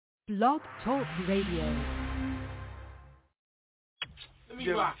Blog Talk Radio. Let me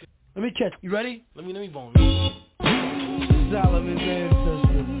rock it. Let me catch. You ready? Let me bone. Solomon's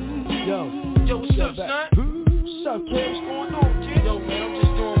ancestor. Yo, what's up, son? What's up, kid? What's going on, kid? Yo, man, I'm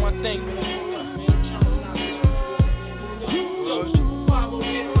just doing my thing, man. You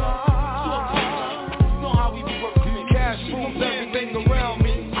know how we be working. Cash moves everything around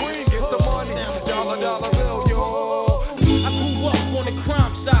me. Green gets the money. Dollar bill, yo. I grew up on the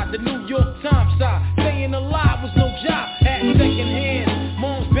crime side, the New York Times side. Staying alive was no job at second hand.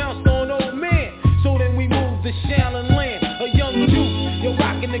 Moms bounced on old man, so then we moved to Shaolin Land. A young youth, you're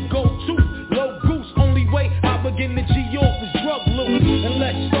rocking the go-to. Low goose, only way I begin to G-York was drug loot. And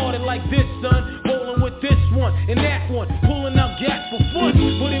let's start it like this, son. Rolling with this one and that one, pulling out gas for fun.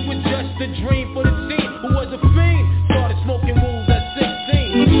 But it was just a dream for the team who was a fiend. Started smoking rules at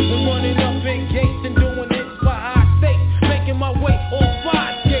 16 and running up in gates and doing it by high stakes. Making my way on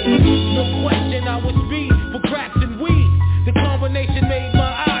 5 skates. No question I was speed for cracks and weed. The combination made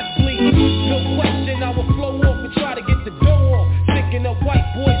my eyes bleed. No question I would flow off and try to get the dough off. Picking up white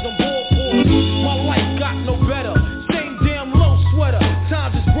boys on ball courts. My life got no better. Same damn low sweater.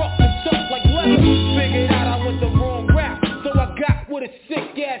 Times is rough and tough like leather. Figured out I went the wrong route, so I got with a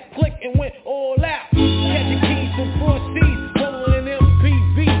sick ass click and went all out. Catching keys from cross seas, rolling in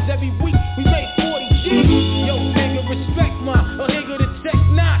MPVs. Every week we made 40 G's. Yo, nigga, respect my a nigga to tech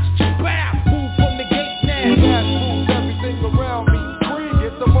notch. Bow, move from the gate now. Cash moves everything around me. Green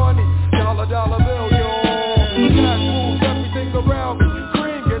gets the money. Dollar bill, yo. Cash moves everything around me.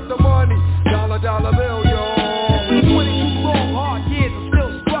 Green gets the money. Dollar bill, yo. 22 long hard years, I'm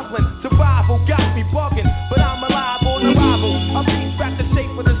still struggling. Survival got me bugging, but I'm alive on arrival. I'm beat back the shape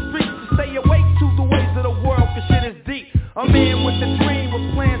of the streets to stay awake to the ways of the world, cause shit is deep. A man with a dream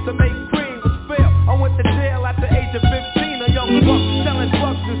with plans to make cream was fair. I went to jail at the age of 15, a young buck selling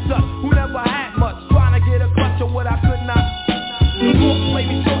drugs and such, who never had much, trying to get a clutch of what I could not. The court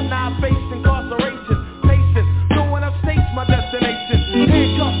played me short, now I face incarceration. Patient, knowing I've staged my destination.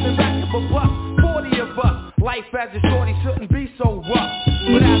 Handcuffed and back of a buck, 40 of us. Life as a shorty shouldn't be so rough.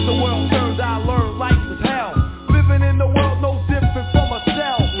 But as the world turns, I learned life is hell. Living in the world no different from a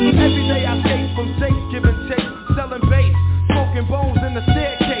cell. Every day I skate from Jake, giving chase, selling bass, smoking bones in the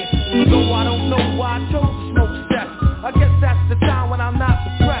staircase. Though I don't know why I chose to smoke cess. I guess that's the time when I'm not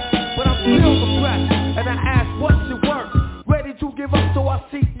depressed, but I'm still depressed. And I ask what's your work? Ready to give up, so I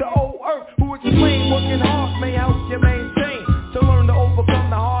seek the old earth, who explain working hard may help you maintain, to learn to overcome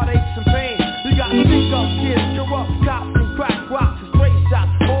the heartaches and pain. You got to think up kids, corrupt cops and crack rocks and stray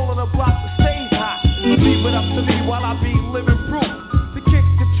shots, all on the block that stays hot. Leave it up to me while I be living proof to kick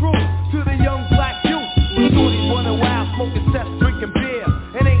the truth to the young black youth. When shorties running wild, smoking cess, drinking beer,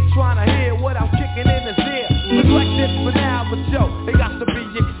 and ain't trying to hear what I'm kicking in his ear. Neglected for now, but yo, it got to be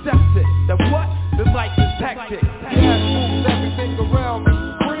accepted that what? The life is hectic. Cash moves everything around me.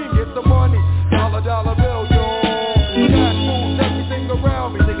 Green gets the money. Dollar bill, yo. Cash moves everything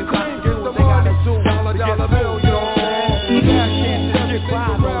around me. Green gets the money. Dollar bill, yo. Cash moves everything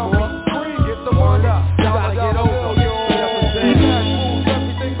around me. Green gets the money. Dollar bill, yo. Cash moves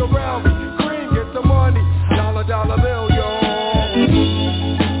everything around me. Green gets the money. Dollar bill, yo.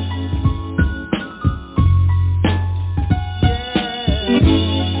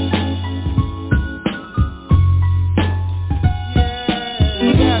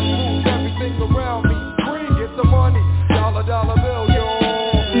 Cash moves everything around me. Green gets the money. Dollar bill, yo.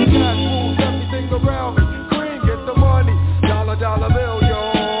 Cash moves everything around me. Green gets the money. Dollar bill, yo.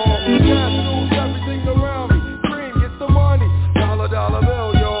 Cash moves everything around me. Green gets the money. Dollar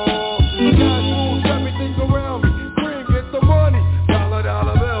bill, yo. Cash moves everything around me. Green gets the money.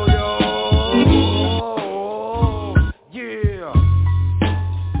 Dollar bill, yo. Yeah.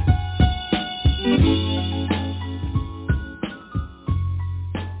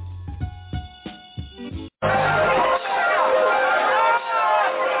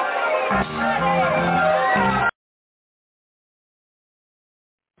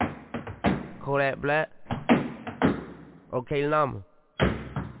 Kodak Black, okay, Llama,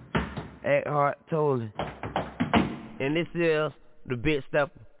 Eckhart Tolle, and this is the Big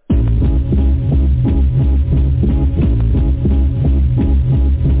Stepper.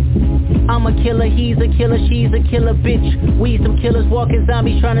 I'ma killer, he's a killer, she's a killer bitch. We some killers walking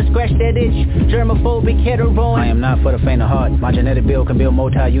zombies trying to scratch that itch. Germophobic, hetero. I am not for the faint of heart. My genetic build can build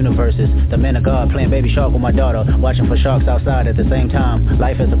multi-universes. The man of God playing baby shark with my daughter, watching for sharks outside at the same time.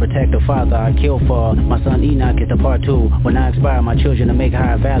 Life as a protective father, I kill for my son Enoch is a part 2. When I inspire my children to make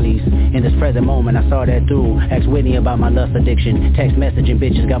higher valleys. In this present moment, I saw that through. Asked Whitney about my lust addiction. Text messaging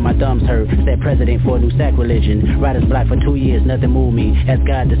bitches got my thumbs hurt. Set precedent for a new sacrilege. Riders black for 2 years, nothing moved me. Ask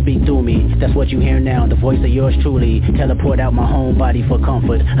God to speak through me. That's what you hear now, the voice of yours truly. Teleport out my home body for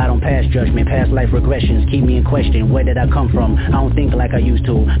comfort. I don't pass judgment, past life regressions. Keep me in question, where did I come from? I don't think like I used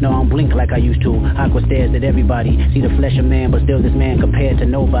to. No, I don't blink like I used to. Aqua stares at everybody. See the flesh of man, but still this man compared to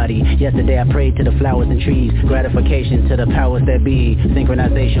nobody. Yesterday I prayed to the flowers and trees. Gratification to the powers that be.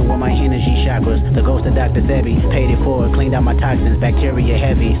 Synchronization with my energy chakras. The ghost of Dr. Sebi. Paid it forward, cleaned out my toxins. Bacteria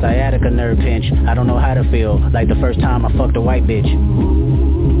heavy. Sciatica nerve pinch. I don't know how to feel. Like the first time I fucked a white bitch.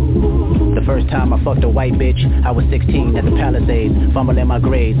 The first time I fucked a white bitch, I was 16 at the Palisades, fumbling my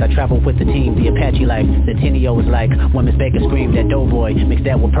grades. I traveled with the team, the Apache life. Centennial was like when Miss Baker screamed at Doughboy, mixed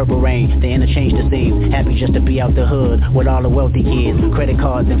that with Purple Rain. They interchanged the scenes, happy just to be out the hood with all the wealthy kids, credit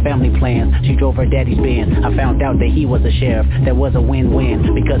cards and family plans. She drove her daddy's Benz. I found out that he was a sheriff. That was a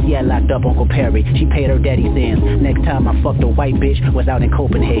win-win because he had locked up Uncle Perry. She paid her daddy's sins. Next time I fucked a white bitch was out in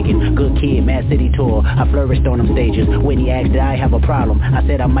Copenhagen. Good kid, Mad City tour. I flourished on them stages. Whitney asked did I have a problem. I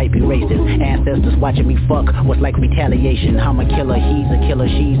said I might be racist. Ancestors watching me fuck was like retaliation. I'm a killer, he's a killer,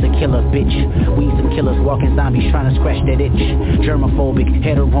 she's a killer bitch. We some killers walking zombies trying to scratch that itch. Germophobic,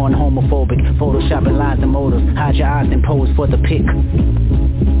 hetero and homophobic. Photoshopping lies and motives. Hide your eyes and pose for the pic.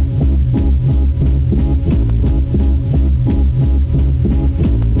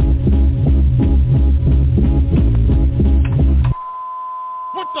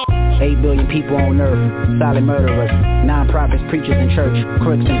 What the? 8 billion people on earth, silent murderers, non-profits, preachers in church,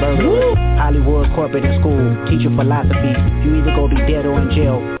 crooks and burglars, Hollywood, corporate and school, teaching philosophy. You either go be dead or in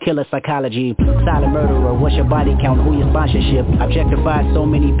jail, killer psychology, silent murderer, what's your body count, who your sponsorship? Objectified so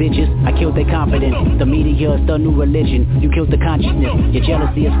many bitches, I killed their confidence. The media is the new religion, you killed the consciousness. Your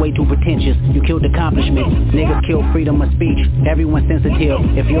jealousy is way too pretentious, you killed accomplishments. Niggas kill freedom of speech, everyone's sensitive.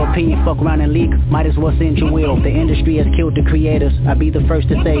 If your opinion fuck around and leak, might as well send your will. The industry has killed the creators, I'll be the first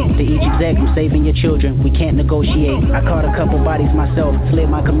to say. To each exec, I'm saving your children, we can't negotiate. I caught a couple bodies myself, slid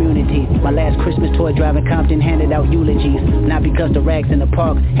my community. My last Christmas toy drive in Compton handed out eulogies. Not because the rags in the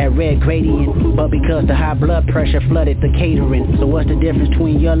park had red gradient, but because the high blood pressure flooded the catering. So what's the difference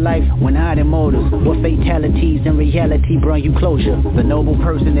between your life when hiding motives? What fatalities in reality bring you closure? The noble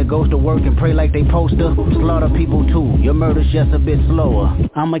person that goes to work and pray like they poster, slaughter people too, your murder's just a bit slower.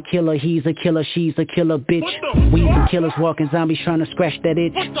 I'm a killer, he's a killer, she's a killer bitch. We some killers walking zombies trying to scratch that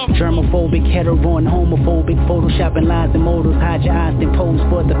itch. Germophobic, hetero and homophobic. Photoshopping lies and motives. Hide your eyes and pose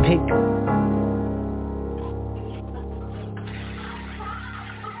for the pic.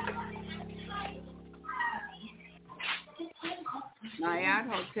 Nayad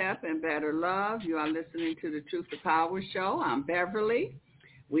Hotep and Better Love. You are listening to the Truth to Power Show. I'm Beverly.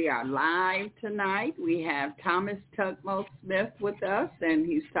 We are live tonight. We have Thomas TUTMOSE Smith with us, and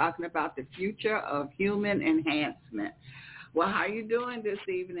he's talking about the future of human enhancement. Well, how you doing this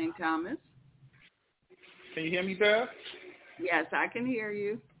evening, Thomas? Can you hear me, Bev? Yes, I can hear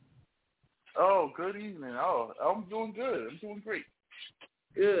you. Oh, good evening. Oh, I'm doing good. I'm doing great.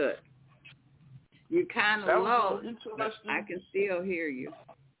 Good. You're kind of low, but interesting. I can still hear you.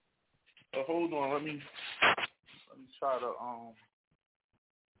 Hold on. Let me try to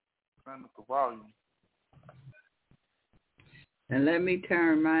turn up the volume. And let me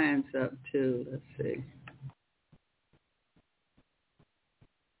turn mine up too. Let's see.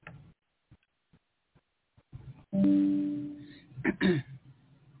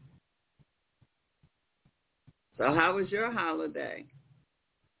 So how was your holiday?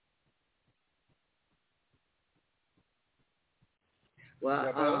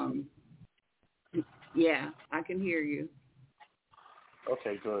 Well, yeah, I can hear you.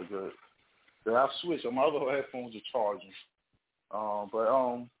 Okay, good. Then I'll switch. My other headphones are charging. But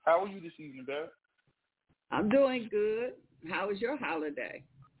how are you this evening, Bev? I'm doing good. How was your holiday?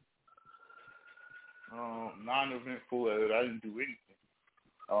 Non-eventful. I didn't do anything.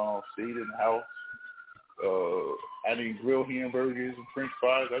 Stayed in the house. I didn't grill hamburgers and French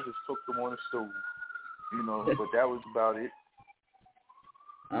fries. I just cooked them on the stove, but that was about it.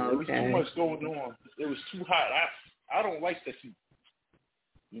 Okay. There was too much going on. It was too hot. I don't like the heat.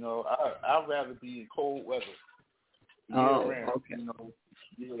 I'd rather be in cold weather. Okay.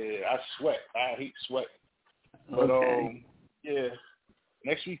 Yeah, I sweat. I hate sweat. But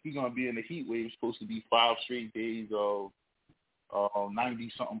next week we're gonna be in the heat wave. It's supposed to be 5 straight days of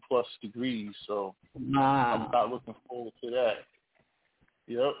 90-something plus degrees. So Wow. I'm not looking forward to that.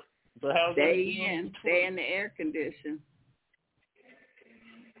 Yep. But how's Stay in the air condition.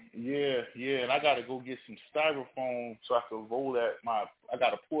 Yeah, and I gotta go get some styrofoam so I can roll that. I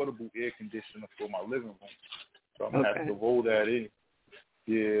got a portable air conditioner for my living room, so I'm gonna have to roll that in.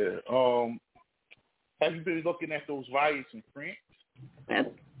 Yeah. Have you been looking at those riots in France?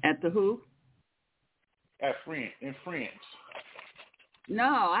 At the who? In France. No,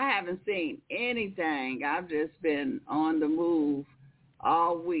 I haven't seen anything. I've just been on the move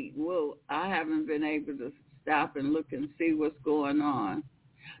all week. Well, I haven't been able to stop and look and see what's going on.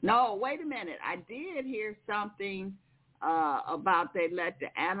 No, wait a minute. I did hear something about they let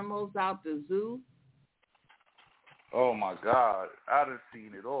the animals out the zoo. Oh my God, I done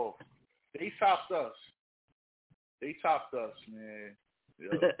seen it all. They topped us, man.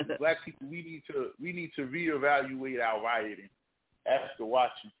 Black people, we need to reevaluate our rioting after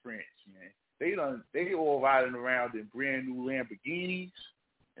watching France, man. They all riding around in brand new Lamborghinis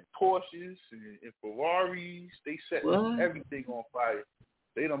and Porsches and Ferraris. They set everything on fire.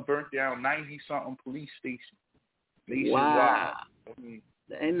 They done burnt down 90-something police stations nationwide. Wow. I mean,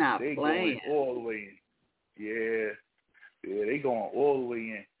 they playing. Going all the way in. Yeah, they going all the way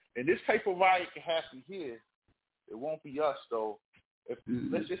in. And this type of riot can happen here. It won't be us, though. If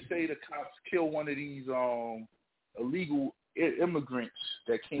let's just say the cops kill one of these illegal immigrants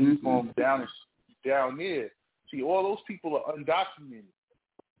that came from down there. See, all those people are undocumented.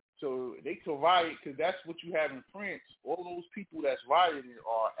 So they can riot because that's what you have in France. All those people that's rioting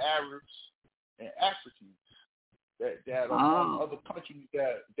are Arabs and Africans that are from other countries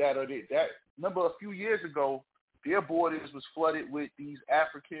that are there. That remember a few years ago, their borders was flooded with these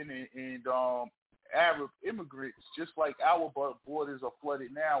African and Arab immigrants, just like our borders are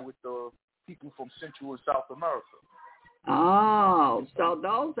flooded now with the people from Central and South America. Oh, so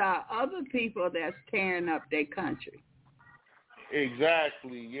those are other people that's tearing up their country.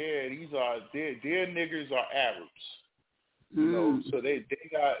 Exactly. Yeah, their niggers are Arabs. You know, so they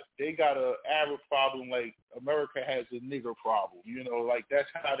got a Arab problem like America has a nigger problem. You know, like that's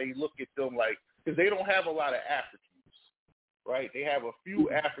how they look at them, like because they don't have a lot of Africans, right? They have a few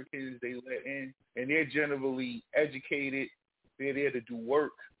Africans they let in, and they're generally educated. They're there to do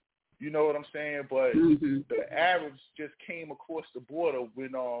work. You know what I'm saying? But the Arabs just came across the border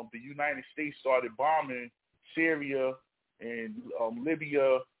when the United States started bombing Syria and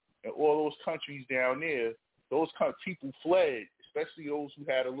Libya and all those countries down there. Those people fled, especially those who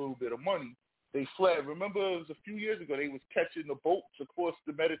had a little bit of money. They fled. Remember, it was a few years ago, they was catching the boats across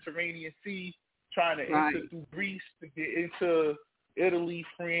the Mediterranean Sea, trying to enter through Greece to get into Italy,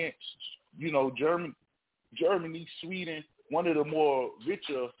 France, you know, Germany, Sweden, one of the more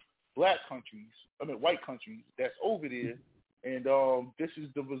richer white countries that's over there. And this is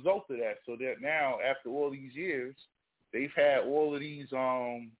the result of that. So that now, after all these years, they've had all of these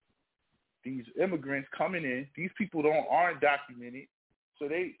immigrants coming in. These people aren't documented, so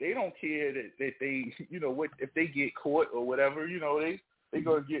they don't care that they, you know, what if they get caught or whatever, you know, they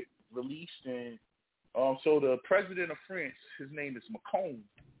gonna get released. And so the president of France, his name is Macron.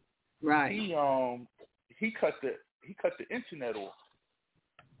 Right. He cut the internet off.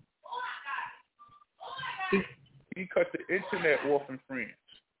 He cut the internet off in France.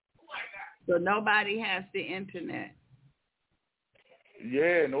 So nobody has the internet.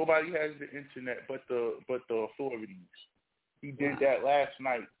 Yeah, nobody has the internet but the authorities. He did that last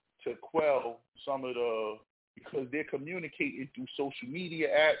night to quell some of because they're communicating through social media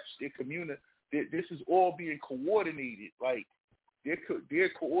apps. This is all being coordinated. Like they're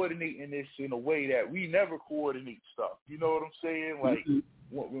coordinating this in a way that we never coordinate stuff. You know what I'm saying? Like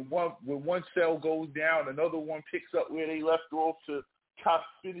when one cell goes down, another one picks up where they left off to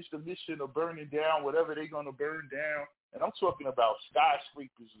finish the mission of burning down whatever they're gonna burn down. And I'm talking about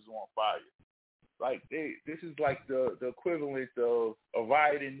skyscrapers is on fire. Like this is like the equivalent of a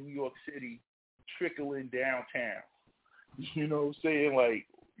riot in New York City trickling downtown. You know what I'm saying? Like,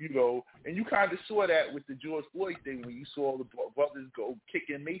 you know, and you kind of saw that with the George Floyd thing when you saw the brothers go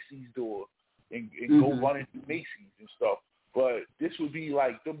kicking Macy's door and go running through Macy's and stuff. But this would be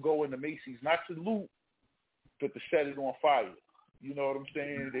like them going to Macy's, not to loot, but to set it on fire. You know what I'm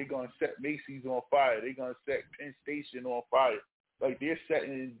saying? They're going to set Macy's on fire. They're going to set Penn Station on fire. Like, they're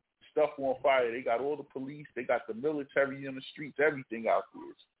setting stuff on fire. They got all the police. They got the military in the streets, everything out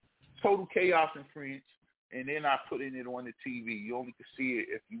there. It's total chaos in France, and they're not putting it on the TV. You only can see it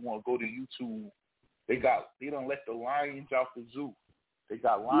if you want to go to YouTube. They don't let the lions out the zoo. They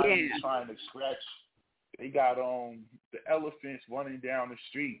got lions trying to scratch. They got the elephants running down the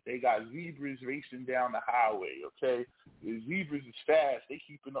street. They got zebras racing down the highway. Okay, the zebras is fast. They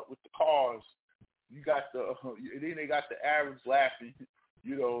keeping up with the cars. You got then they got the Arabs laughing.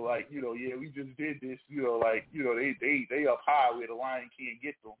 Yeah, we just did this. They up high where the lion can't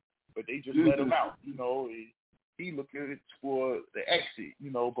get them, but they just let them out. He looking for the exit.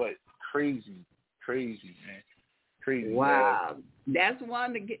 But crazy, man. Crazy. Wow. That's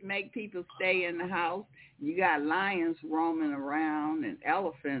one to make people stay in the house. You got lions roaming around and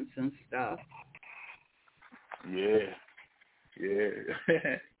elephants and stuff. Yeah.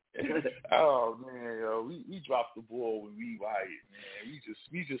 Oh man, we dropped the ball when we riot, man.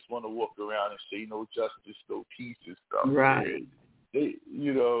 We just want to walk around and say no justice, no peace and stuff. Right. Man. They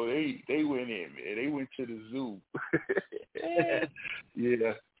went in, man. They went to the zoo. Yeah.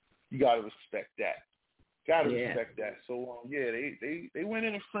 You gotta respect that. Respect that. So they went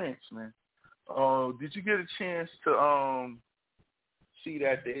into France, man. Did you get a chance to see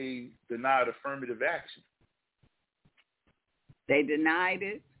that they denied affirmative action? They denied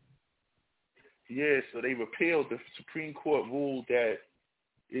it? Yeah, so they repealed. The Supreme Court ruled that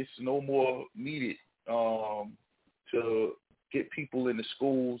it's no more needed to get people in the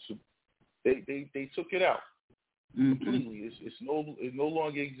schools. They took it out completely. It no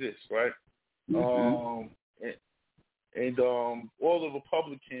longer exists, right? And all the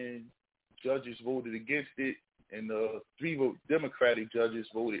Republican judges voted against it, and the 3 Democratic judges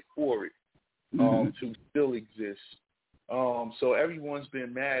voted for it to still exist. So everyone's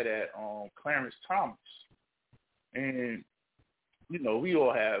been mad at Clarence Thomas, and we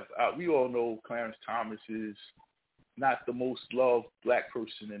all know Clarence Thomas is not the most loved black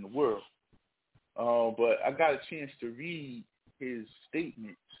person in the world. But I got a chance to read his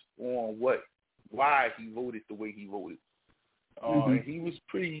statements on why he voted the way he voted. And he was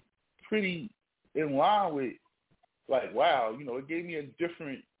pretty in line with, like, wow, it gave me a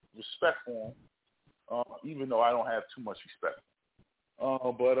different respect for him, even though I don't have too much respect.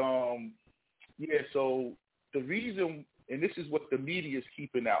 So the reason, and this is what the media is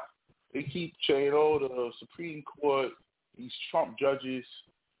keeping out, they keep saying, the Supreme Court, these Trump judges,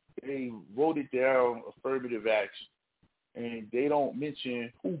 they voted down affirmative action. And they don't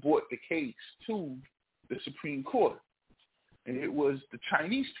mention who brought the case to the Supreme Court. And it was the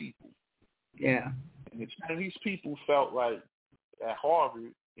Chinese people. Yeah. And the Chinese people felt like at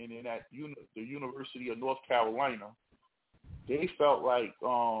Harvard and then at the University of North Carolina, they felt like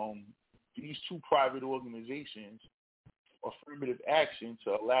these 2 private organizations, affirmative action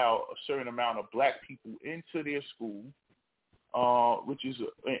to allow a certain amount of black people into their school, which is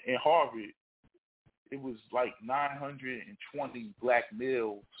in Harvard, it was like 920 black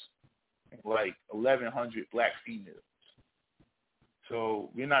males and like 1,100 black females. So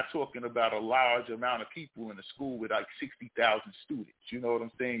we're not talking about a large amount of people in a school with like 60,000 students. You know what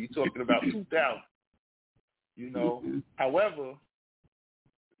I'm saying? You're talking about 2,000. However,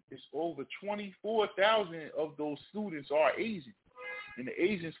 it's over 24,000 of those students are Asian. And the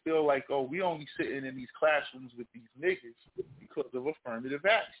Asians feel like, we only sitting in these classrooms with these niggas because of affirmative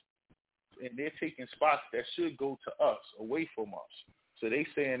action. And they're taking spots that should go to us, away from us. So they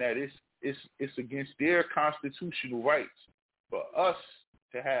saying that it's against their constitutional rights for us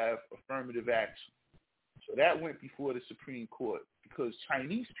to have affirmative action. So that went before the Supreme Court because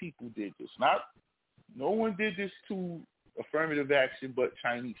Chinese people did this. No one did this to affirmative action but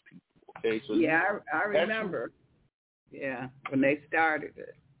Chinese people. Okay, so I remember. Yeah, when they started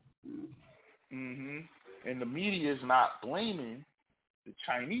it. And the media is not blaming the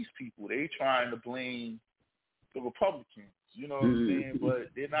Chinese people. They trying to blame the Republicans. You know what I'm saying? But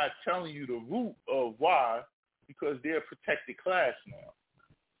they're not telling you the root of why, because they're a protected class now,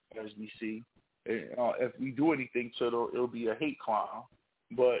 as we see. If we do anything to them, it'll be a hate crime.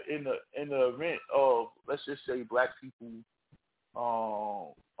 But in the event of, let's just say, black people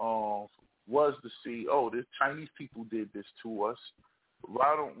was to see, the Chinese people did this to us,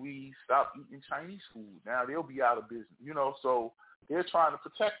 why don't we stop eating Chinese food? Now they'll be out of business, so they're trying to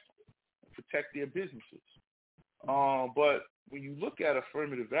protect their businesses. But when you look at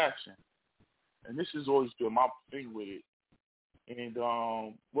affirmative action, and this has always been my thing with it, and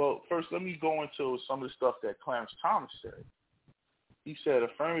first let me go into some of the stuff that Clarence Thomas said. He said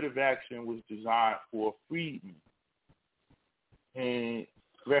affirmative action was designed for freedmen and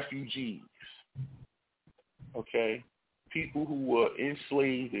refugees, okay? People who were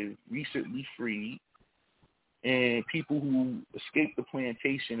enslaved and recently freed, and people who escaped the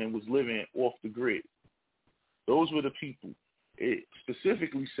plantation and was living off the grid. Those were the people. It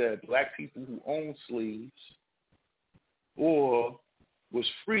specifically said black people who owned slaves or was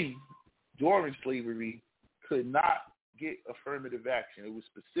free during slavery could not get affirmative action. It was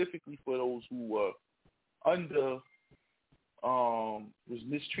specifically for those who were was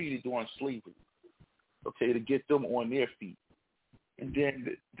mistreated during slavery. Okay, to get them on their feet. And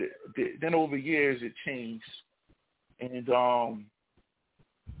then over years it changed, and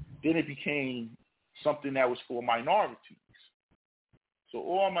then it became something that was for minorities. So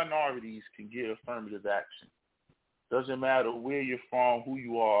all minorities can get affirmative action. Doesn't matter where you're from, who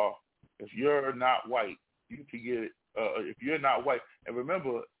you are. If you're not white, you can get it. If you're not white, and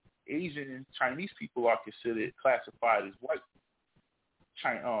remember, Asian and Chinese people are considered classified as white.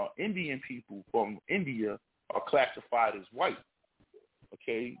 Indian people from India are classified as white.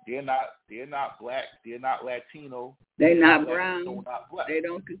 Okay, they're not black, they're not Latino, they're not brown. So not black.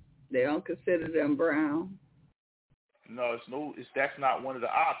 They don't consider them brown. No, that's not one of the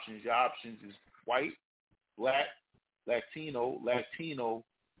options. Your options is white, black, Latino,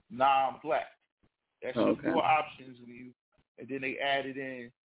 non-black. That's your four options. And then they added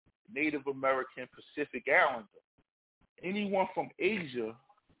in Native American, Pacific Islander. Anyone from Asia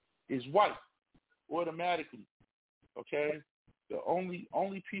is white automatically. Okay, the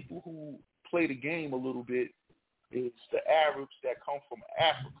only people who play the game a little bit is the Arabs that come from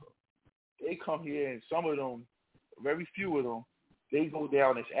Africa. They come here, and some of them, very few of them, they go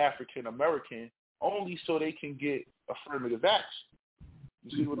down as African American only so they can get affirmative action.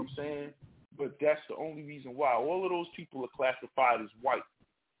 You see what I'm saying? But that's the only reason why. All of those people are classified as white.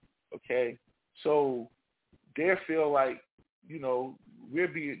 Okay? So they feel like,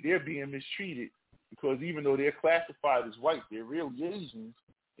 they're being mistreated because even though they're classified as white, they're really Asians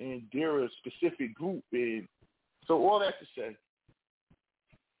and they're a specific group. And so all that to say,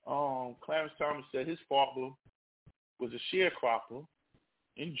 Clarence Thomas said his father was a sharecropper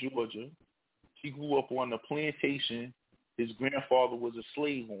in Georgia. He grew up on a plantation. His grandfather was a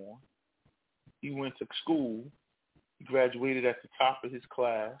slave on. He went to school. He graduated at the top of his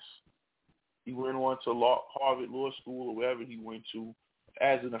class. He went on to Harvard Law School or wherever he went to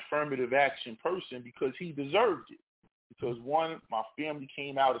as an affirmative action person because he deserved it. Because one, my family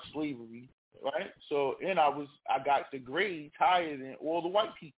came out of slavery, right? So, and I got the grades higher than all the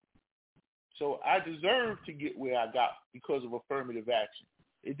white people. So I deserved to get where I got because of affirmative action.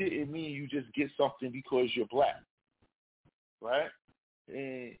 It didn't mean you just get something because you're black, right?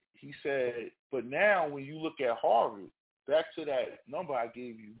 And he said, but now when you look at Harvard, back to that number I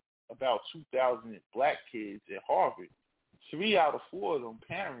gave you, about 2,000 black kids at Harvard, 3 out of 4 of them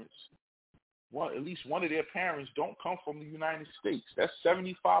parents, at least one of their parents don't come from the United States. That's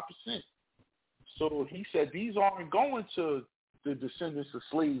 75%. So he said these aren't going to the descendants of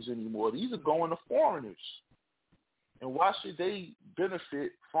slaves anymore. These are going to foreigners. And why should they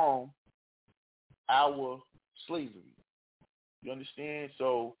benefit from our slavery? You understand?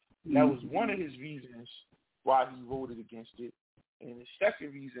 So that was one of his reasons why he voted against it. And the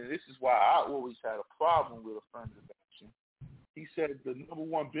second reason, this is why I always had a problem with affirmative action. He said the number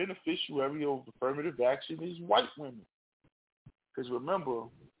one beneficiary of affirmative action is white women. Because remember,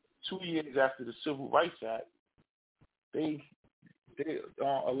 2 years after the Civil Rights Act, they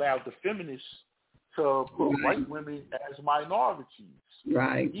allowed the feminists to put white women as minorities.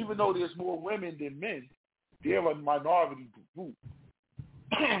 Right. Even though there's more women than men, they're a minority group.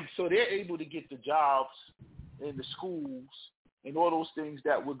 So they're able to get the jobs in the schools and all those things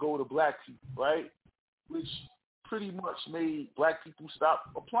that would go to black people, right? Which pretty much made black people stop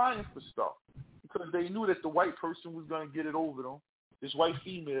applying for stuff because they knew that the white person was going to get it over them. This white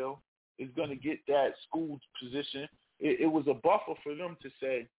female is going to get that school position. It was a buffer for them to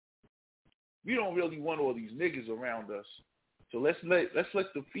say, we don't really want all these niggas around us, so let's let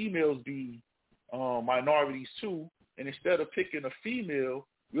the females be minorities too. And instead of picking a female,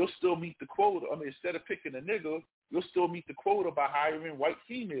 we'll still meet the quota. Instead of picking a nigga, we'll still meet the quota by hiring white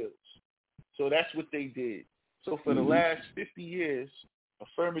females. So that's what they did. So for the last 50 years,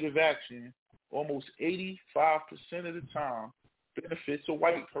 affirmative action, almost 85% of the time, benefits a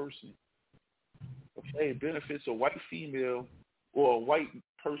white person. Okay, it benefits a white female or a white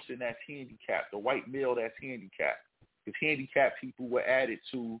person that's handicapped, a white male that's handicapped. Because handicapped people were added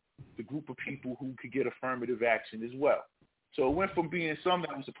to the group of people who could get affirmative action as well. So it went from being something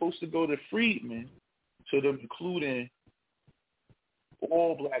that was supposed to go to freedmen to them including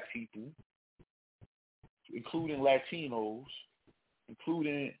all black people, including Latinos,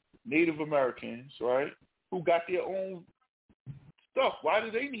 including Native Americans, right, who got their own stuff. Why do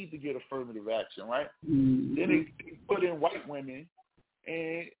they need to get affirmative action, right? Mm-hmm. Then they put in white women.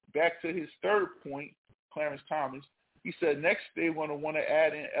 And back to his third point, Clarence Thomas, he said next they want to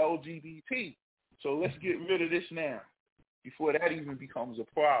add in LGBT. So let's get rid of this now before that even becomes a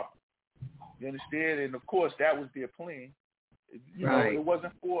problem. You understand? And of course, that was their plan. You know, Right. it was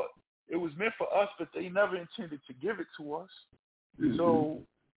meant for us, but they never intended to give it to us. Mm-hmm. So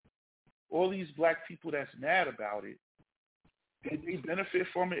all these black people that's mad about it, did they benefit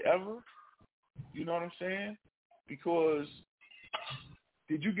from it ever? You know what I'm saying? Because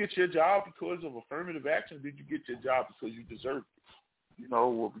did you get your job because of affirmative action? Or did you get your job because you deserved it? You know,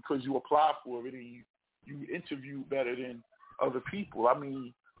 or because you applied for it and you interviewed better than other people? I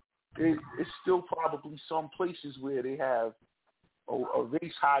mean, it's still probably some places where they have a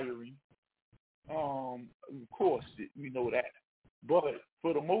race hiring. Of course, we know that. But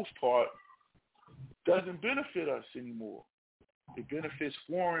for the most part, doesn't benefit us anymore. It benefits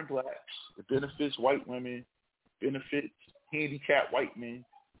foreign blacks. It benefits white women. Benefits handicapped white men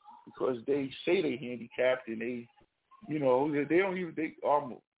because they say they handicapped and they, you know, they don't even, they are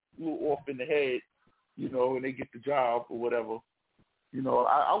a little off in the head, you know, and they get the job or whatever. You know,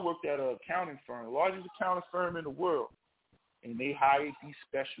 I worked at an accounting firm, the largest accounting firm in the world, and they hired these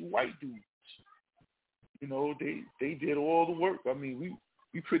special white dudes. You know, they did all the work. I mean,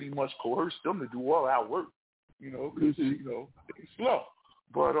 we pretty much coerced them to do all our work, you know, because, you know, they're slow.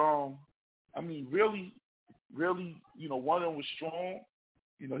 But, I mean, really, you know, one of them was strong.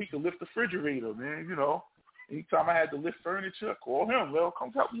 You know, he could lift the refrigerator, man, you know. Anytime I had to lift furniture, call him. Well,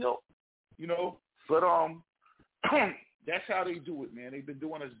 come help me out, you know. But that's how they do it, man. They've been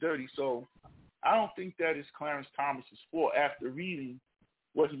doing us dirty. So I don't think that is Clarence Thomas's fault after reading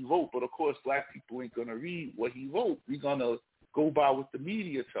what he wrote. But, of course, black people ain't going to read what he wrote. We're going to go by what the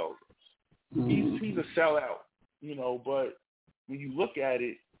media tells us. Mm-hmm. He's a sellout, you know, but when you look at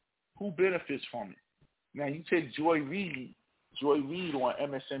it, who benefits from it? Now, you take Joy Reid on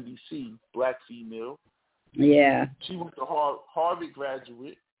MSNBC, black female. Yeah. She went to Harvard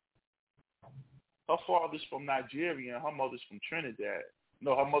graduate. Her father's from Nigeria and her mother's from Trinidad.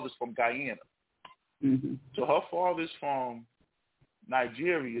 No, her mother's from Guyana. Mm-hmm. So her father's from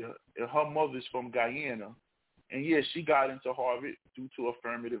Nigeria and her mother's from Guyana. And, yeah, she got into Harvard due to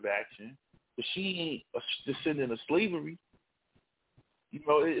affirmative action. But she ain't a descendant of slavery. You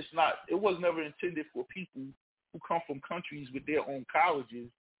know, it was never intended for people who come from countries with their own colleges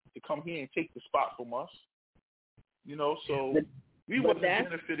to come here and take the spot from us. You know, so we wasn't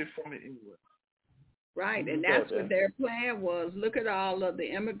benefited from it anyway. Right, and that's what their plan was. Look at all of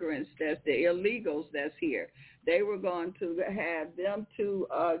the immigrants, the illegals that's here. They were going to have them to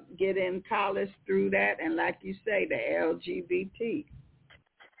get in college through that, and like you say, the LGBT.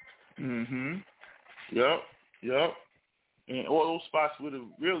 Mm-hmm. Yep. And all those spots would have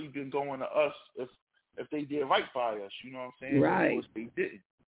really been going to us if they did right by us, you know what I'm saying? Right. Of course they didn't.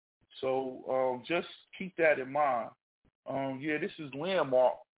 So just keep that in mind. Yeah, this is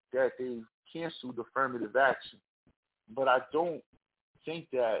landmark that they canceled affirmative action. But I don't think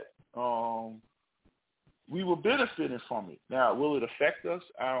that we were benefiting from it. Now, will it affect us?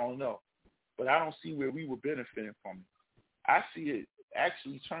 I don't know. But I don't see where we were benefiting from it. I see it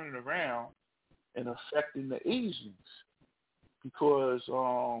actually turning around and affecting the Asians. Because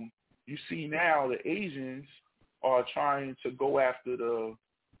you see now the Asians are trying to go after the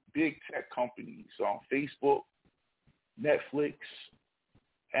big tech companies on Facebook, Netflix,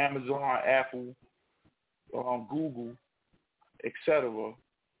 Amazon, Apple, Google, etc.,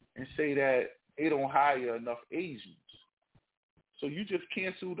 and say that they don't hire enough Asians. So you just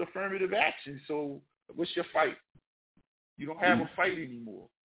canceled affirmative action. So what's your fight? You don't have a fight anymore.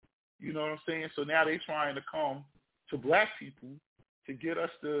 You know what I'm saying? So now they're trying to come to black people to get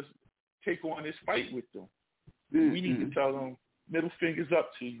us to take on this fight with them. Mm-hmm. We need to tell them, middle fingers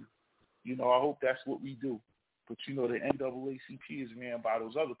up to you. You know, I hope that's what we do. But, you know, the NAACP is ran by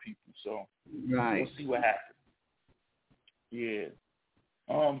those other people. So We'll see what happens. Yeah.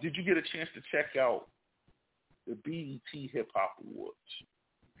 Did you get a chance to check out the BET Hip Hop Awards?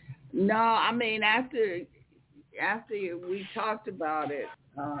 No, I mean, after we talked about it,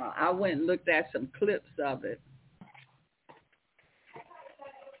 I went and looked at some clips of it.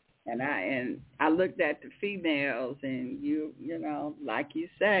 And I looked at the females, and you know, like you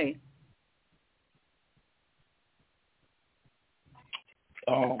say,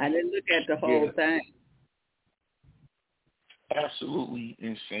 I didn't look at the whole thing. Absolutely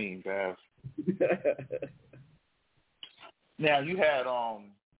insane, Bev. Now you had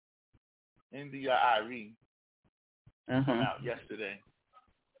India Arie come out yesterday.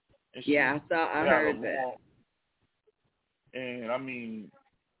 Yeah, I heard that. And I mean,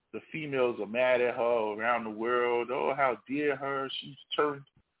 the females are mad at her around the world. Oh, how dare her? She's turned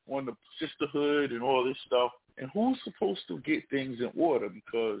on the sisterhood and all this stuff. And who's supposed to get things in order?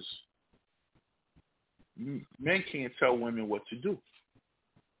 Because men can't tell women what to do.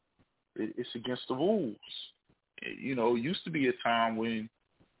 it's against the rules. You know, it used to be a time when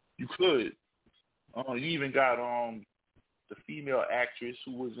you could. You even got the female actress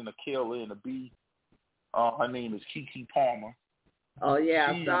who was in A Killer and a Bee. Her name is Keke Palmer. Oh yeah,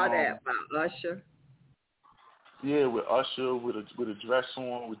 I saw that by Usher. Yeah, with Usher with a dress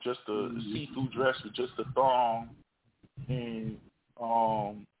on, with just a see-through dress with just a thong, and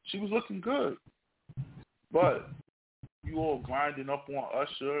she was looking good. But you all grinding up on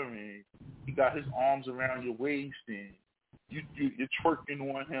Usher, and he got his arms around your waist, and you're twerking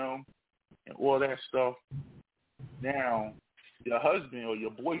on him, and all that stuff. Now, your husband or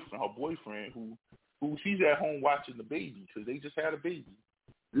your boyfriend, her boyfriend, who she's at home watching the baby because they just had a baby,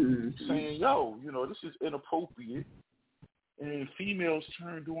 saying, yo, you know, this is inappropriate. And females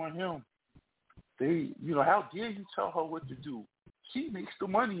turned on him. They, you know, how dare you tell her what to do? She makes the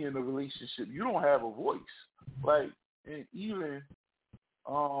money in the relationship. You don't have a voice. Like, and even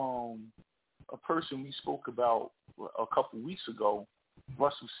a person we spoke about a couple weeks ago,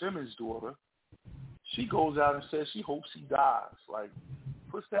 Russell Simmons' daughter, she goes out and says she hopes he dies. Like,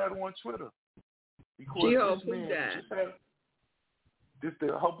 puts that on Twitter. Because she this man just had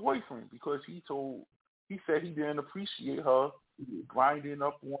her boyfriend, because he said he didn't appreciate her grinding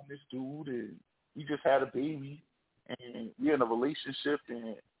up on this dude, and we just had a baby, and we're in a relationship,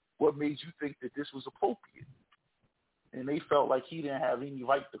 and what made you think that this was appropriate? And they felt like he didn't have any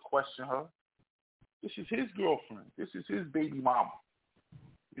right to question her. This is his girlfriend. This is his baby mama.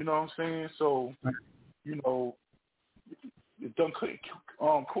 You know what I'm saying? So, you know, it done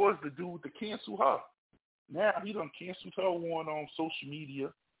caused the dude to cancel her. Now he done canceled her on social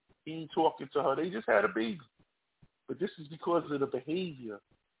media. He ain't talking to her. They just had a baby. But this is because of the behavior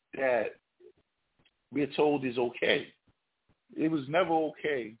that we're told is okay. It was never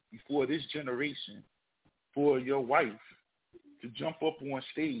okay before this generation for your wife to jump up on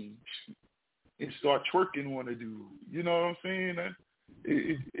stage and start twerking on a dude. You know what I'm saying?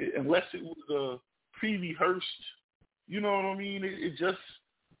 Unless it was a pre-rehearsed, you know what I mean? It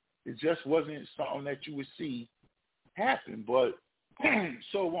just wasn't something that you would see happen. But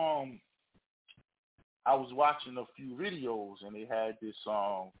so I was watching a few videos, and they had this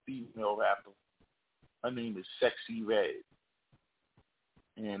female rapper. Her name is Sexy Red,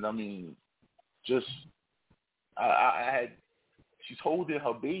 and I mean, just she's holding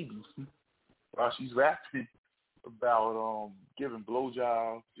her baby while she's rapping about giving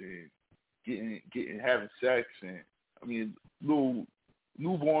blowjobs and having sex, and I mean, little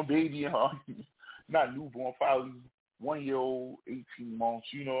newborn baby in her, not newborn, probably 1 year old, 18 months.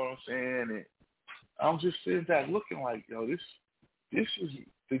 You know what I'm saying? And I'm just sitting back looking like, yo, this is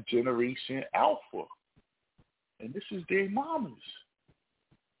the generation alpha, and this is their mamas.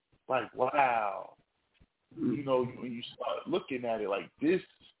 Like, wow. You know, when you start looking at it like this,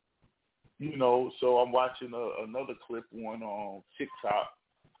 you know, so I'm watching another clip on TikTok,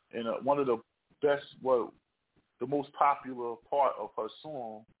 and one of the the most popular part of her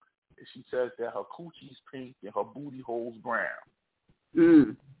song is she says that her coochie's pink and her booty hole's brown.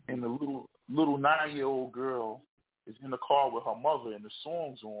 And the little 9-year-old girl is in the car with her mother, and the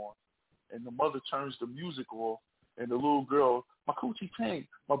song's on, and the mother turns the music off, and the little girl, my coochie pink,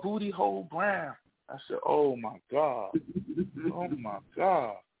 my booty hole brown. I said, oh my God. Oh my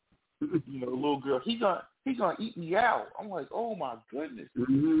God. You know, the little girl, he gonna eat me out. I'm like, oh my goodness.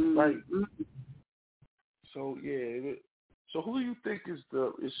 Like, so yeah. So who do you think is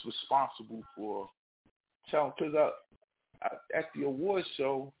responsible for telling? Because at the awards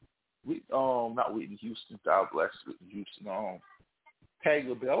show, not Whitney Houston, God bless Whitney Houston. Patti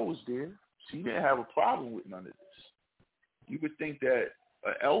LaBelle was there. She didn't have a problem with none of this. You would think that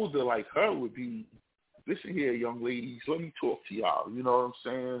an elder like her would be, listen here, young ladies, let me talk to y'all. You know what I'm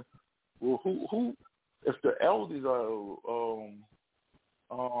saying? Well, who if the elders are,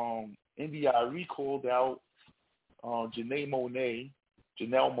 NDRE called out Janelle Monáe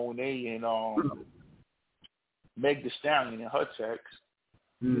and Meg Thee Stallion in her text.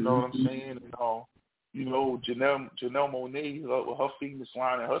 You know what I'm saying? And, you know, Janelle Monáe, her famous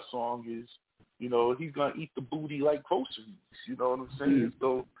line in her song is, you know, he's gonna eat the booty like groceries. You know what I'm saying?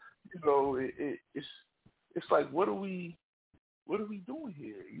 So, you know, it's like, what are we doing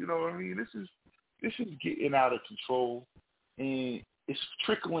here? You know what I mean? This is getting out of control, and it's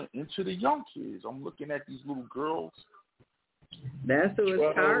trickling into the young kids. I'm looking at these little girls. That's who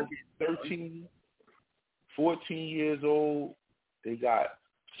it's targeting. 13, 14 years old. They got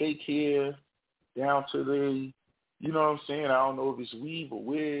fake hair down to the, you know what I'm saying? I don't know if it's weave or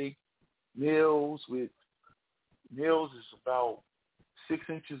wig. Nails is about 6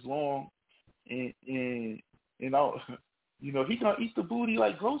 inches long, and you know, he gonna eat the booty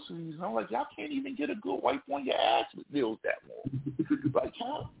like groceries. And I'm like, y'all can't even get a good wipe on your ass with meals that long. Like,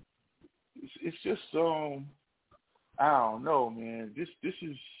 how? It's just I don't know, man. This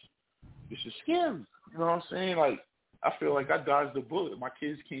is scary. You know what I'm saying? Like, I feel like I dodged a bullet. My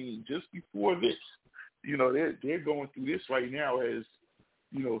kids came just before this. You know, they're going through this right now as,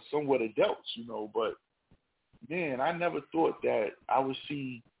 you know, somewhat adults, you know. But, man, I never thought that I would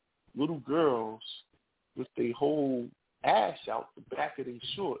see little girls with their whole ass out the back of their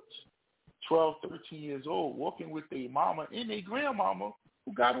shorts, 12, 13 years old, walking with their mama and their grandmama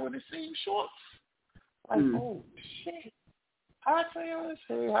who got on the same shorts. Like, oh, shit. Hi, fellas.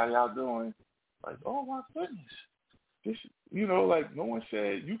 Hey, how y'all doing? Like, oh, my goodness. This, you know, like, no one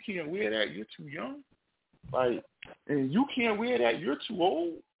said, you can't wear that, you're too young. Like, and you can't wear that, you're too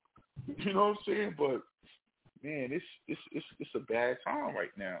old. You know what I'm saying? But, man, it's a bad time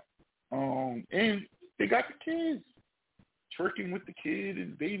right now. And they got the kids twerking with the kid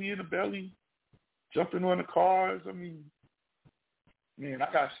and baby in the belly, jumping on the cars. I mean, man,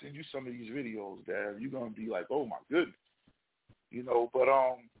 I gotta send you some of these videos, Dad. You're gonna be like, oh my goodness, you know.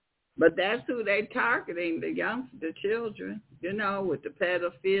 But that's who they targeting, the children, you know, with the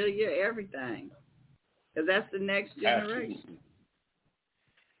pedophilia, everything, because that's the next generation.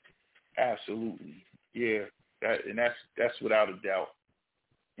 Absolutely. Yeah, that's without a doubt.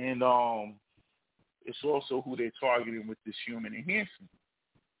 And it's also who they're targeting with this human enhancement.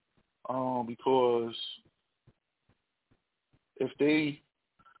 Because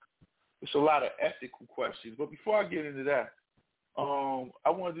it's a lot of ethical questions. But before I get into that, I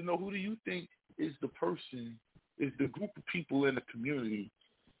wanted to know, who do you think is the group of people in the community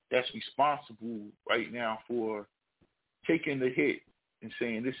that's responsible right now for taking the hit and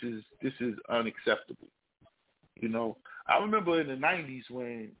saying this is unacceptable? You know, I remember in the 90s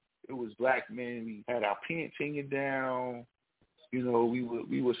when it was black men, we had our pants hanging down, you know,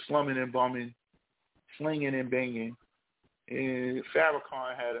 we were slumming and bumming, slinging and banging, and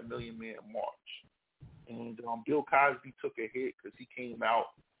Farrakhan had a Million Man March. And Bill Cosby took a hit because he came out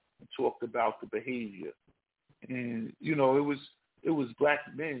and talked about the behavior. And, you know, it was black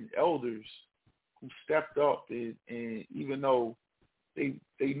men, elders, who stepped up, and even though they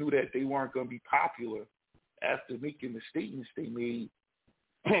knew that they weren't going to be popular after making the statements they made,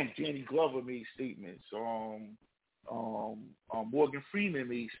 Danny Glover made statements, Morgan Freeman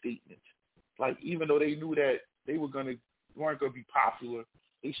made statements. Like, even though they knew that they weren't going to be popular,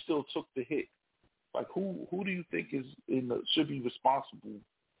 they still took the hit. Like, who do you think should be responsible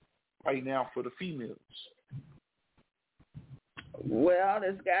right now for the females? Well,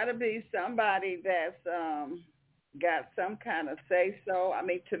 there's got to be somebody that's got some kind of say-so. I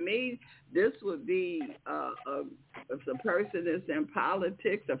mean, to me, this would be if a person is in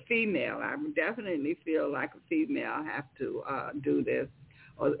politics, a female. I definitely feel like a female have to do this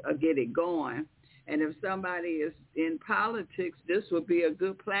or get it going. And if somebody is in politics, this would be a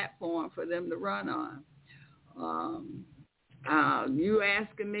good platform for them to run on. You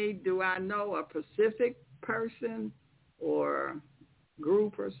asking me, do I know a specific person or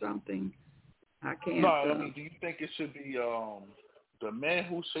group or something? I can't. No, I mean, do you think it should be the men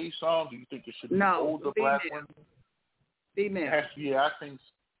who say something? Do you think it should be older black women? Female. Yeah,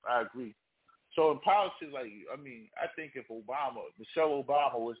 I agree. So in politics, like, I mean, I think if Michelle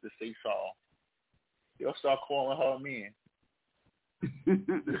Obama was to say something, they'll start calling her men.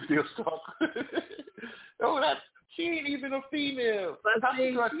 They'll start. She ain't even a female. But how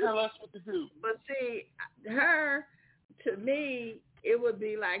she gonna tell us what to do? But see, her, to me, it would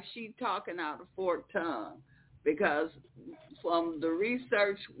be like she talking out a forked tongue, because from the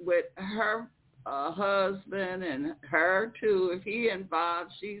research with her husband and her too, if he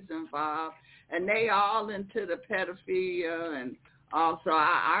involved, she's involved, and they all into the pedophilia, and also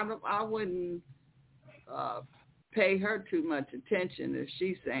I wouldn't pay her too much attention if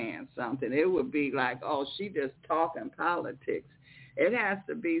she's saying something. It would be like, oh, she just talking politics. It has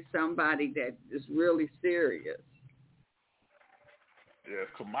to be somebody that is really serious. Yeah,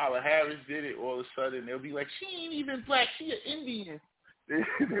 if Kamala Harris did it, all of a sudden they'll be like, she ain't even black, she an Indian.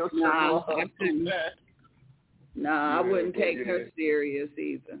 I wouldn't take her serious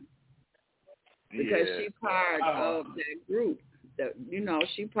either, because she's part of that group. That, you know,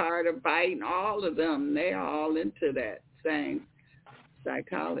 she part of Biden. All of them, they all into that same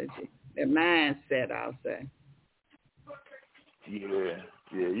psychology, their mindset, I'll say. Yeah,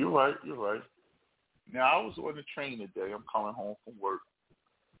 you're right. Now, I was on the train today. I'm coming home from work,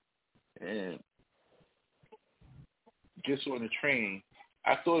 and just on the train,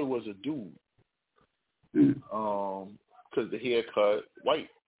 I thought it was a dude, because the haircut, white,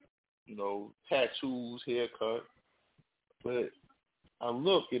 you know, tattoos, haircut. but I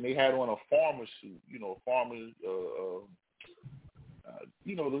looked and they had on a farmer suit, a farmer, the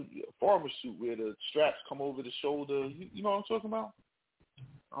farmer suit where the straps come over the shoulder. You know what I'm talking about?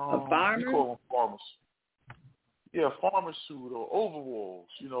 A farmer? We call them farmers. Yeah, farmer suit or overalls.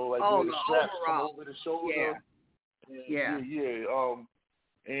 Where the straps come over the shoulder. Yeah.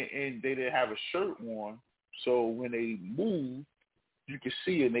 And they didn't have a shirt on, so when they moved, you could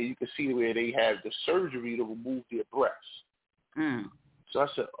see it. You could see where they had the surgery to remove their breasts. Mm. So I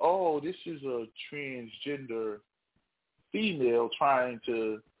said, "Oh, this is a transgender female trying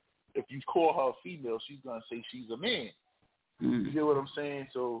to. If you call her a female, she's gonna say she's a man. Mm. You get what I'm saying?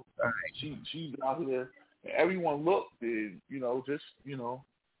 So she's out here, and everyone looked and just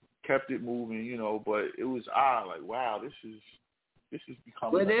kept it moving. But it was odd. Like, wow, this is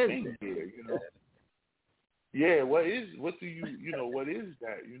becoming a thing here. Yeah. What is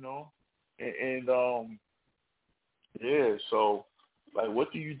that? And yeah. So. Like,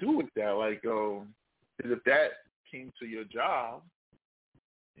 what do you do with that? Like, if that came to your job,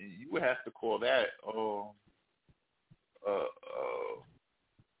 you would have to call that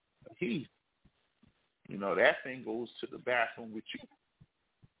he. That thing goes to the bathroom with you.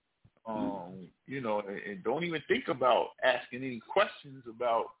 And don't even think about asking any questions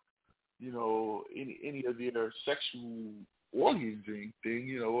about, any of their sexual organs or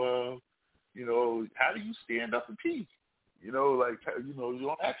anything. How do you stand up and pee? You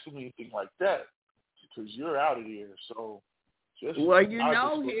don't ask them anything like that because you're out of there. So, here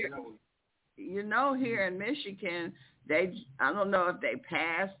in Michigan, I don't know if they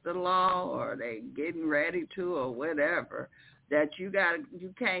passed the law or they getting ready to or whatever, that you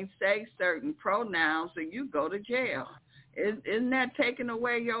can't say certain pronouns or you go to jail. Isn't that taking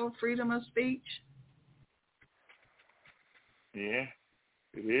away your freedom of speech? Yeah,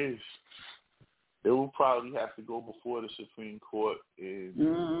 it is. It will probably have to go before the Supreme Court, and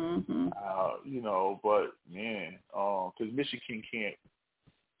but man, because Michigan can't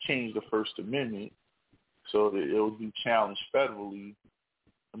change the First Amendment, so that it will be challenged federally.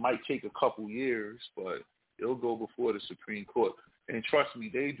 It might take a couple years, but it'll go before the Supreme Court. And trust me,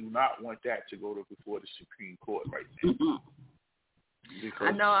 they do not want that to go before the Supreme Court right now,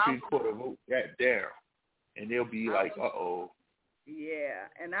 because the Supreme Court will vote that down, and they'll be like, uh-oh. Yeah,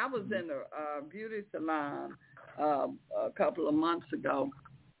 and I was in a beauty salon a couple of months ago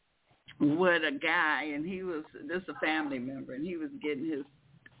with a guy, and this is a family member, and he was getting his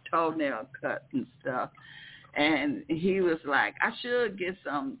toenail cut and stuff, and he was like, I should get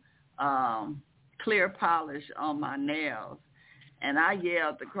some clear polish on my nails, and I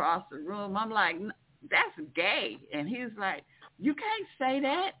yelled across the room, I'm like, that's gay, and he was like, you can't say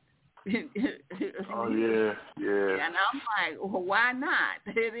that. Oh, yeah. And I'm like, well, why not?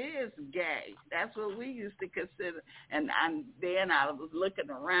 It is gay. That's what we used to consider. And then I was looking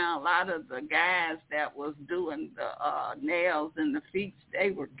around. A lot of the guys that was doing the nails and the feet,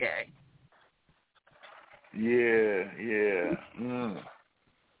 they were gay. Yeah.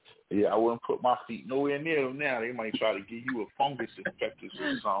 Yeah, I wouldn't put my feet nowhere near them now. They might try to give you a fungus infection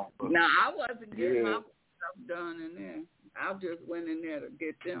or something. No, I wasn't getting my stuff done in there. I just went in there to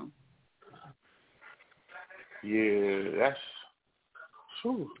get them. Yeah, that's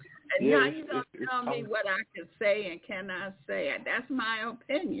true. And now you don't tell me what I can say and cannot say. That's my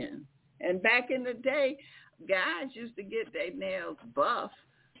opinion. And back in the day, guys used to get their nails buff,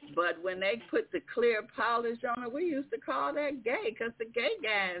 but when they put the clear polish on it, we used to call that gay because the gay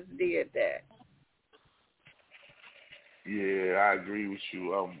guys did that. Yeah, I agree with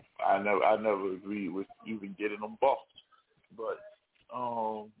you. I never agreed with even getting them buffed, but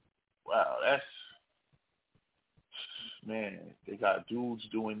wow, that's. Man, they got dudes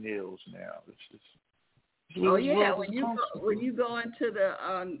doing nails now. When you go into the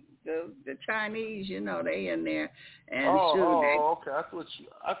Chinese, they in there and okay. I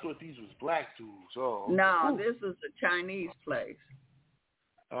thought these was black dudes. Oh, okay. No, this is a Chinese place.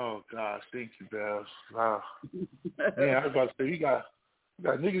 Oh gosh, thank you, Bells. Wow. Man, I was about to say you got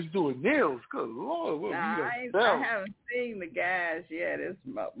niggas doing nails. Good Lord, I haven't seen the guys yet. It's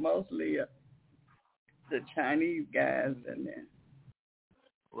mostly the Chinese guys in there.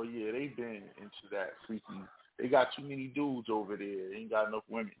 Well, yeah, they've been into that freaky. They got too many dudes over there. They ain't got enough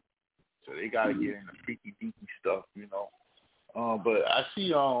women, so they gotta get into freaky deaky stuff, But I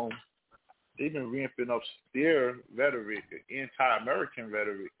see they've been ramping up their rhetoric, anti-American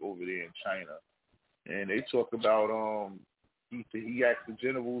rhetoric over there in China, and they talk about he asked the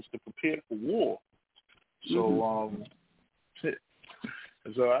generals to prepare for war. So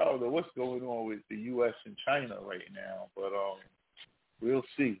So I don't know what's going on with the U.S. and China right now, but we'll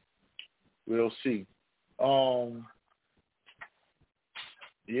see.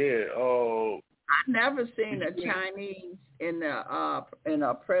 Yeah. I never seen a Chinese in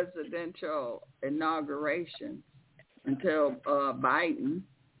a presidential inauguration until Biden.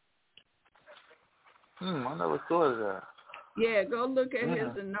 I never thought of that. Yeah, go look at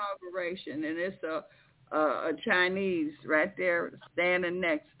his inauguration, and it's a Chinese right there standing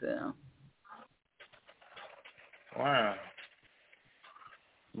next to him. Wow.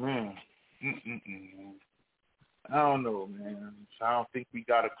 Man. I don't know, man. I don't think we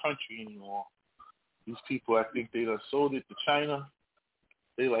got a country anymore. These people, I think they done sold it to China.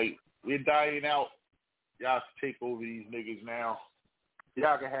 They like, we're dying out. Y'all should take over these niggas now.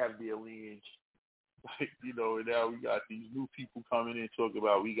 Y'all can have their lineage. Like, you know, and now we got these new people coming in talking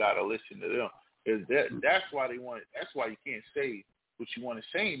about we got to listen to them. That's why they want it. That's why you can't say what you want to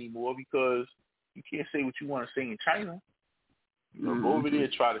say anymore, because you can't say what you want to say in China. You know, go over there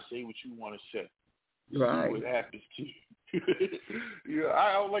and try to say what you want to say. Right. See what happens to you. Yeah,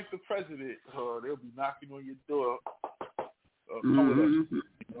 I don't like the president. They'll be knocking on your door. Come with us.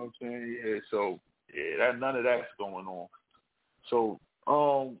 You know what I'm saying? Yeah. So yeah, none of that's going on. So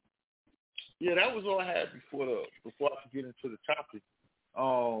yeah, that was all I had before I could get into the topic.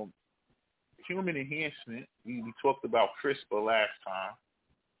 Human enhancement. We talked about CRISPR last time,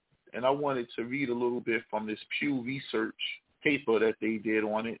 and I wanted to read a little bit from this Pew Research paper that they did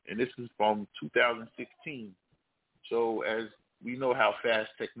on it, and this is from 2016. So as we know how fast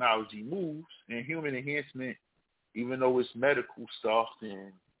technology moves, and human enhancement, even though it's medical stuff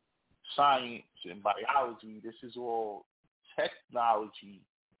and science and biology, this is all technology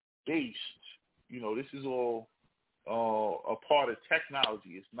based. You know, this is all a part of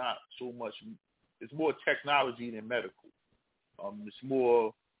technology. It's not so much, it's more technology than medical. It's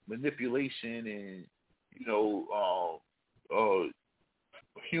more manipulation and, you know,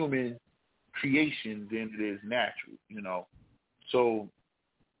 human creation than it is natural, you know. So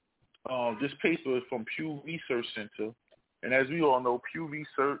this paper is from Pew Research Center, and as we all know, Pew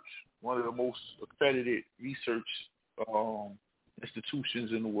Research, one of the most accredited research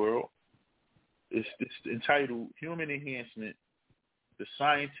institutions in the world. It's entitled Human Enhancement, the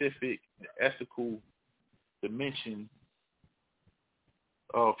Scientific and Ethical Dimension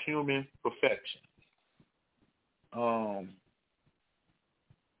of Human Perfection.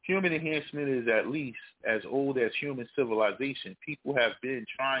 Human enhancement is at least as old as human civilization. People have been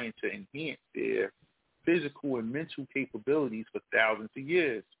trying to enhance their physical and mental capabilities for thousands of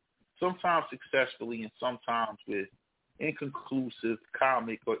years, sometimes successfully and sometimes with inconclusive,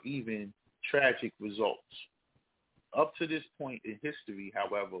 comic, or even tragic results. Up to this point in history,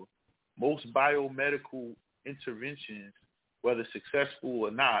 however, most biomedical interventions, whether successful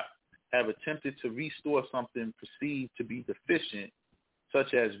or not, have attempted to restore something perceived to be deficient,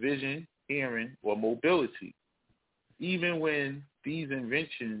 such as vision, hearing, or mobility. Even when these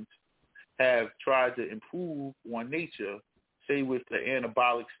inventions have tried to improve on nature, say with the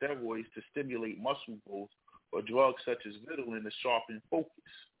anabolic steroids to stimulate muscle growth, or drugs such as Ritalin to sharpen focus,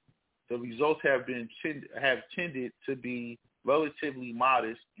 the results have tended to be relatively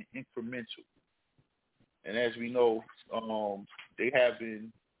modest and incremental. And as we know, they have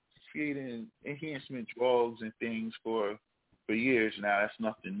been creating enhancement drugs and things for years now. That's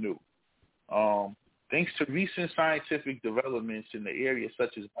nothing new. Thanks to recent scientific developments in the areas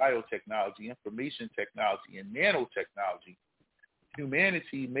such as biotechnology, information technology, and nanotechnology,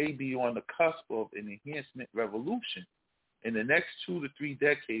 humanity may be on the cusp of an enhancement revolution. In the next 2 to 3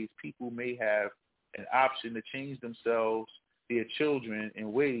 decades, people may have an option to change themselves, their children,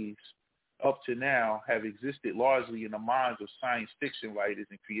 in ways up to now have existed largely in the minds of science fiction writers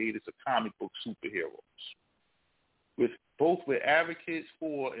and creators of comic book superheroes. With advocates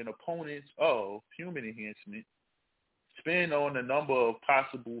for and opponents of human enhancement spin on a number of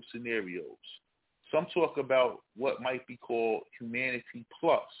possible scenarios. Some talk about what might be called humanity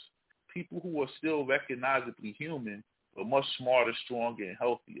plus, people who are still recognizably human, but much smarter, stronger, and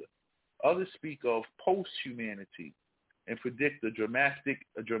healthier. Others speak of post-humanity and predict a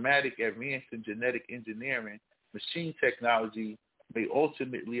dramatic advance in genetic engineering. Machine technology may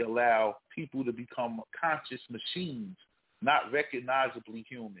ultimately allow people to become conscious machines, not recognizably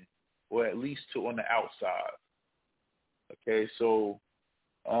human, or at least on the outside. Okay, so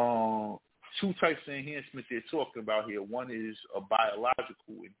 2 types of enhancement they're talking about here. One is a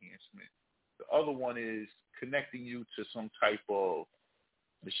biological enhancement. The other one is connecting you to some type of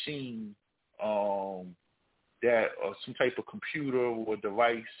machine, some type of computer or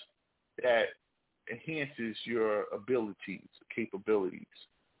device that enhances your abilities, capabilities.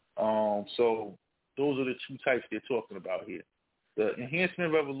 So those are the 2 types they're talking about here. The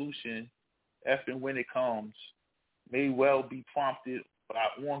enhancement revolution, if and when it comes, may well be prompted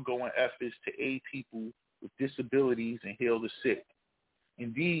by ongoing efforts to aid people with disabilities and heal the sick.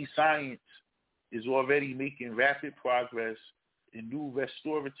 Indeed, science is already making rapid progress in new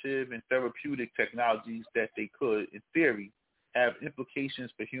restorative and therapeutic technologies that they could, in theory, have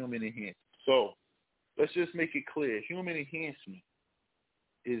implications for human enhancement. So let's just make it clear. Human enhancement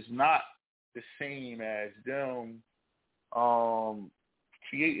is not the same as them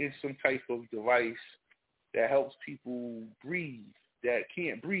creating some type of device that helps people breathe that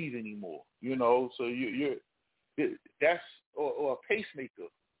can't breathe anymore. So that's or a pacemaker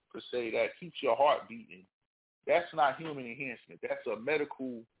per se that keeps your heart beating. That's not human enhancement. That's a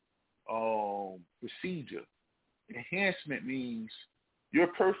medical procedure. Enhancement means you're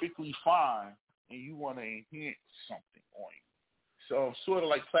perfectly fine and you want to enhance something on you. So sort of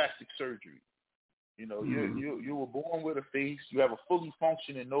like plastic surgery. You were born with a face, you have a fully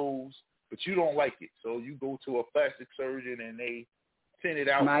functioning nose, but you don't like it. So you go to a plastic surgeon and they thin it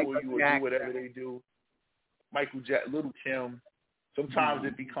out for you or do whatever they do. Little Kim. Sometimes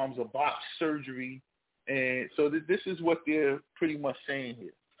it becomes a box surgery. And so this is what they're pretty much saying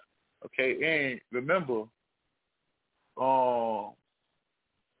here. Okay, and remember,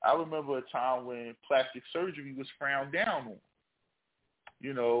 I remember a time when plastic surgery was frowned down on.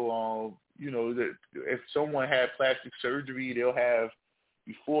 That if someone had plastic surgery, they'll have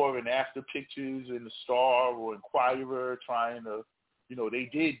before and after pictures in the Star or Inquirer trying to, they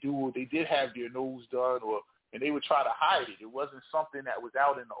did have their nose done, and they would try to hide it. It wasn't something that was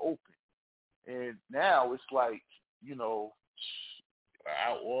out in the open. And now it's like,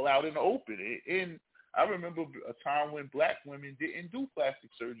 all out in the open. And I remember a time when black women didn't do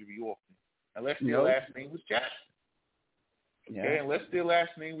plastic surgery often, unless their last name was Jackson. Okay, unless their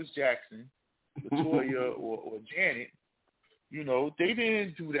last name was Jackson, Latoya, or Janet, they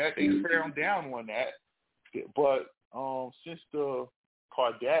didn't do that. They frowned down on that. But since the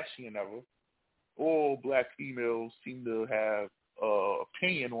Kardashian era, all black females seem to have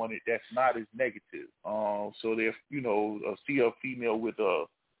opinion on it that's not as negative. So they're, see a female with a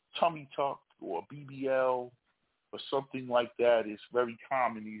tummy tuck or a BBL or something like that is very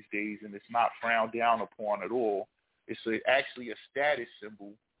common these days, and it's not frowned down upon at all. It's actually a status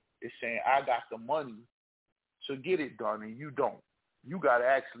symbol. It's saying, I got the money to get it done, and you don't. You got to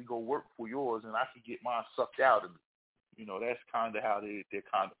actually go work for yours, and I can get mine sucked out of it. That's kind of how they're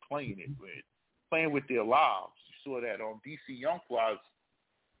kind of playing it, playing with their lives. You saw that on DC Youngfly's,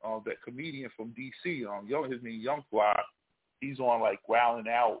 that comedian from DC, his name Youngfly. He's on like Wildin'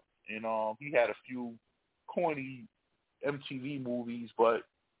 Out, and he had a few corny MTV movies, but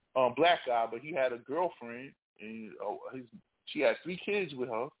black guy, but he had a girlfriend, and she had 3 kids with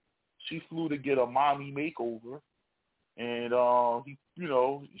her. She flew to get a mommy makeover, and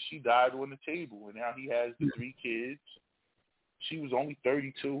she died on the table, and now he has 3 kids. She was only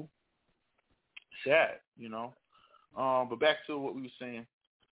 32. Sad, But back to what we were saying.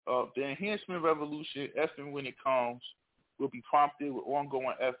 The enhancement revolution, if and when it comes, will be prompted with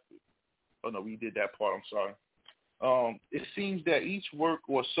ongoing effort. Oh, no, we did that part. I'm sorry. It seems that each work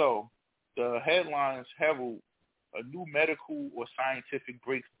or so, the headlines herald a new medical or scientific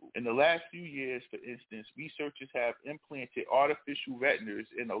breakthrough. In the last few years, for instance, researchers have implanted artificial retinas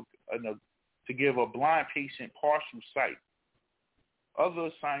to give a blind patient partial sight. Other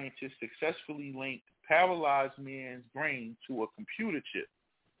scientists successfully linked paralyzed man's brain to a computer chip,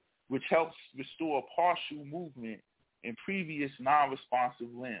 which helps restore partial movement in previous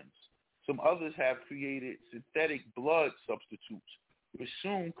non-responsive limbs. Some others have created synthetic blood substitutes, which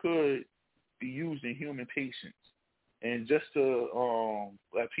soon could be used in human patients. And just to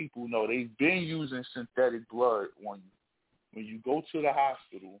let people know, they've been using synthetic blood on you. When you go to the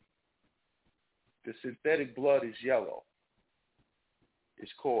hospital, the synthetic blood is yellow.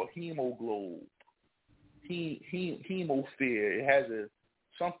 It's called hemoglobin, hemosphere. It has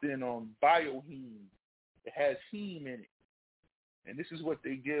something on bioheme. It has heme in it. And this is what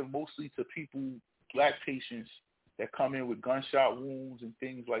they give mostly to people, black patients that come in with gunshot wounds and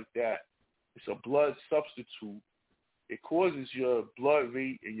things like that. It's a blood substitute. It causes your blood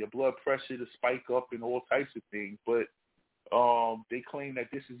rate and your blood pressure to spike up and all types of things. But they claim that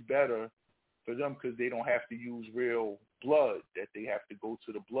this is better for them because they don't have to use real blood that they have to go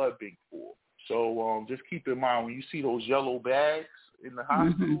to the blood bank for. So just keep in mind, when you see those yellow bags in the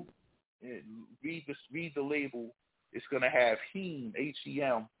hospital, and read the label, it's going to have heme,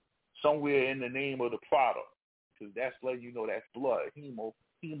 H-E-M, somewhere in the name of the product, because that's letting you know that's blood,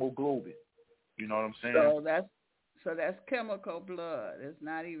 hemoglobin. You know what I'm saying? So that's chemical blood. It's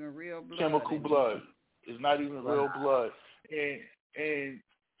not even real blood. Chemical blood. It's not even real blood. And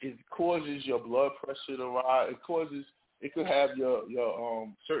it causes your blood pressure to rise. It causes It could have your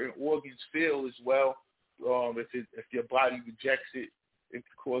certain organs fail as well. If your body rejects it, it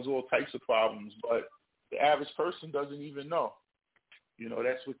could cause all types of problems. But the average person doesn't even know. You know,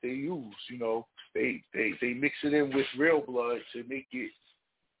 that's what they use. You know, they mix it in with real blood to make it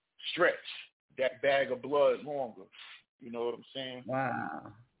stretch that bag of blood longer. You know what I'm saying?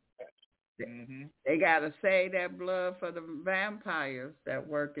 Wow. Mm-hmm. They got to save that blood for the vampires that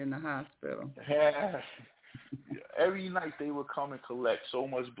work in the hospital. Every night they would come and collect so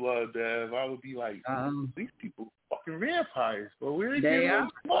much blood, Bev. I would be like, these people fucking vampires. But where they get all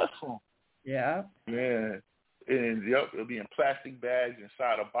this blood from? Yeah. Yeah. And it'll be in plastic bags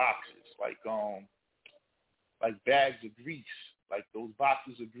inside of boxes, like bags of grease, like those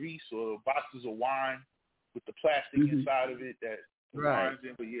boxes of grease or boxes of wine with the plastic inside of it that wine's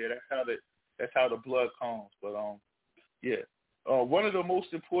in. But yeah, that's how the blood comes. But one of the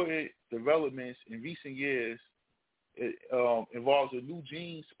most important developments in recent years involves a new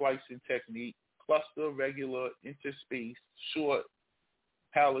gene splicing technique, cluster regular interspaced short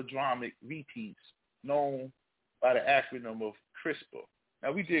palindromic repeats, known by the acronym of CRISPR.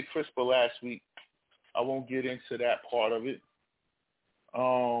 Now, we did CRISPR last week. I won't get into that part of it.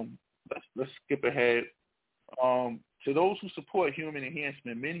 Let's skip ahead. To those who support human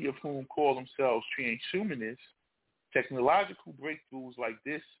enhancement, many of whom call themselves transhumanists, technological breakthroughs like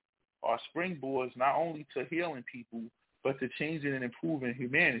this are springboards not only to healing people, but to changing and improving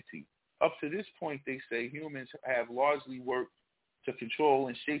humanity. Up to this point, they say humans have largely worked to control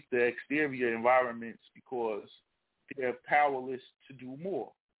and shape their exterior environments because they're powerless to do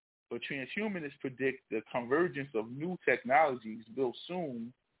more. But transhumanists predict the convergence of new technologies will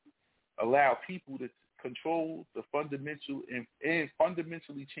soon allow people to control the fundamental and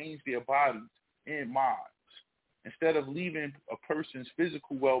fundamentally change their bodies and minds. Instead of leaving a person's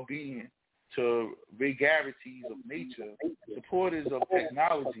physical well-being to vagaries of nature, supporters of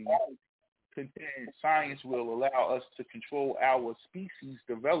technology contend science will allow us to control our species'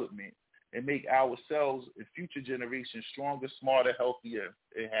 development and make ourselves and future generations stronger, smarter, healthier,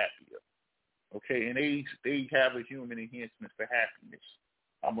 and happier. Okay, and they have a human enhancement for happiness.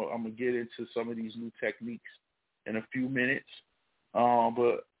 I'm gonna get into some of these new techniques in a few minutes.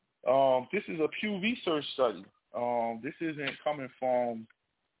 But this is a Pew Research study. This isn't coming from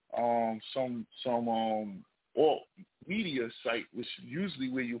some alt media site, which is usually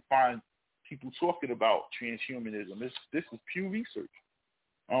where you find people talking about transhumanism. This is Pew Research.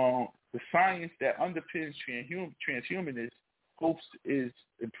 The science that underpins transhumanist hopes is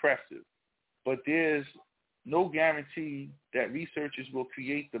impressive, but there's no guarantee that researchers will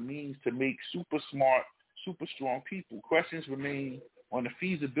create the means to make super smart, super strong people. Questions remain on the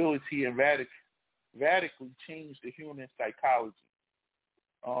feasibility and radically change the human psychology,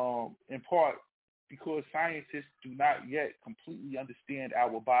 in part because scientists do not yet completely understand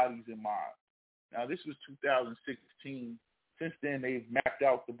our bodies and minds. Now, this was 2016. Since then, they've mapped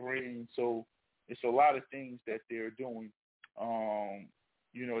out the brain, so it's a lot of things that they're doing.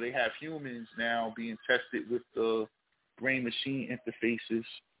 You know, they have humans now being tested with the brain-machine interfaces.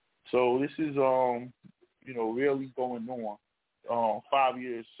 So this is, you know, really going on. 7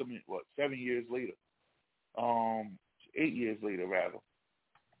 years later. 8 years later, rather.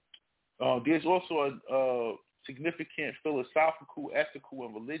 There's also a significant philosophical, ethical,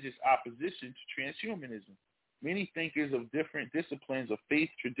 and religious opposition to transhumanism. Many thinkers of different disciplines of faith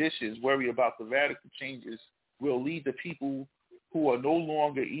traditions worry about the radical changes will lead to people who are no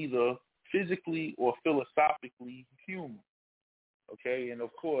longer either physically or philosophically human. Okay, and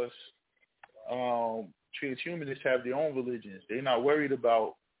of course, transhumanists have their own religions. They're not worried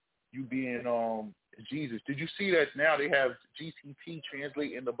about you being Jesus. Did you see that now they have GTP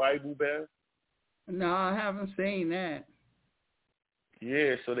translating the Bible, Bev? No, I haven't seen that.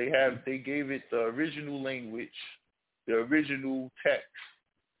 Yeah, so they gave it the original language, the original text,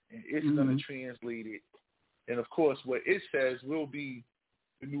 and it's going to translate it. And of course, what it says will be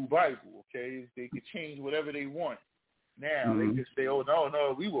the new Bible. Okay, they can change whatever they want. Now they can say, "Oh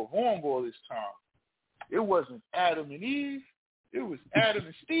no, we were wrong all this time. It wasn't Adam and Eve. It was Adam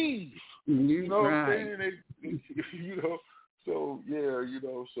and Steve." You know what I'm saying? You know, so yeah, you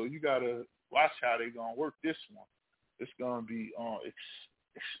know, so you gotta watch how they gonna work this one. It's gonna be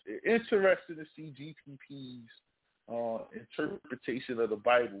it's interesting to see GTP's interpretation of the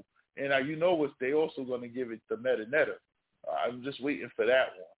Bible, and you know what? They also gonna give it the metaneta. I'm just waiting for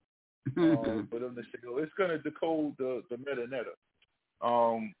that one. For them to say, "Oh, it's gonna decode the metaneta."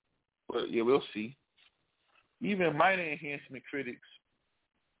 But yeah, we'll see. Even minor enhancement critics,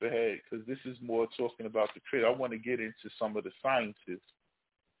 go ahead, because this is more talking about the critic. I want to get into some of the sciences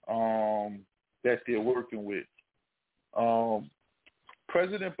that they're working with.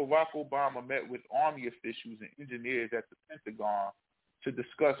 President Barack Obama met with Army officials and engineers at the Pentagon to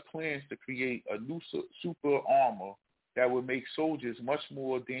discuss plans to create a new super armor that would make soldiers much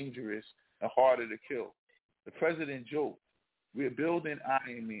more dangerous and harder to kill. The president joked, "We're building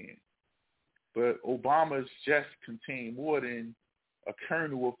Iron Man," but Obama's jest contained more than a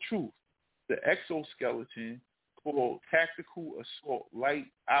kernel of truth. The exoskeleton, called Tactical Assault Light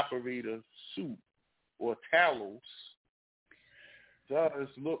Operator Suit, or TALOS, does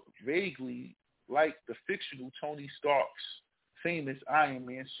look vaguely like the fictional Tony Stark's famous Iron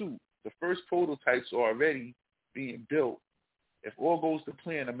Man suit. The first prototypes are already being built. If all goes to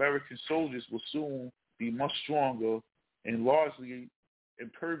plan, American soldiers will soon be much stronger and largely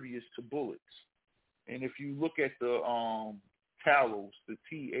impervious to bullets. And if you look at the TALOS, the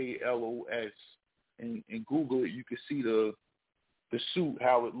TALOS, and Google it, you can see the suit,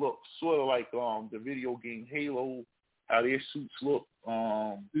 how it looks, sort of like the video game Halo, how their suits look.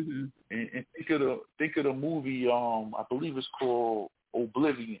 And think of the movie. I believe it's called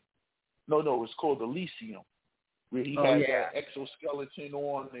Oblivion. No, it's called Elysium, where he had that exoskeleton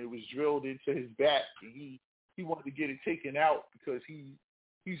on. And it was drilled into his back, and he wanted to get it taken out because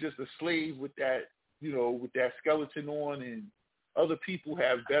he's just a slave with that, with that skeleton on, and other people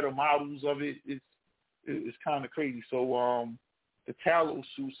have better models of it. It's kind of crazy. So the TALOS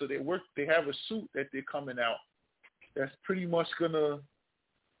suit. So they have a suit that they're coming out that's pretty much gonna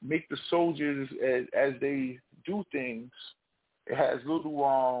make the soldiers, as they do things. It has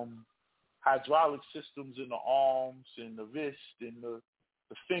little hydraulic systems in the arms and the wrist and the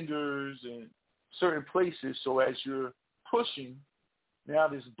fingers and certain places. So as you're pushing, now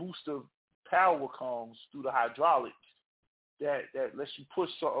this boost of power comes through the hydraulics that lets you push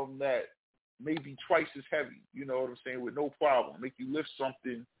something that may be twice as heavy, you know what I'm saying, with no problem. Make you lift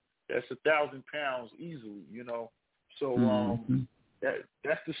something that's 1,000 pounds easily, So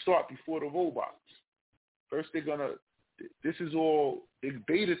that's the start before the robots. First this is all, they're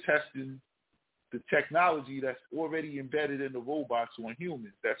beta testing the technology that's already embedded in the robots on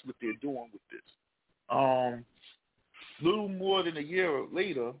humans. That's what they're doing with this. Little more than a year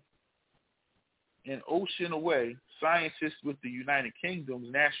later, an ocean away, scientists with the United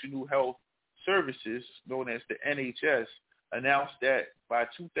Kingdom's National Health Services, known as the NHS, announced that by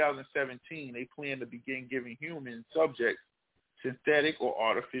 2017, they plan to begin giving human subjects synthetic or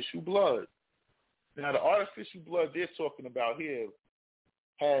artificial blood. Now, the artificial blood they're talking about here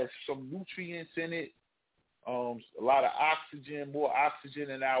has some nutrients in it, a lot of oxygen, more oxygen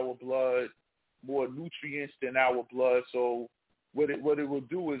in our blood, more nutrients than our blood. So what it will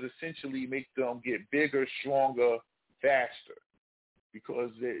do is essentially make them get bigger, stronger, faster,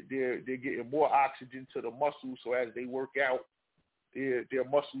 because they're getting more oxygen to the muscles. So as they work out, their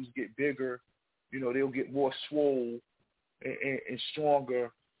muscles get bigger. They'll get more swole and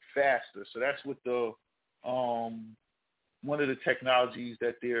stronger, faster. So that's what the one of the technologies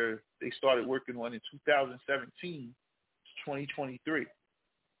that they started working on in 2017, 2023.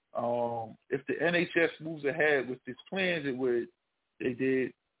 If the NHS moves ahead with its plans, they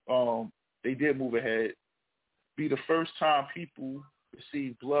did move ahead. Be the first time people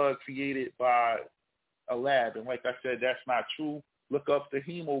receive blood created by a lab. And like I said, that's not true. Look up the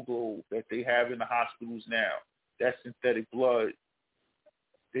hemoglobin that they have in the hospitals now. That's synthetic blood.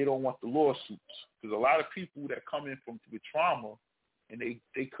 They don't want the lawsuits, because a lot of people that come in with trauma, and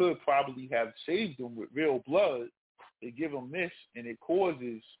they could probably have saved them with real blood, they give them this, and it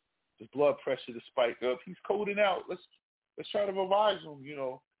causes the blood pressure to spike up. He's coding out. Let's try to revive him.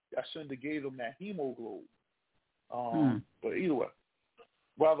 I shouldn't have gave them that hemoglobin. But either way,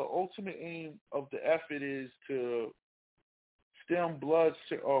 while the ultimate aim of the effort is to stem blood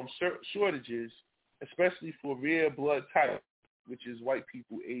shortages, especially for rare blood type, which is white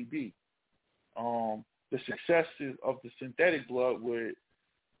people AB, the success of the synthetic blood would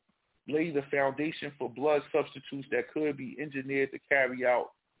lay the foundation for blood substitutes that could be engineered to carry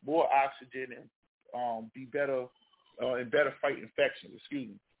out more oxygen and be better and better fight infections. Excuse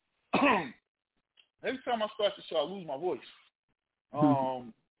me. Every time I start the show, I lose my voice.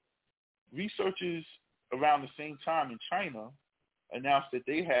 Researchers around the same time in China announced that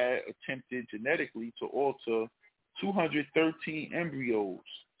they had attempted genetically to alter 213 embryos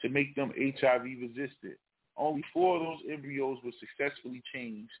to make them HIV resistant. Only 4 of those embryos were successfully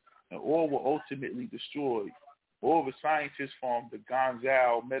changed, and all were ultimately destroyed. Moreover, scientists from the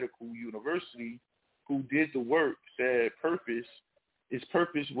Guangzhou Medical University who did the work said its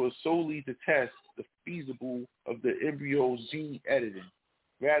purpose was solely to test the feasibility of the embryo's gene editing,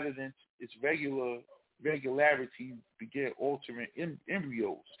 rather than its regularity began altering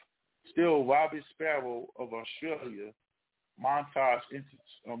embryos. Still, Robert Sparrow of Australia, Monash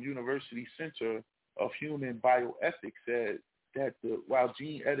University Center of Human Bioethics, said that while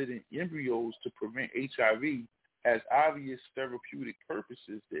gene editing embryos to prevent HIV has obvious therapeutic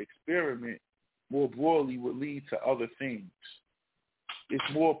purposes, the experiment more broadly would lead to other things. Its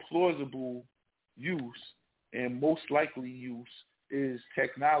more plausible use and most likely use is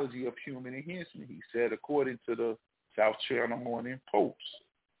technology of human enhancement, he said, according to the South China Morning Post.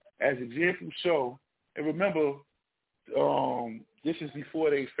 As examples show, and remember, this is before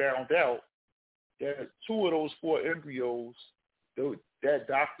they found out that 2 of those 4 embryos that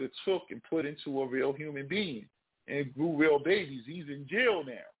doctor took and put into a real human being and grew real babies. He's in jail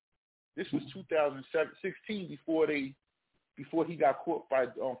now. This was 2016 before he got caught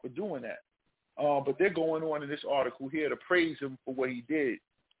for doing that. But they're going on in this article here to praise him for what he did,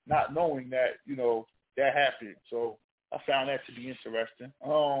 not knowing that, that happened. So I found that to be interesting.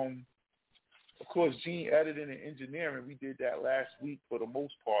 Of course, gene editing and engineering, we did that last week for the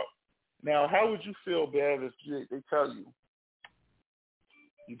most part. Now, how would you feel, Bev, if they tell you,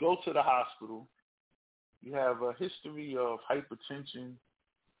 you go to the hospital, you have a history of hypertension,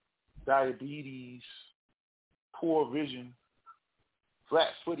 diabetes, poor vision,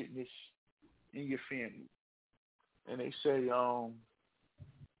 flat-footedness in your family. And they say,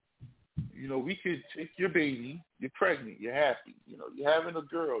 we could take your baby, you're pregnant, you're happy, you're having a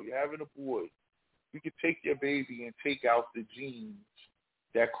girl, you're having a boy. We could take your baby and take out the genes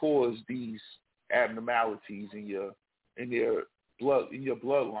that cause these abnormalities in your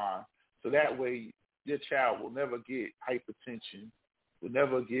bloodline. So that way your child will never get hypertension, will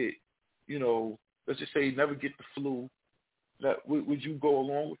never get, let's just say never get the flu. Would you go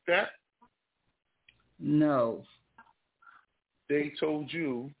along with that? No. They told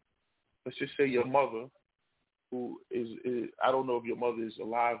you, let's just say your mother, who is I don't know if your mother is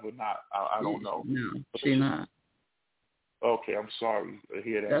alive or not. I don't know. No, she's not. Okay, I'm sorry to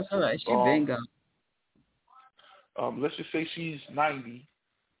hear that. That's all right. She's been gone. Let's just say she's 90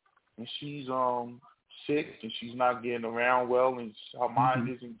 and she's sick and she's not getting around well and her mind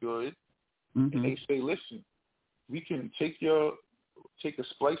isn't good. Mm-hmm. And they say, listen, we can take a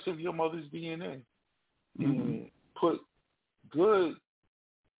splice of your mother's DNA and put good,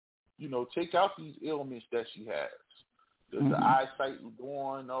 take out these ailments that she has. The eyesight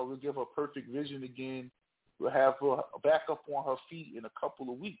gone, we'll give her perfect vision again. We'll have her back up on her feet in a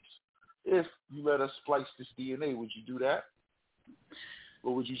couple of weeks. If you let us splice this DNA, would you do that?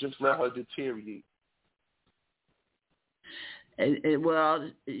 Or would you just let her deteriorate? Well,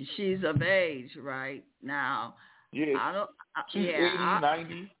 she's of age right now. Yeah. She's 80,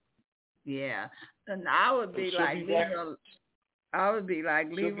 90. Yeah. And I would be like,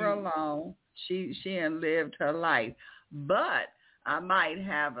 leave her alone. She ain't lived her life. But I might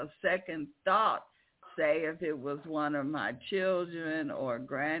have a second thought, say if it was one of my children or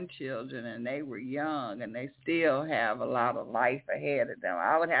grandchildren and they were young and they still have a lot of life ahead of them.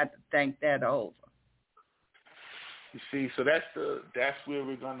 I would have to think that over. You see, so that's where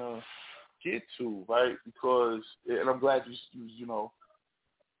we're gonna get to, right? Because, and I'm glad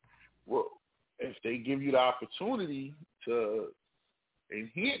if they give you the opportunity to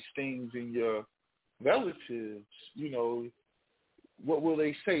enhance things in your relatives, what will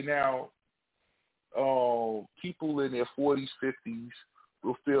they say now? People in their 40s, 50s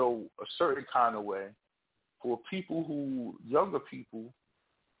will feel a certain kind of way. For younger people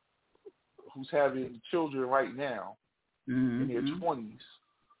who's having children right now in their 20s,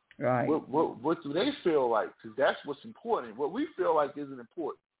 right? What do they feel like? Because that's what's important. What we feel like isn't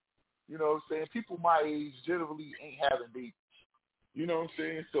important. You know what I'm saying? People my age generally ain't having babies. You know what I'm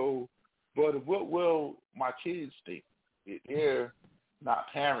saying? So, but what will my kids think? They're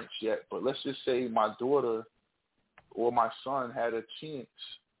not parents yet, but let's just say my daughter or my son had a chance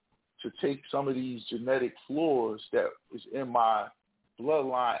to take some of these genetic flaws that is in my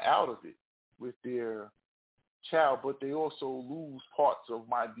bloodline out of it with their child, but they also lose parts of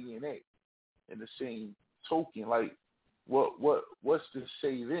my DNA in the same token. Like, what's to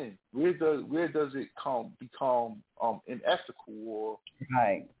say then? Where does it become unethical or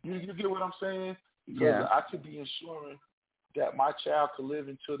right? You get what I'm saying? Because yeah. I could be ensuring that my child could live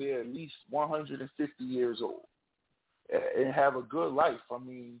until they're at least 150 years old and have a good life. I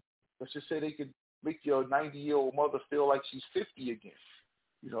mean, let's just say they could make your 90-year-old mother feel like she's 50 again.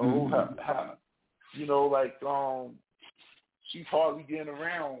 She's hardly getting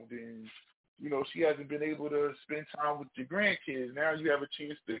around and, she hasn't been able to spend time with your grandkids. Now you have a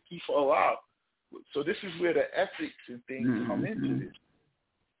chance to keep her alive. So this is where the ethics and things come into this.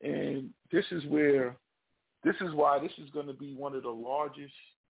 And this is why this is going to be one of the largest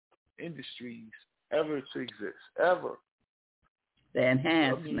industries ever to exist, ever. The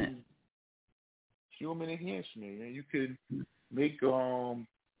enhancement. I mean, human enhancement, and you could make, and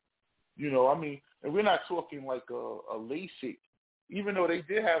we're not talking like a LASIK. Even though they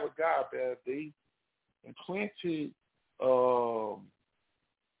did have a guy that they implanted a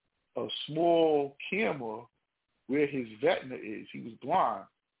small camera where his retina is. He was blind,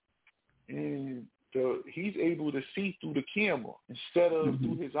 and he's able to see through the camera instead of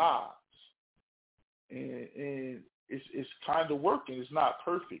through his eyes, and it's kind of working. It's not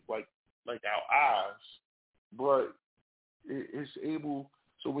perfect like our eyes, but it's able.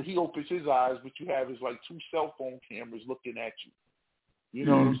 So when he opens his eyes, what you have is like two cell phone cameras looking at you. You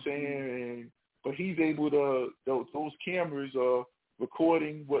know what I'm saying? But he's able to. Those cameras are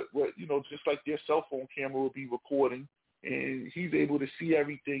recording what just like their cell phone camera will be recording, and he's able to see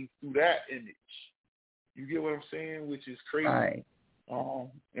everything through that image. You get what I'm saying? Which is crazy. Right.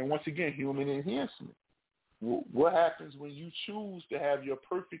 And once again, human enhancement. What happens when you choose to have your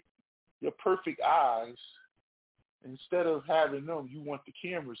perfect eyes? Instead of having them, you want the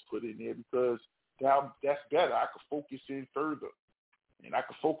cameras put in there because that's better. I could focus in further, and I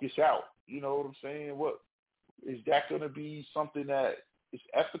could focus out. You know what I'm saying? What is that going to be something that is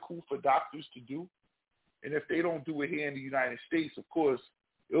ethical for doctors to do? And if they don't do it here in the United States, of course,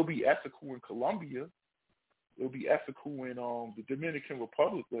 it'll be ethical in Colombia. It'll be ethical in the Dominican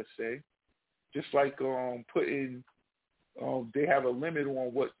Republic, let's say. Just like putting, they have a limit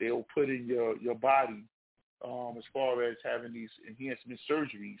on what they'll put in your body as far as having these enhancement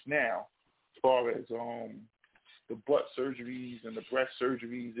surgeries now, as far as the butt surgeries and the breast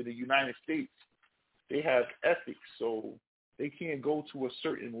surgeries in the United States. They have ethics, so they can't go to a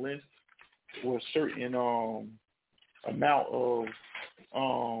certain length or a certain amount of,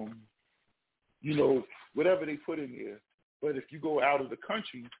 whatever they put in there. But if you go out of the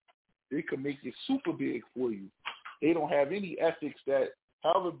country, they can make it super big for you. They don't have any ethics that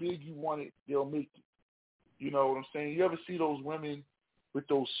however big you want it, they'll make it. You know what I'm saying? You ever see those women with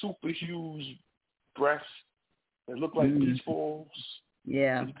those super huge breasts that look like beach balls?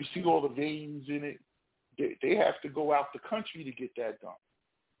 Yeah. You can see all the veins in it. They have to go out the country to get that done.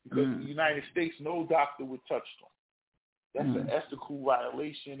 Because in the United States, no doctor would touch them. That's an ethical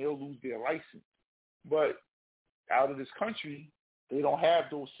violation. They'll lose their license. But out of this country, they don't have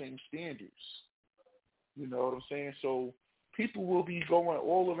those same standards. You know what I'm saying? So people will be going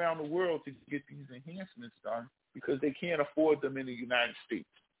all around the world to get these enhancements done because they can't afford them in the United States.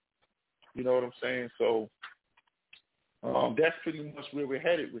 You know what I'm saying? So that's pretty much where we're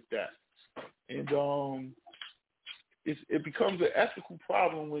headed with that. And it becomes an ethical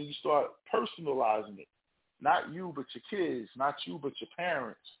problem when you start personalizing it. Not you, but your kids. Not you, but your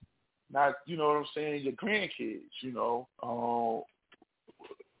parents. Not, you know what I'm saying, your grandkids,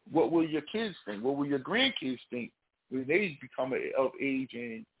 What will your kids think? What will your grandkids think when they become of age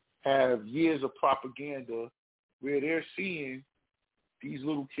and have years of propaganda where they're seeing these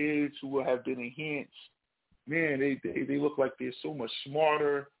little kids who have been enhanced? Man, they look like they're so much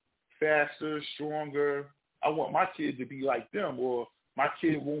smarter, faster, stronger. I want my kid to be like them, or my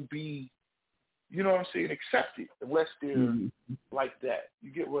kid won't be, you know what I'm saying, accepted unless they're like that.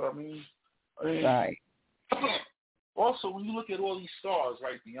 You get what I mean? Right. Also, when you look at all these stars,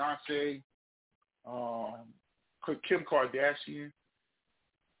 right, Beyonce, Kim Kardashian,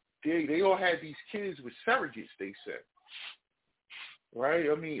 they all had these kids with surrogates, they said. Right?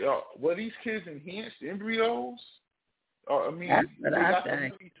 I mean, were these kids enhanced embryos? That's what they I got the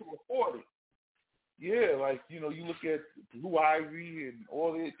think. money to afford it. Yeah, like, you look at Blue Ivy and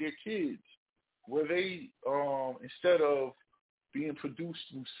all their kids. Were they, instead of being produced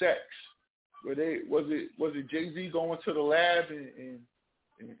through sex, was it Jay-Z going to the lab and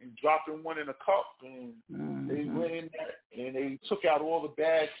dropping one in a cup, and they went in there and they took out all the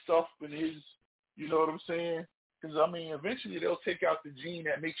bad stuff in his, you know what I'm saying? Because, eventually they'll take out the gene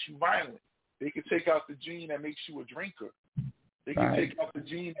that makes you violent. They could take out the gene that makes you a drinker. They could take out the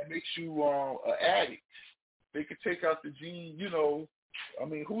gene that makes you an addict. They could take out the gene,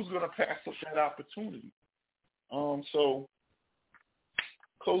 who's going to pass up that opportunity? So,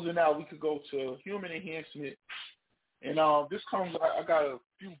 closing out, we could go to human enhancement. And this comes, I got a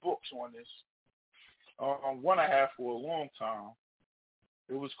few books on this. One I had for a long time.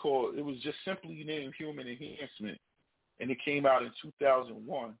 It was just simply named Human Enhancement. And it came out in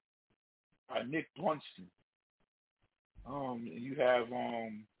 2001 by Nick Blunston. You have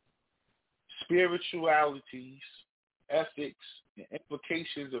spiritualities, ethics, and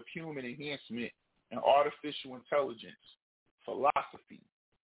implications of human enhancement and artificial intelligence, philosophy,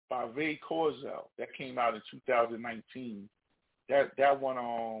 by Ray Kurzweil. That came out in 2019. That one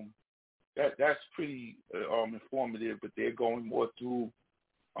that's pretty informative. But they're going more through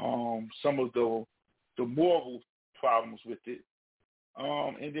some of the moral problems with it.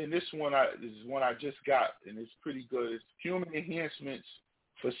 And then this is one I just got, and it's pretty good. It's human enhancements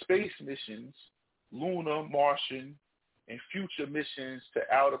for space missions, lunar, Martian, and future missions to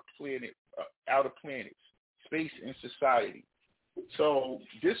outer planets, space and society. So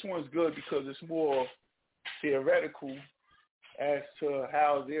this one's good because it's more theoretical as to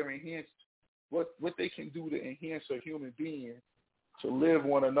how they're enhanced, what they can do to enhance a human being to live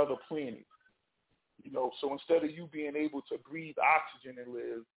on another planet. You know, so instead of you being able to breathe oxygen and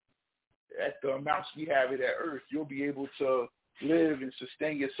live at the amounts we have it at Earth, you'll be able to live and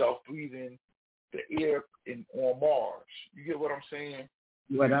sustain yourself breathing the air on Mars. You get what I'm saying?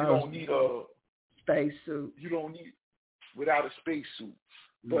 You don't need a spacesuit. You don't need without a spacesuit.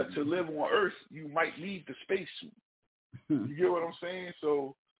 But to live on Earth, you might need the spacesuit. You get what I'm saying?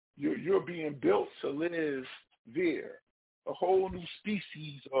 So you're being built to live there. A whole new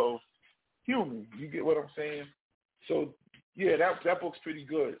species of human. You get what I'm saying? So yeah, that book's pretty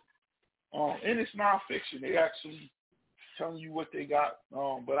good. And it's nonfiction. They actually telling you what they got.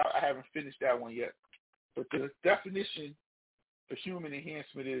 But I haven't finished that one yet. But the definition for human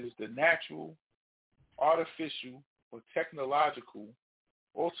enhancement is the natural, artificial, or technological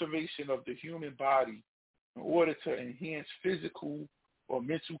alteration of the human body in order to enhance physical or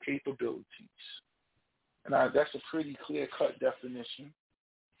mental capabilities. And that's a pretty clear-cut definition.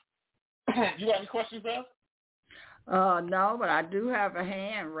 You got any questions, Beth? No, but I do have a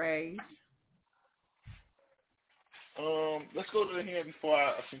hand raised. Let's go to the hand before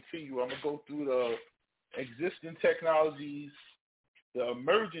I continue. I'm going to go through the existing technologies, the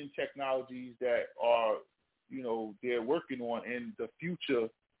emerging technologies that are, they're working on, and the future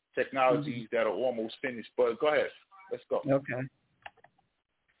technologies that are almost finished. But go ahead. Let's go. Okay.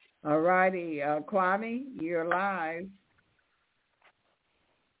 All righty. Kwame, you're live.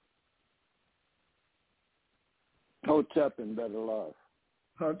 Hotep and better love.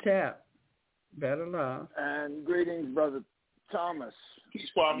 Hotep, better love. And greetings, Brother Thomas. Peace,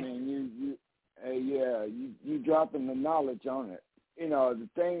 Kwame. I mean, you dropping the knowledge on it. The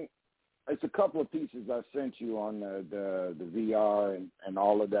thing, it's a couple of pieces I sent you on the VR and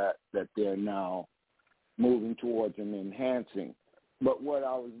all of that they're now moving towards and enhancing. But what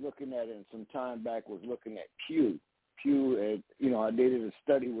I was looking at and some time back was looking at Q, I did a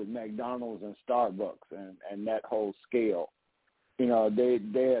study with McDonald's and Starbucks and that whole scale. They're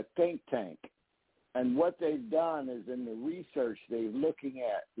a think tank. And what they've done is in the research, they're looking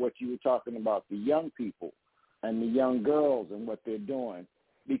at what you were talking about, the young people and the young girls and what they're doing.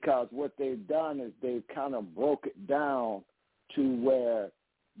 Because what they've done is they've kind of broke it down to where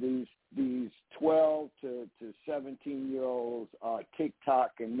these 12 to 17-year-olds are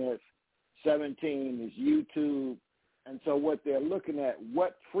TikTok and this, 17 is YouTube. And so what they're looking at,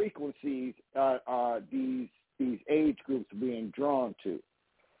 what frequencies are these age groups being drawn to?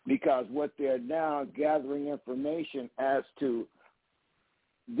 Because what they're now gathering information as to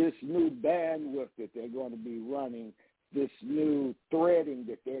this new bandwidth that they're going to be running, this new threading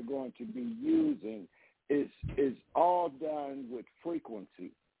that they're going to be using is all done with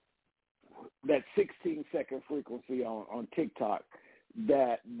frequency. That 16-second frequency on TikTok,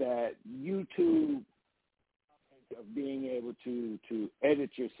 that YouTube of being able to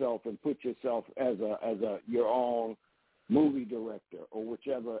edit yourself and put yourself as your own movie director or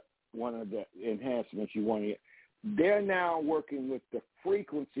whichever one of the enhancements you want to get. They're now working with the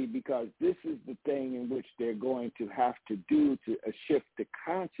frequency because this is the thing in which they're going to have to do to shift the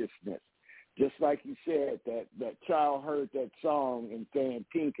consciousness. Just like you said, that child heard that song and saying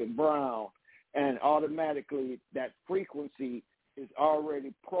pink and brown, and automatically that frequency is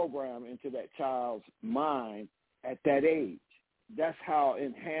already programmed into that child's mind at that age. That's how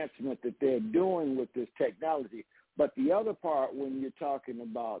enhancement that they're doing with this technology. But the other part, when you're talking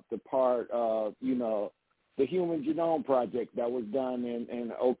about the part of, the Human Genome Project that was done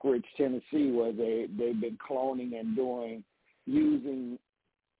in Oak Ridge, Tennessee, where they've been cloning and using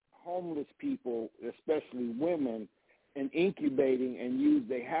homeless people, especially women, and incubating and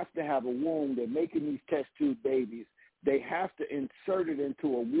they have to have a womb. They're making these test tube babies. They have to insert it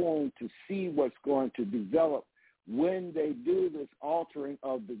into a womb to see what's going to develop when they do this altering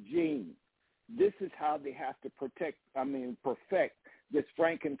of the gene. This is how they have to perfect this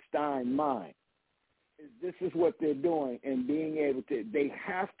Frankenstein mind. This is what they're doing, and being able to, they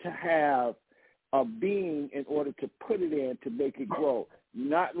have to have a being in order to put it in to make it grow.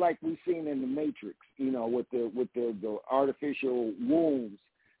 Not like we've seen in the Matrix, with the artificial wombs.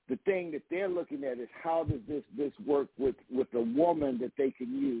 The thing that they're looking at is how does this work with a woman that they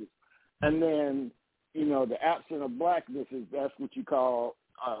can use. And then, the absence of blackness that's what you call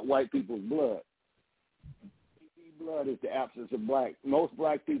white people's blood. Blood is the absence of black. Most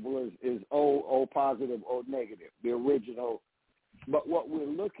black people is O positive, O negative, the original. But what we're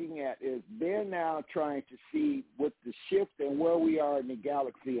looking at is they're now trying to see with the shift and where we are in the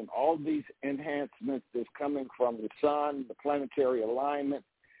galaxy and all these enhancements that's coming from the sun, the planetary alignment.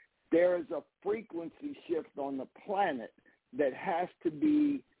 There is a frequency shift on the planet that has to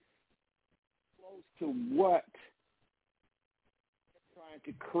be close to what they're trying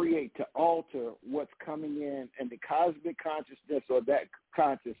to create to alter what's coming in and the cosmic consciousness or that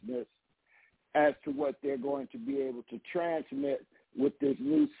consciousness as to what they're going to be able to transmit with this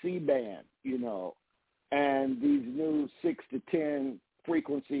new C-band, and these new 6 to 10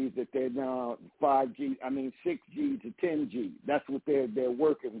 frequencies that they're now 6G to 10G. That's what they're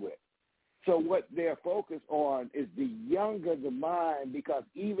working with. So what they're focused on is the younger the mind, because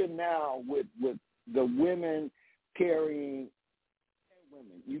even now with the women carrying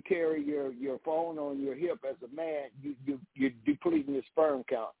you carry your phone on your hip as a man, you're depleting your sperm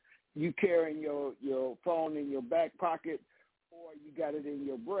count. You carrying your phone in your back pocket or you got it in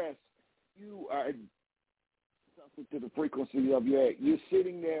your breast, you are something to the frequency of your egg. You're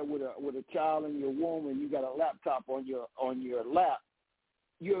sitting there with a child in your womb and you got a laptop on your lap.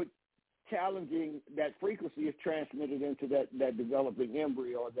 You're challenging that frequency is transmitted into that developing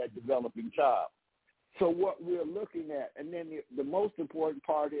embryo or that developing child. So what we're looking at, and then the most important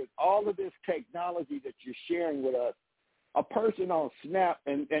part is all of this technology that you're sharing with us. A person on SNAP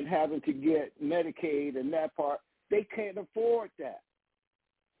and having to get Medicaid and that part, they can't afford that.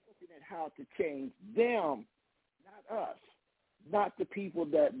 Looking at how to change them, not us, not the people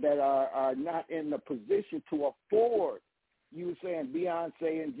that are not in the position to afford. You were saying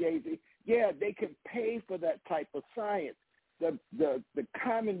Beyonce and Jay-Z, yeah, they can pay for that type of science. The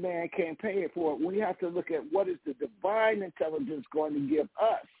common man can't pay it for it. We have to look at what is the divine intelligence going to give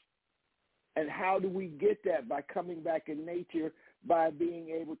us. And how do we get that? By coming back in nature, by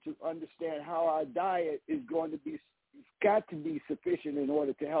being able to understand how our diet is going to be, it's got to be sufficient in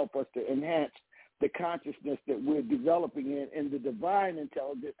order to help us to enhance the consciousness that we're developing in the divine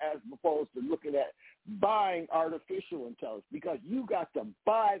intelligence, as opposed to looking at buying artificial intelligence, because you got to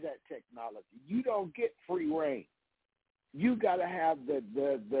buy that technology. You don't get free reign. You got to have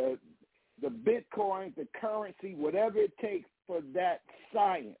the Bitcoin, the currency, whatever it takes for that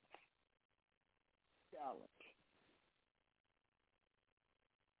science.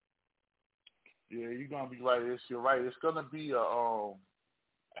 Yeah, you're gonna be right. You're right. It's gonna be a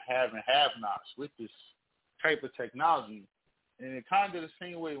have and have-nots with this type of technology, and it kind of the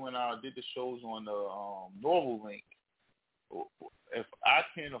same way when I did the shows on the Norval Link. If I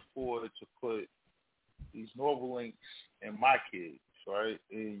can't afford to put these Norval Links in my kids, right,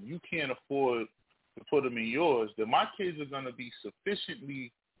 and you can't afford to put them in yours, then my kids are gonna be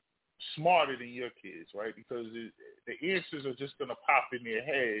sufficiently smarter than your kids, right? Because the answers are just going to pop in their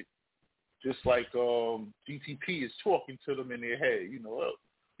head, just like GTP is talking to them in their head.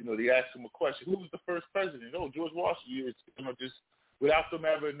 They ask them a question: who was the first president? Oh, George Washington. It's going to just, without them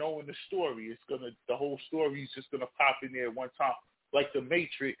ever knowing the story, the whole story is just going to pop in there at one time, like the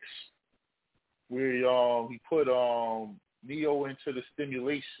Matrix, where he put Neo into the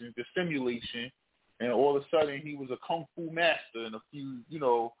simulation, and all of a sudden he was a kung fu master, and a few,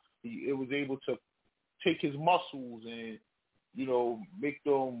 it was able to take his muscles and, make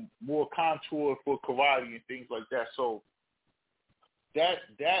them more contoured for karate and things like that. So that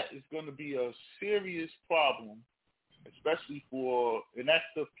is going to be a serious problem, especially and that's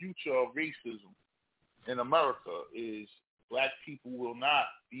the future of racism in America, is black people will not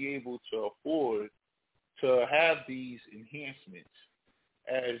be able to afford to have these enhancements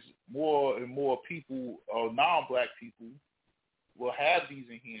as more and more people, non-black people, will have these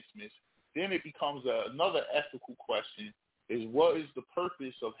enhancements. Then it becomes another ethical question, is what is the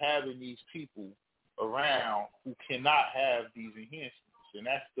purpose of having these people around who cannot have these enhancements? And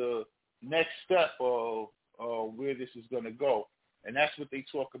that's the next step of where this is going to go. And that's what they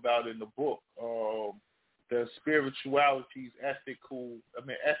talk about in the book, the spiritualities, ethics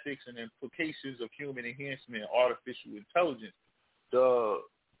and implications of human enhancement and artificial intelligence.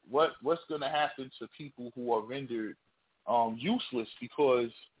 What's going to happen to people who are rendered useless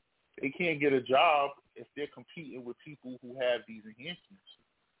because they can't get a job if they're competing with people who have these enhancements.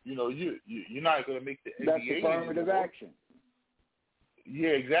 You're not going to make the NBA. That's affirmative anymore. action. Yeah,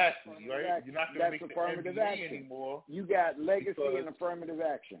 exactly. Right? You're not going to make the affirmative NBA action anymore. You got legacy and affirmative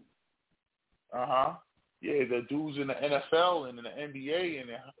action. Yeah, the dudes in the NFL and in the NBA and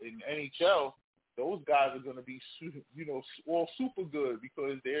in NHL, those guys are going to be, all super good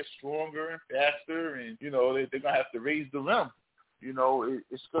because they're stronger and faster, and they're going to have to raise the rim.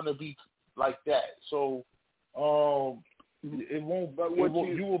 It's going to be like that. So it won't. But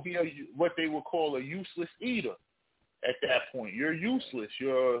you will be what they would call a useless eater at that point. You're useless.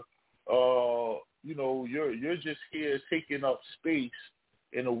 You're you're just here taking up space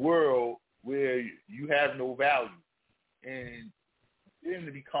in a world where you have no value. And then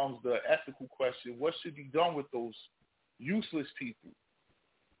it becomes the ethical question: what should be done with those useless people?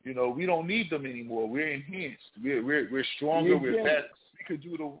 We don't need them anymore. We're enhanced. We're stronger. We're fast. We could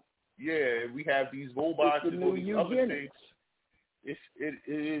do we have these robots and all these other things. It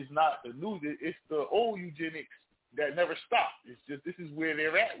is not the new. It's the old eugenics that never stopped. It's just this is where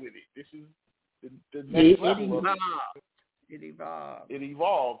they're at with it. This is the next level. It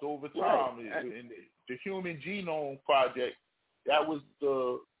evolved over time. Right. And the Human Genome Project, that was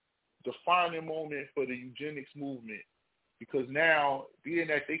the defining moment for the eugenics movement, because now, being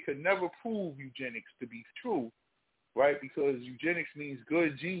that they could never prove eugenics to be true, right? Because eugenics means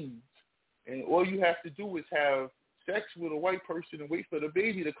good genes, and all you have to do is have sex with a white person and wait for the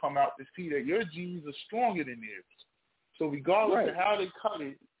baby to come out to see that your genes are stronger than theirs. So regardless of how they cut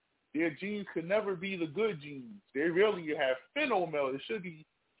it, their genes could never be the good genes. They really have phenomel. It should be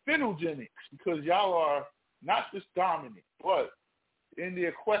phenogenics, because y'all are not just dominant, but in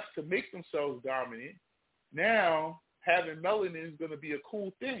their quest to make themselves dominant, now having melanin is going to be a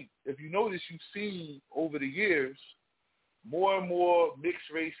cool thing. If you notice, you've seen over the years more and more mixed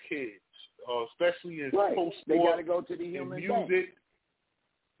race kids, especially in post-sport. They got to go to the human music. Bank.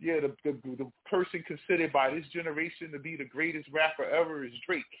 Yeah, the person considered by this generation to be the greatest rapper ever is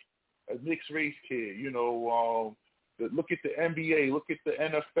Drake, a mixed race kid. Look at the NBA, look at the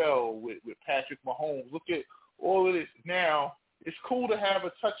NFL with Patrick Mahomes. Look at all of this. Now, it's cool to have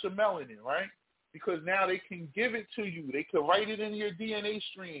a touch of melanin, right? Because now they can give it to you. They can write it in your DNA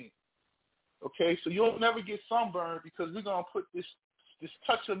stream. Okay, so you'll never get sunburned because we're going to put this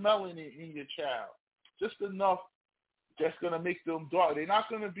touch of melanin in your child. Just enough that's going to make them dark. They're not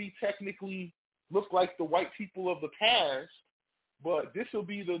going to be technically look like the white people of the past, but this will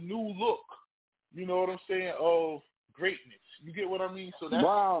be the new look, you know what I'm saying, of greatness. You get what I mean? So that's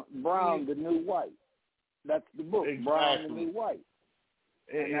Brown, the new white. That's the book. Exactly. Brown, the new white.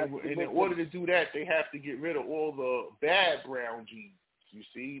 And in order to do that, they have to get rid of all the bad brown genes. You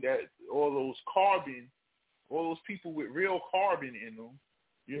see, that all those people with real carbon in them,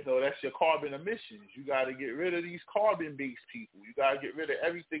 that's your carbon emissions. You got to get rid of these carbon-based people. You got to get rid of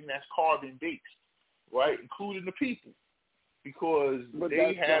everything that's carbon-based, right, including the people, because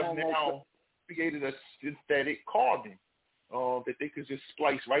they have now created a synthetic carbon that they could just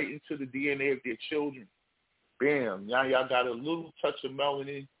splice right into the DNA of their children. Bam, now y'all got a little touch of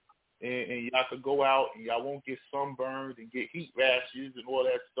melanin, and y'all could go out and y'all won't get sunburned and get heat rashes and all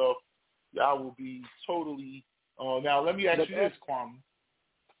that stuff. Y'all will be totally. Now let me ask you this, Kwame.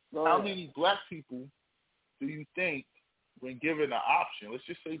 How many black people do you think, when given an option, let's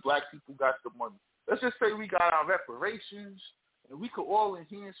just say black people got the money, let's just say we got our reparations and we could all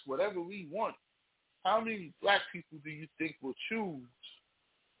enhance whatever we want, how many black people do you think will choose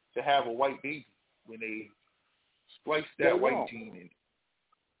to have a white baby when they splice that white gene in it?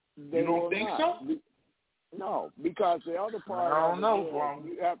 You don't think so? No, because the other part. I don't know,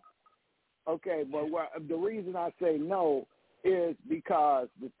 Kwame. Okay, but the reason I say no is because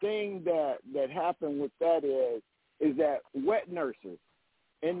the thing that happened with that is that wet nurses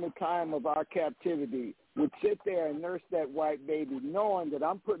in the time of our captivity would sit there and nurse that white baby knowing that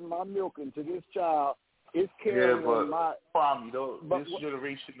I'm putting my milk into this child. It's carrying my... Kwame, this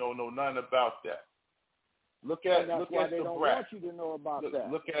generation don't know nothing about that. Look at the brat. Don't want you to know about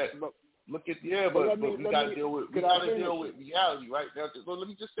that. But we got to deal with reality, right? Now, let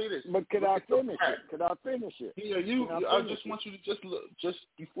me just say this. But could I finish it? Yeah, I just want you to just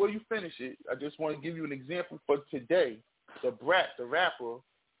before you finish it, I just want to give you an example for today. The brat, the rapper,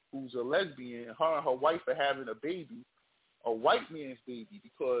 who's a lesbian, her and her wife are having a baby, a white man's baby,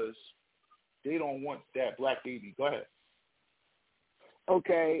 because they don't want that black baby. Go ahead.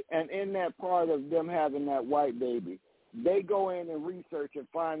 Okay, and in that part of them having that white baby, they go in and research and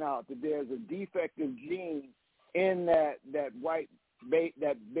find out that there's a defective gene in that baby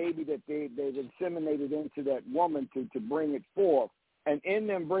that they've inseminated into that woman to bring it forth. And in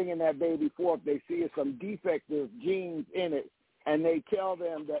them bringing that baby forth, they see some defective genes in it, and they tell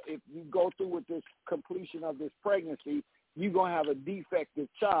them that if you go through with this completion of this pregnancy, you're going to have a defective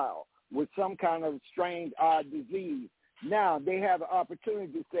child with some kind of strange, odd disease. Now, they have an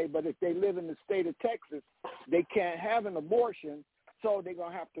opportunity to say, but if they live in the state of Texas, they can't have an abortion, so they're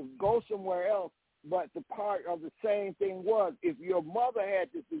going to have to go somewhere else But the part of the same thing was, if your mother had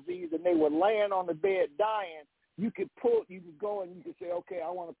this disease and they were laying on the bed dying, you could go and you could say, okay, I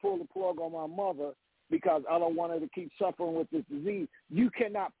want to pull the plug on my mother because I don't want her to keep suffering with this disease. You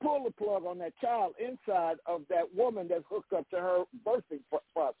cannot pull the plug on that child inside of that woman that's hooked up to her birthing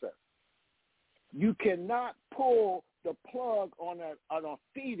process. You cannot pull the plug on a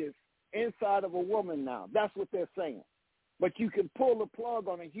fetus inside of a woman now. That's what they're saying. But you can pull the plug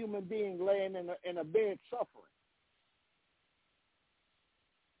on a human being laying in a bed suffering.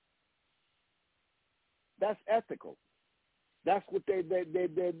 That's ethical. That's what they're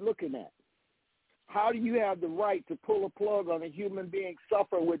looking at. How do you have the right to pull a plug on a human being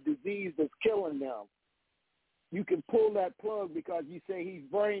suffering with disease that's killing them? You can pull that plug because you say he's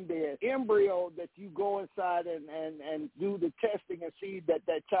brain dead. Embryo that you go inside and do the testing and see that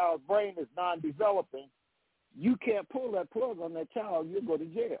child's brain is non-developing, you can't pull that plug on that child. You'll go to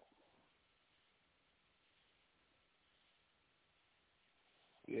jail.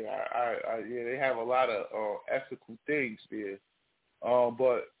 Yeah, they have a lot of ethical things there.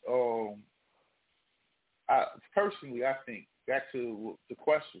 Personally, I think, back to the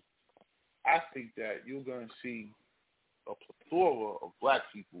question, I think that you're going to see a plethora of black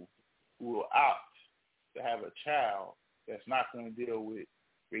people who will opt to have a child that's not going to deal with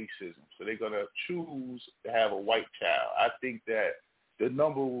racism. So they're going to choose to have a white child. I think that the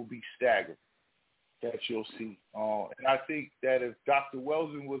number will be staggering that you'll see. And I think that if Dr.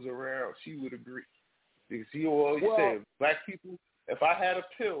 Weldon was around, she would agree. Because he always said, black people, if I had a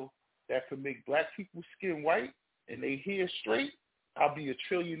pill that could make black people's skin white and they hair straight, I'll be a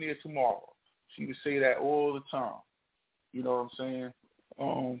trillionaire tomorrow. She would say that all the time. You know what I'm saying?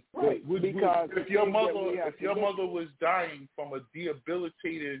 Right. If your mother was dying from a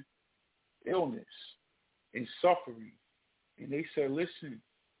debilitating illness and suffering, and they said, "Listen,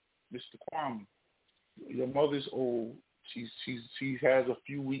 Mr. Kwame, your mother's old. She has a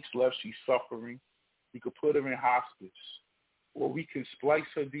few weeks left. She's suffering. We could put her in hospice, or we can splice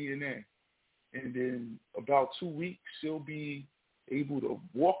her DNA, and then about 2 weeks she'll be able to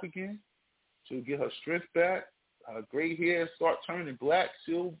walk again. She'll get her strength back. Her gray hair start turning black.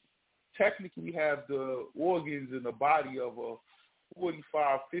 She'll technically have the organs in the body of a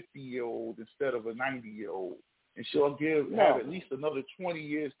 45, 50-year-old instead of a 90-year-old. And she'll have at least another 20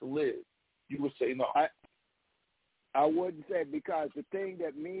 years to live." You would say no. I wouldn't say, because the thing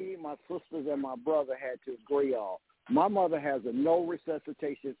that me, my sisters, and my brother had to agree on, my mother has a no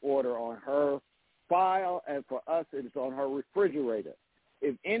resuscitation order on her file, and for us, it's on her refrigerator.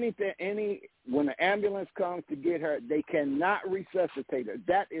 If when the ambulance comes to get her, they cannot resuscitate her.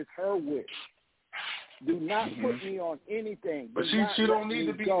 That is her wish. Do not put me on anything. But she don't need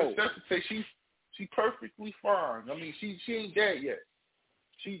to be resuscitated. She's perfectly fine. I mean, she ain't dead yet.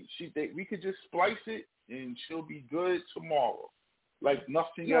 We could just splice it and she'll be good tomorrow, like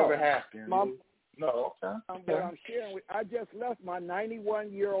nothing ever happened. No, okay. What I'm sharing with, I just left my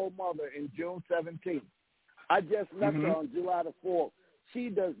 91-year-old mother in June 17th. I just left her on July the 4th. She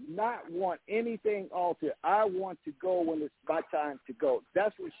does not want anything altered. I want to go when it's my time to go.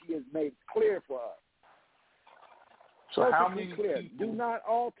 That's what she has made clear for us. So how many people, do not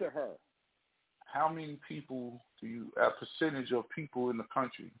alter her. How many people a percentage of people in the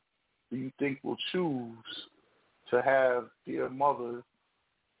country do you think will choose to have their mother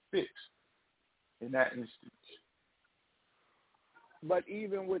fixed in that instance? But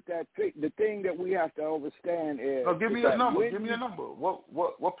even with that, the thing that we have to understand is... No, give me a number. Give me a number.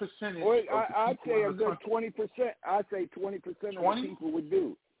 What percentage? I'd say a good 20%. I'd say 20% of the people would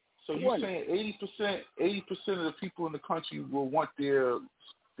do. So you're saying 80% of the people in the country will want their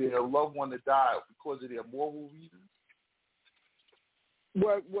loved one to die because of their moral reasons?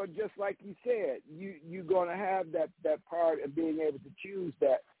 Well, just like you said, you're going to have that part of being able to choose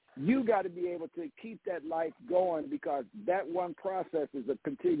that. You got to be able to keep that life going, because that one process is a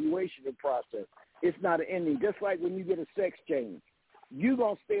continuation of process. It's not an ending. Just like when you get a sex change, you're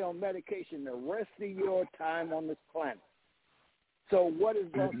going to stay on medication the rest of your time on this planet. So what is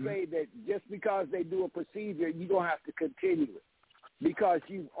going to say that just because they do a procedure, you're going to have to continue it? Because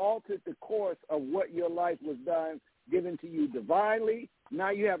you've altered the course of what your life was given to you divinely.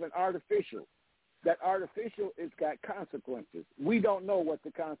 Now you have an artificial. That artificial, it's got consequences. We don't know what the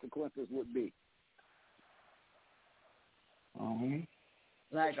consequences would be.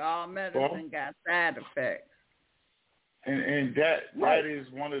 Like all medicine got side effects. And that is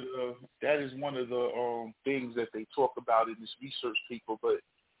one of the things that they talk about in this research paper, but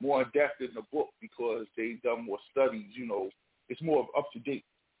more in depth in the book, because they've done more studies. You know, it's more up to date.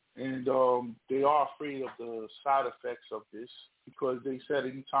 And they are afraid of the side effects of this because they said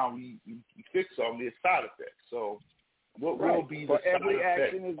anytime we fix something, there's side effects. So what will be the side effect? Every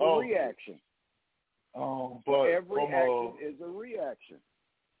action is a reaction. But every action is a reaction.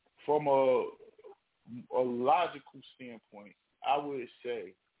 From a logical standpoint, I would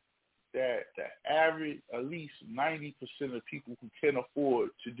say that the average, at least 90% of people who can afford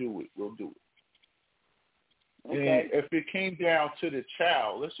to do it will do it. Okay. And if it came down to the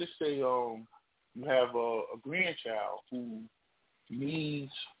child, let's just say you have a grandchild who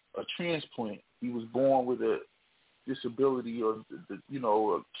needs a transplant. He was born with a disability or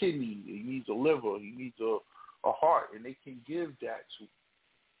a kidney. He needs a liver. He needs a heart, and they can give that to him.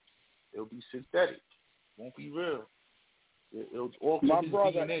 It'll be synthetic. It won't be real. It'll alter his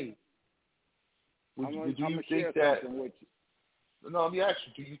DNA. Do you think that? No, let me ask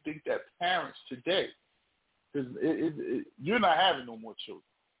you. Do you think that parents today, because you're not having no more children,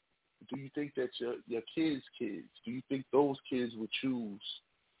 do you think that your kids, do you think those kids would choose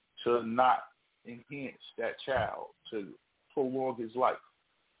to not enhance that child to prolong his life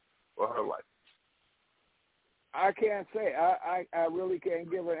or her life? I can't say. I really can't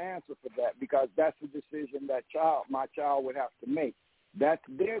give an answer for that because that's the decision that my child would have to make. That's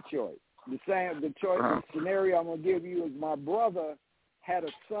their choice. The scenario I'm going to give you is my brother had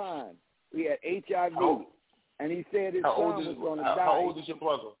a son. He had HIV, and he said his son was going to die. How old is your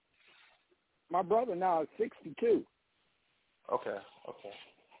brother? My brother now is 62. Okay.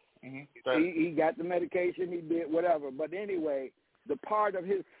 Mm-hmm. He got the medication. He did whatever. But anyway, the part of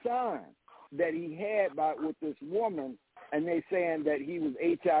his son that he had with this woman, and they saying that he was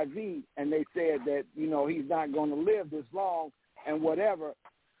HIV, and they said that, he's not going to live this long and whatever.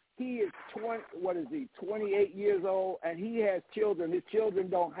 He is 28 years old, and he has children. His children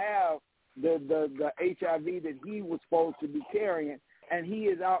don't have the HIV that he was supposed to be carrying, and he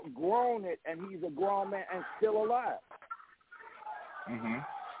has outgrown it, and he's a grown man and still alive. Mm-hmm.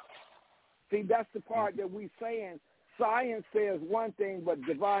 See, that's the part that we're saying. Science says one thing, but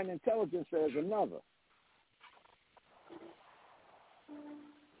divine intelligence says another.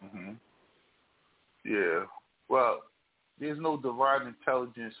 Mm-hmm. Yeah. Well, there's no divine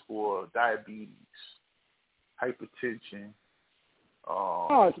intelligence for diabetes, hypertension.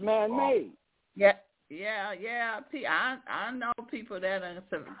 It's man-made. Yeah. I know people that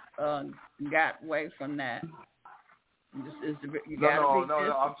got away from that. No.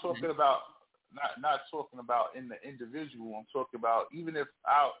 I'm talking about not talking about in the individual. I'm talking about even if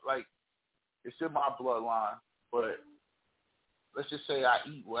it's in my bloodline, but let's just say I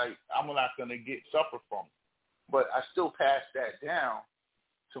eat right, I'm not gonna suffer from it. But I still pass that down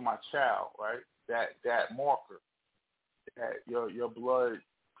to my child, right? That marker, that your blood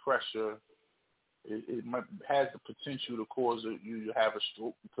pressure, it has the potential to cause you to have a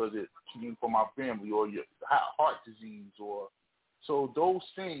stroke because it came from my family, or your heart disease, or so those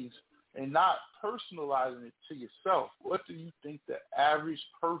things, and not personalizing it to yourself. What do you think the average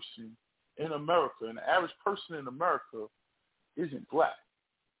person in America, and the average person in America isn't black,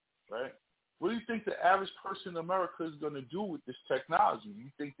 right? What do you think the average person in America is going to do with this technology? You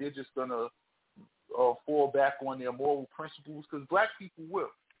think they're just going to fall back on their moral principles? Because black people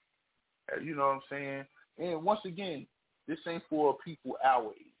will. You know what I'm saying? And once again, this ain't for people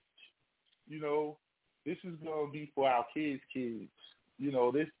our age. This is going to be for our kids' kids.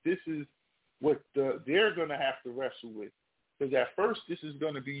 This is what they're going to have to wrestle with. Because at first, this is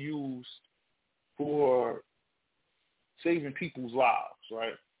going to be used for saving people's lives,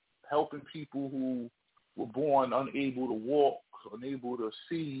 right? Helping people who were born unable to walk, unable to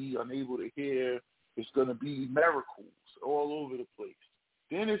see, unable to hear. It's going to be miracles all over the place.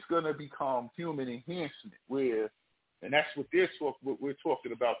 Then it's going to become human enhancement, and that's what what we're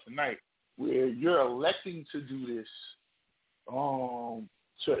talking about tonight, where you're electing to do this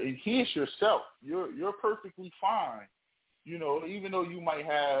to enhance yourself. You're perfectly fine, even though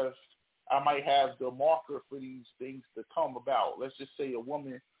I might have the marker for these things to come about. Let's just say a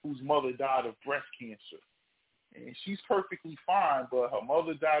woman whose mother died of breast cancer. And she's perfectly fine, but her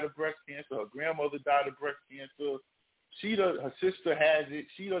mother died of breast cancer, her grandmother died of breast cancer. Her sister has it.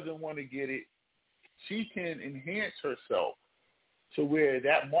 She doesn't want to get it. She can enhance herself to where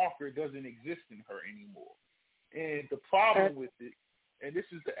that marker doesn't exist in her anymore. And the problem with it, and this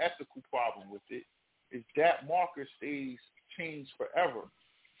is the ethical problem with it, is that marker stays changed forever.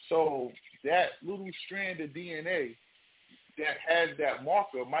 So that little strand of DNA that has that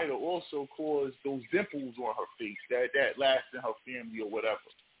marker might have also caused those dimples on her face that last in her family or whatever.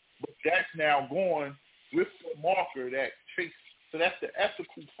 But that's now gone with the marker that trace. So that's the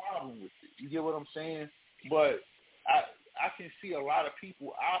ethical problem with it. You get what I'm saying? But I can see a lot of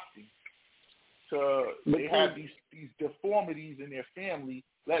people opting to they have these deformities in their family.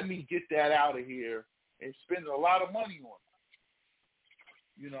 Let me get that out of here and spend a lot of money on it.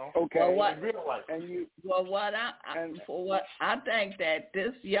 You know, okay. Well, in real life. What I think that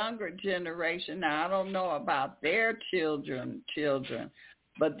this younger generation, now I don't know about their children,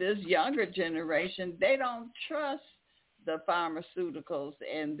 but this younger generation, they don't trust the pharmaceuticals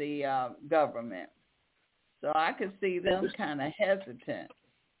and the government. So I could see them kind of hesitant.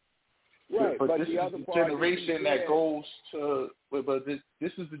 Right, but this the is other the part generation that goes to. But this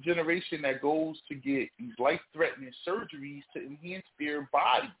is the generation that goes to get these life-threatening surgeries to enhance their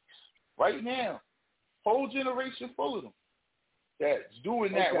bodies. Right now, whole generation full of them that's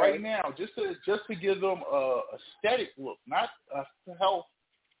doing that right now, just to give them a aesthetic look, not a health,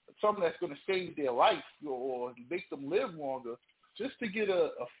 something that's going to save their life or make them live longer, just to get a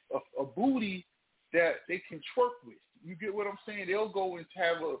booty that they can twerk with. You get what I'm saying? They'll go and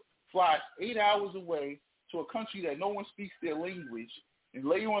fly 8 hours away to a country that no one speaks their language and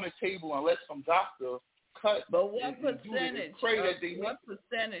lay on a table and let some doctor cut. But what percentage? What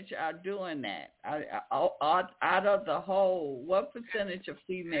percentage are doing that? Out of the whole, what percentage of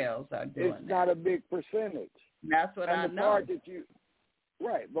females are doing that? It's not a big percentage. That's what I know. Part that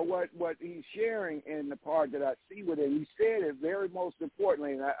right, but what he's sharing in the part that I see with it, he said it very most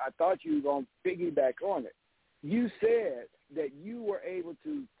importantly, and I thought you were going to piggyback on it. You said that you were able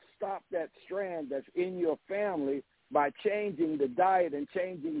to stop that strand that's in your family by changing the diet and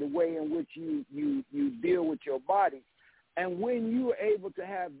changing the way in which you deal with your body. And when you are able to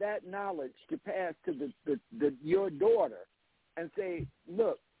have that knowledge to pass to your daughter and say,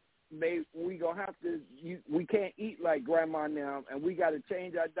 look, babe, we can't eat like grandma now, and we got to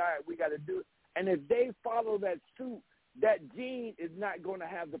change our diet. We got to do it. And if they follow that suit, that gene is not going to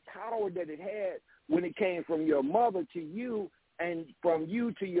have the power that it had when it came from your mother to you and from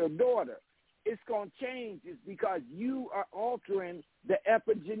you to your daughter. It's going to change. It's because you are altering the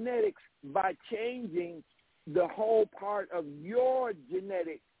epigenetics by changing the whole part of your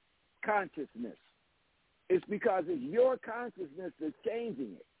genetic consciousness. It's because it's your consciousness that's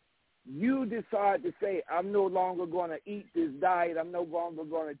changing it. You decide to say, I'm no longer going to eat this diet. I'm no longer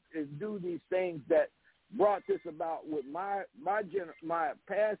going to do these things that brought this about with my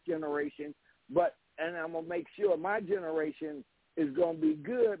past generation, and I'm going to make sure my generation is going to be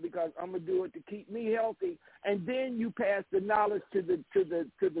good because I'm going to do it to keep me healthy. And then you pass the knowledge to the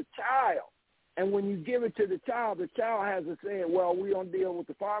child. And when you give it to the child has to say, well, we don't deal with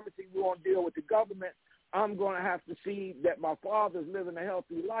the pharmacy. We don't deal with the government. I'm going to have to see that my father's living a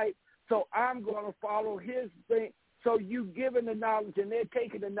healthy life. So I'm going to follow his thing. So you giving the knowledge and they're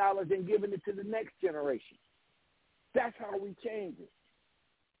taking the knowledge and giving it to the next generation. That's how we change it.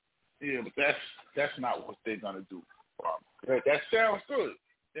 Yeah, but that's not what they're going to do. That sounds good,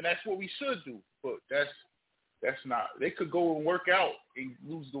 and that's what we should do. But that's not. They could go and work out and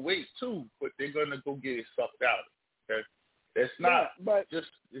lose the weight too, but they're going to go get it sucked out. Okay? That's not. Yeah, but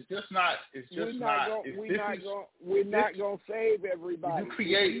it's just not. We're not going to save everybody. You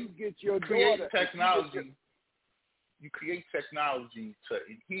create technology. You create technology to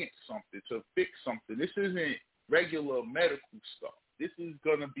enhance something, to fix something. This isn't regular medical stuff. This is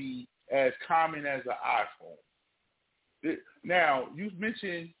going to be as common as an iPhone. Now, you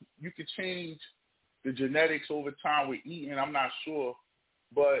mentioned you could change the genetics over time with eating. I'm not sure,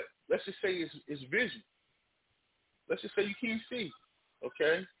 but let's just say it's vision. Let's just say you can't see,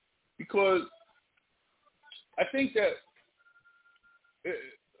 okay? Because I think that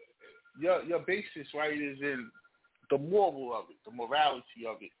your basis, right, is in the moral of it, the morality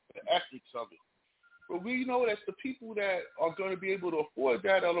of it, the ethics of it. But we know that the people that are going to be able to afford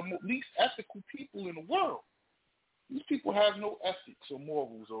that are the least ethical people in the world. These people have no ethics or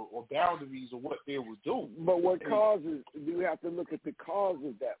morals or boundaries of what they will do. But what causes, you have to look at the cause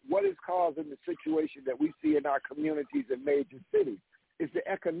of that. What is causing the situation that we see in our communities in major cities? It's the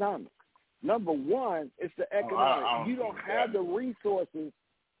economics. Number one, it's the economics. You don't have the resources.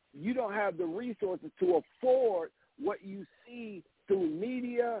 You don't have the resources to afford what you see through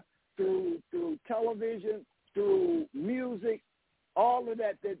media, through television, through music, all of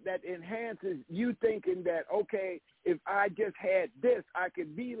that enhances you thinking that, okay, if I just had this, I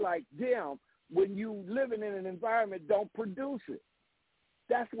could be like them. When you living in an environment, don't produce it.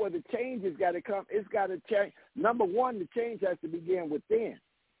 That's where the change has got to come. It's got to change. Number one, the change has to begin within.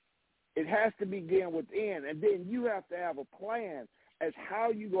 It has to begin within, and then you have to have a plan as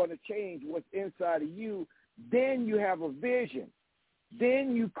how you're going to change what's inside of you. Then you have a vision.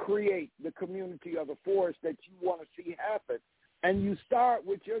 Then you create the community or the force that you want to see happen. And you start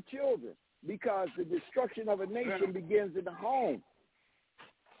with your children. because the destruction of a nation begins in the home.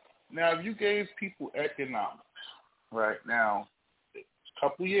 Now, if you gave people economics, right now, a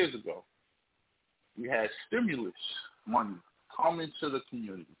couple years ago, we had stimulus money coming to the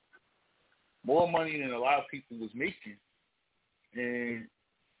community, more money than a lot of people was making, and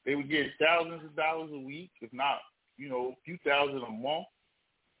they would get thousands of dollars a week, if not, a few thousand a month.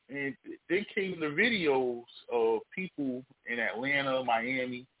 And then came the videos of people in Atlanta,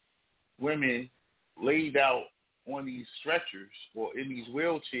 Miami, women laid out on these stretchers or in these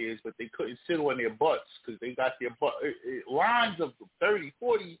wheelchairs, but they couldn't sit on their butts because they got their butt. Lines of them, 30,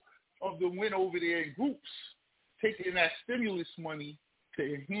 40 of them went over there in groups, taking that stimulus money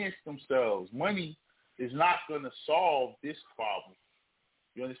to enhance themselves. Money is not going to solve this problem.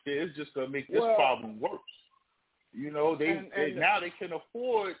 You understand? It's just going to make this problem worse. Now they can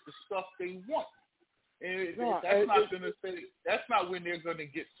afford the stuff they want. And that's not when they're going to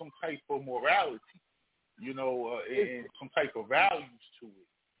get some type of morality, and some type of values to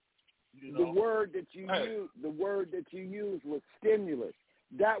it. The word that you used was stimulus.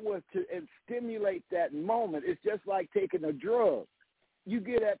 That was to stimulate that moment. It's just like taking a drug. You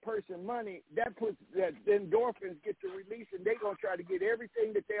give that person money, that endorphins get to release, and they're going to try to get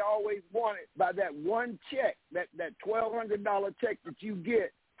everything that they always wanted by that one check, that $1,200 check that you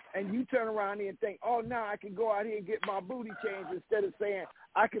get, and you turn around here and think, oh, now I can go out here and get my booty changed, instead of saying,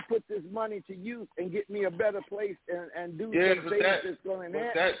 I can put this money to use and get me a better place and do some things that's going to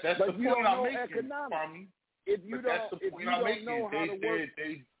enhance. That's but the you point don't I'm know making, economics. If you don't know how to work,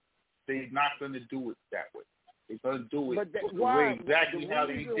 they're not going to do it that way. They're going to do it way exactly how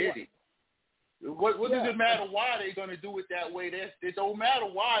they did it. What does it matter why they're going to do it that way? It don't matter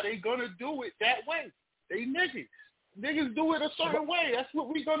why they're going to do it that way. They niggas. Niggas do it a certain way. That's what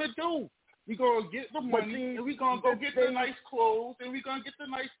we're going to do. We're going to get the money, and we're going to go get the nice clothes, and we're going to get the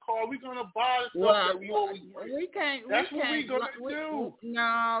nice car. We're going to buy the stuff that we always want. That's what we're going to do.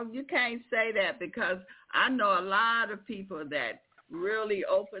 No, you can't say that, because I know a lot of people that really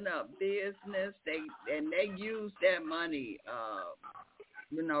open up business. They use their money,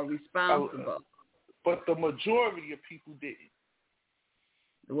 responsible. But the majority of people didn't.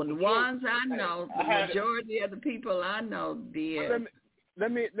 Well, the ones I know, the majority of the people I know did. Let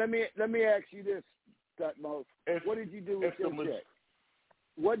me ask you this, TUTMOSE. What did you do with your check?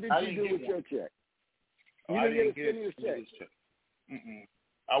 What did you do with your check? You didn't get a stimulus check.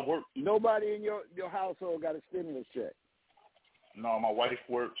 I worked. Nobody in your household got a stimulus check. No, my wife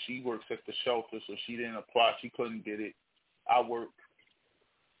worked. She works at the shelter, so she didn't apply. She couldn't get it. I worked.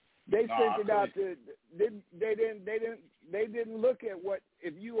 They sent it out to. They didn't look at what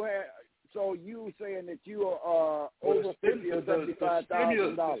if you had. So you saying that you are over $50,000 or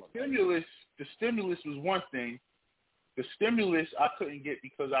 $75,000? The stimulus was one thing. The stimulus I couldn't get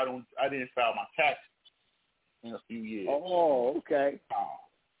because I didn't file my taxes in a few years. Oh, okay.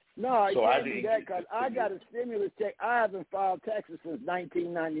 No, I can't do that because I got a stimulus check. I haven't filed taxes since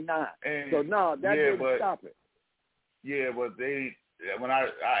 1999. So no, that didn't stop it. Yeah, but when I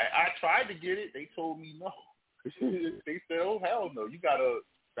tried to get it, they told me no. They said, "Oh hell no, you gotta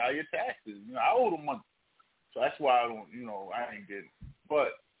file your taxes." I owe them money, so that's why I didn't get it.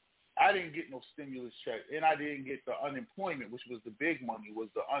 But I didn't get no stimulus check, and I didn't get the unemployment, which was the big money.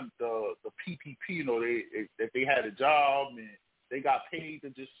 Was the PPP? That they had a job and they got paid to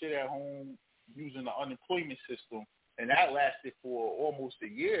just sit at home using the unemployment system, and that lasted for almost a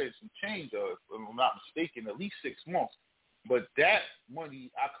year and some change, if I'm not mistaken, at least 6 months. But that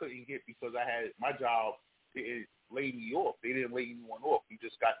money I couldn't get because I had my job didn't lay me off. They didn't lay anyone off. We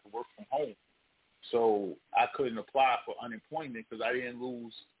just got to work from home. So I couldn't apply for unemployment because I didn't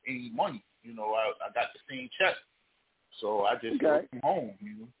lose any money. I got the same check. So I just worked from home,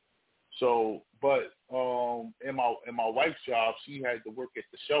 So, but in my wife's job, she had to work at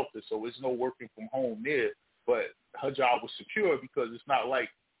the shelter, so it's no working from home there. But her job was secure because it's not like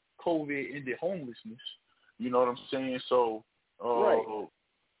COVID ended homelessness. You know what I'm saying? So,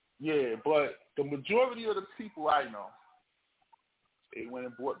 yeah. But the majority of the people I know, they went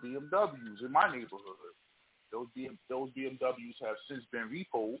and bought BMWs in my neighborhood. Those BMWs have since been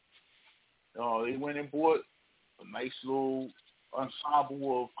repoed. They went and bought a nice little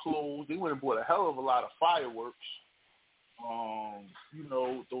ensemble of clothes. They went and bought a hell of a lot of fireworks.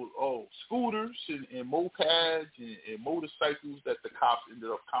 Those scooters and mopeds and motorcycles that the cops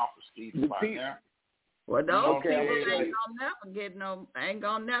ended up confiscating by now. Well, those people ain't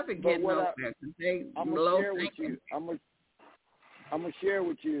gonna never get nowhere. I'm gonna share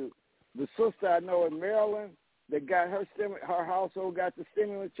with you the sister I know in Maryland that got her household got the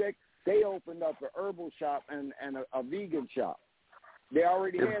stimulus check. They opened up an herbal shop and a vegan shop. They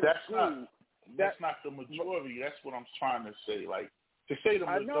already if had that's school. That's not the majority. That's what I'm trying to say. Like, to say the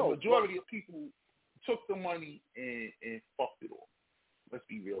majority of people took the money and fucked it off. Let's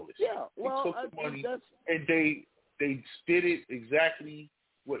be realistic. Yeah, well, they took the money and they did it exactly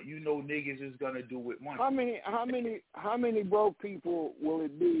what niggas is gonna do with money. How many broke people will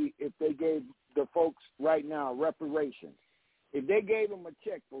it be if they gave the folks right now reparations? If they gave them a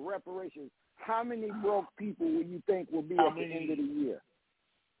check for reparations, how many broke people will you think will be at the end of the year?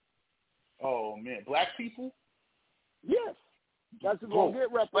 Oh man, black people? Yes, that's who's gonna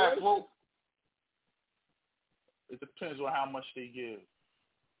get reparations. It depends on how much they give.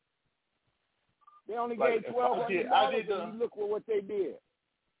 They only gave $1,200, and you look at what they did.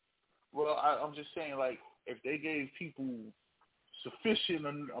 Well, I'm just saying, like, if they gave people sufficient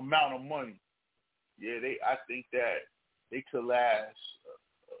amount of money, I think that they could last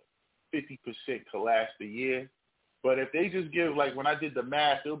 50% could last a year. But if they just give, like, when I did the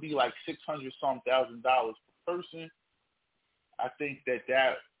math, it'll be like $600,000 per person. I think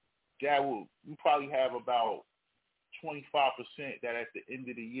that will, you probably have about 25% that at the end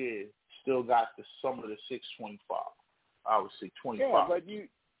of the year still got some of the 625. I would say 25. Yeah, but you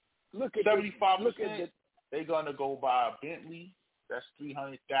look at 75%. They're gonna go buy a Bentley. That's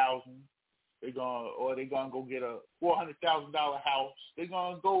 $300,000. They're gonna go get a $400,000 house. They're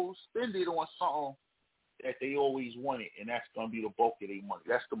gonna go spend it on something that they always wanted, and that's gonna be the bulk of their money.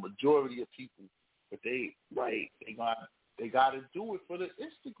 That's the majority of people. But they gotta do it for the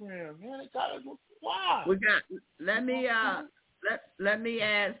Instagram, man. They gotta do. Why? Let me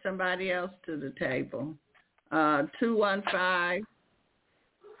add somebody else to the table. 215.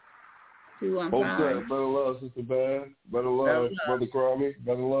 Okay, better love, Sister Bad. Better love, Brother Cromie.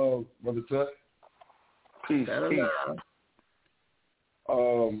 Better love, Brother Tut. Peace.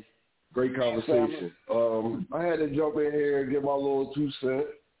 Great conversation. I had to jump in here and give my little 2 cents.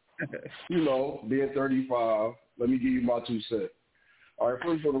 Being 35, let me give you my 2 cents. All right,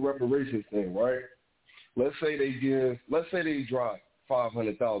 first on the reparations thing, right? Let's say they drop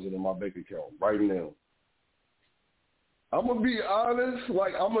 $500,000 in my bank account right now. I'm gonna be honest,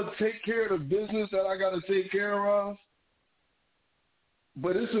 like, I'm gonna take care of the business that I gotta take care of,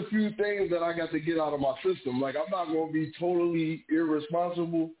 but it's a few things that I got to get out of my system. Like, I'm not gonna be totally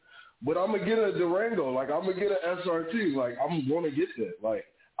irresponsible, but I'm gonna get a Durango, like, I'm gonna get an SRT, like, I'm gonna get that, like,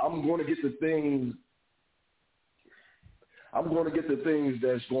 I'm gonna get the things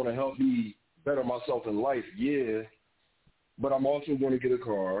that's gonna help me better myself in life, yeah, but I'm also gonna get a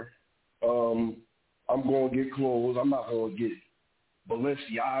car. I'm going to get clothes. I'm not going to get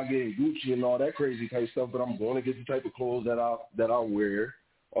Balenciaga and Gucci and all that crazy type stuff, but I'm going to get the type of clothes that I wear.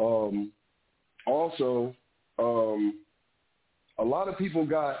 Also, a lot of people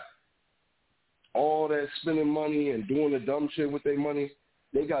got all that spending money and doing the dumb shit with their money.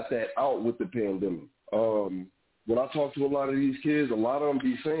 They got that out with the pandemic. When I talk to a lot of these kids, a lot of them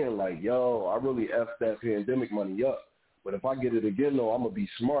be saying, like, yo, I really effed that pandemic money up. But if I get it again, though, I'm going to be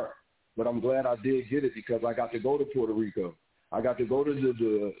smart. But I'm glad I did get it because I got to go to Puerto Rico. I got to go to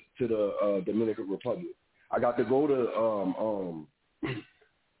the Dominican Republic. I got to go to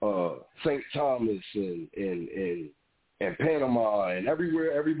St. Thomas and Panama and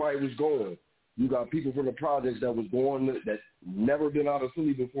everywhere everybody was going. You got people from the projects that was going that never been out of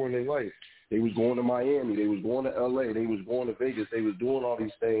Philly before in their life. They was going to Miami. They was going to L.A. They was going to Vegas. They was doing all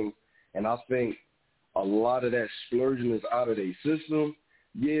these things. And I think a lot of that splurging is out of their system.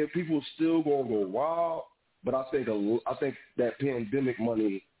 Yeah, people still gonna go wild, but I think that pandemic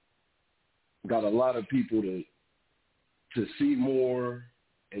money got a lot of people to see more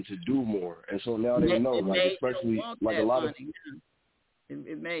and to do more, and so now they know, like, especially like a lot of.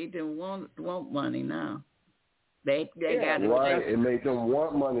 It made them want money now. They got right. It made them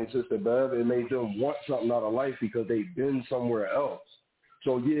want money, Sister Bev. It made them want something out of life because they've been somewhere else.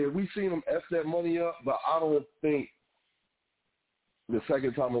 So yeah, we seen them F that money up, but I don't think the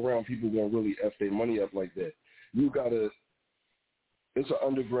second time around, people gonna really F their money up like that. It's an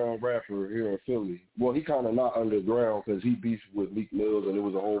underground rapper here in Philly. Well, he kind of not underground because he beefed with Meek Mills, and it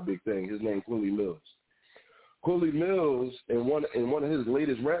was a whole big thing. His name Quilly Mills. Quilly Mills, in one of his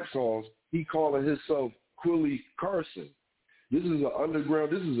latest rap songs, he calling himself Quilly Carson. This is an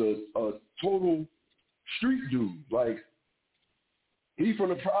underground. This is a total street dude. Like, he from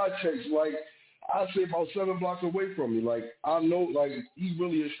the projects. Like, I say about 7 blocks away from me. Like, I know, like, he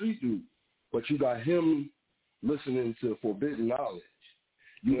really a street dude. But you got him listening to forbidden knowledge.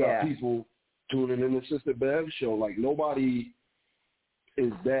 You got people tuning in the Sister Bev show. Like, nobody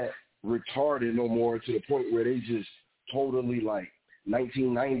is that retarded no more to the point where they just totally, like,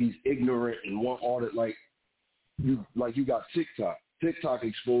 1990s ignorant and want all that. Like you got TikTok. TikTok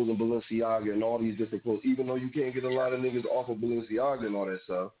exposing Balenciaga and all these different clothes, even though you can't get a lot of niggas off of Balenciaga and all that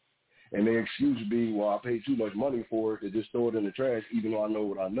stuff. And their excuse being, well, I paid too much money for it to just throw it in the trash, even though I know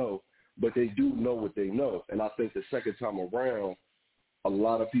what I know. But they do know what they know. And I think the second time around, a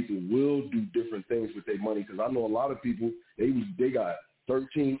lot of people will do different things with their money, because I know a lot of people, they got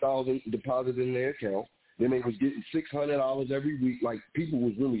 $13,000 deposited in their account. Then they was getting $600 every week. Like, people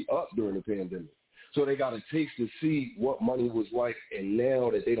was really up during the pandemic. So they got a taste to see what money was like, and now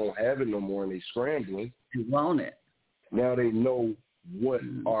that they don't have it no more and they scrambling. You want it. Now they know what,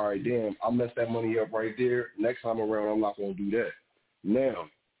 all right, damn, I messed that money up right there. Next time around, I'm not going to do that. Now,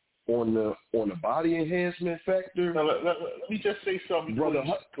 on the body enhancement factor. Now, let me just say something. Brother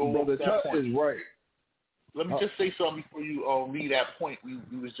Tut is right. Let me just say something before you leave that point we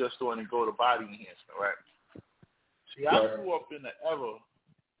was just on and go to body enhancement, right? See, I grew up in the era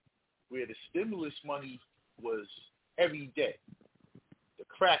where the stimulus money was every day, the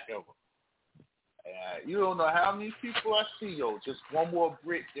crack era. You don't know how many people I see, yo, just one more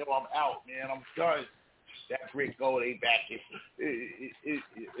brick, yo, I'm out, man, I'm done. That brick go, they back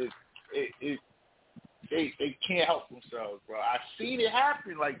they can't help themselves, bro. I've seen it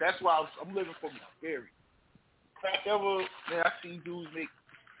happen. Like, that's why I'm living for my theory. Crack ever, man, I see dudes make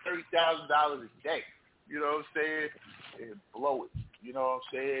 $30,000 a day. You know what I'm saying? And blow it. You know what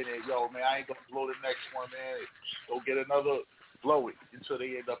I'm saying? And, yo, man, I ain't going to blow the next one, man. Go get another, blow it until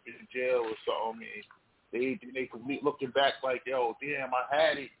they end up in jail or something. And they could be looking back like, yo, damn, I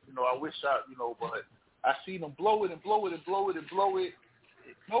had it. You know, I wish but I seen them blow it and blow it and blow it and blow it.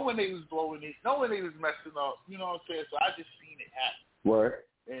 Knowing they was blowing it, knowing they was messing up. You know what I'm saying? So I just seen it happen. Right.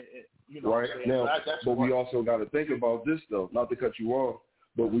 And you know right. Now, but we also got to think about this, though. Not to cut you off,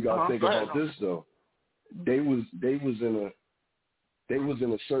 but we got to think about this, though. They was in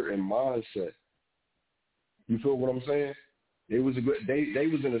a certain mindset. You feel what I'm saying? They was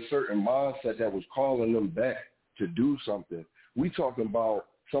in a certain mindset that was calling them back to do something. We talking about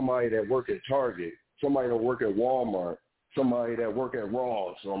somebody that work at Target, somebody that work at Walmart, somebody that work at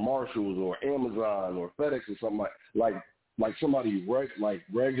Ross or Marshalls or Amazon or FedEx or something like somebody like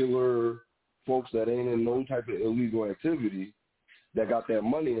regular folks that ain't in no type of illegal activity that got that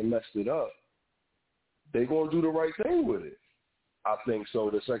money and messed it up. They gonna do the right thing with it. I think so.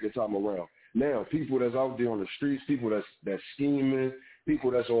 The second time around. Now, people that's out there on the streets, people that's scheming,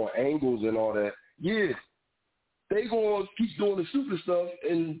 people that's on angles and all that, yeah, they gonna keep doing the stupid stuff,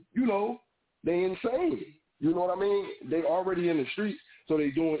 and you know they insane. You know what I mean? They already in the streets, so they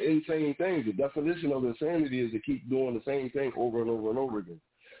doing insane things. The definition of insanity is to keep doing the same thing over and over and over again.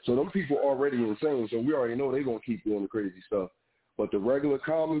 So them people already insane, so we already know they gonna keep doing the crazy stuff. But the regular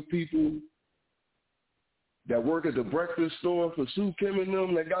common people that work at the breakfast store for Sue Kim and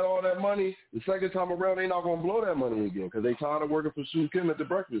them that got all that money, the second time around they not gonna blow that money again because they tired of working for Sue Kim at the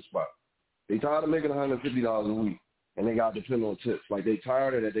breakfast spot. They tired of making $150 a week, and they got to depend on tips. Like, they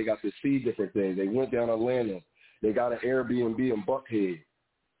tired of that. They got to see different things. They went down to Atlanta. They got an Airbnb in Buckhead.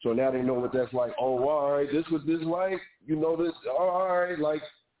 So now they know what that's like. Oh, all right, this was this like, you know this, all right, like.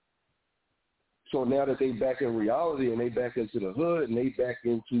 So now that they back in reality and they back into the hood and they back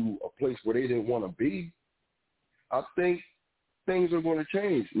into a place where they didn't want to be, I think things are going to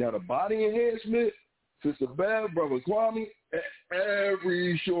change. Now, the body enhancement, Sister Bev, Brother Kwame,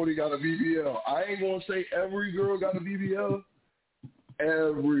 every shorty got a BBL. I ain't going to say every girl got a BBL.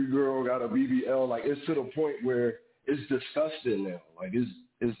 Every girl got a BBL. Like, it's to the point where it's disgusting now. Like,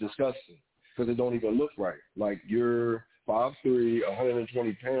 it's disgusting because it don't even look right. Like, you're 5'3",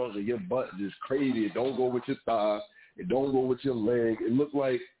 120 pounds, and your butt is crazy. It don't go with your thigh. It don't go with your leg. It look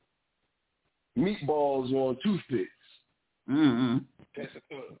like meatballs on toothpicks. Mm-hmm.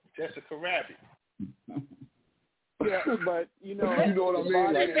 Jessica Rabbit. Yeah, but you know what I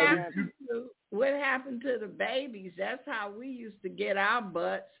mean? Like, what happened to the babies? That's how we used to get our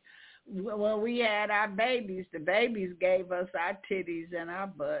butts. When we had our babies, the babies gave us our titties and our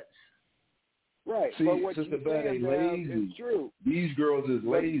butts. Right. See, but what Sister you're saying, lazy. is true. These girls is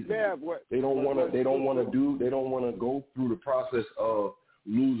lazy. They don't want to go through the process of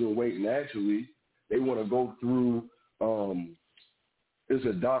losing weight naturally. They want to go through. There's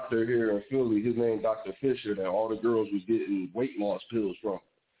a doctor here in Philly. His name Dr. Fisher. That all the girls was getting weight loss pills from.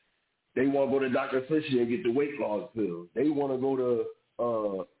 They want to go to Dr. Fisher and get the weight loss pills. They want to go to.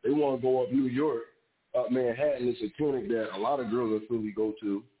 They want to go up New York, up Manhattan. It's a clinic that a lot of girls in Philly go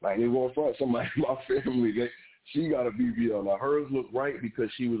to. Like, they want front somebody in my family. She got a BBL. Now hers looked right because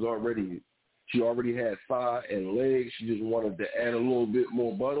she already had thigh and legs. She just wanted to add a little bit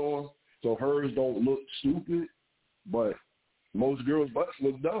more butt on. So hers don't look stupid, but most girls' butts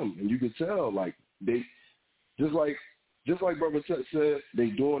look dumb, and you can tell. Like, they just like just like Brother Chet said, they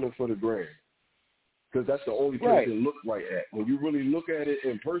doing it for the gram. Because that's the only place it look right at. When you really look at it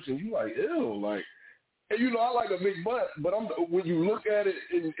in person, you like, ew, like, and you know, I like a big butt, but when you look at it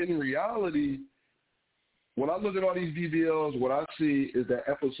in reality, when I look at all these BBLs, what I see is that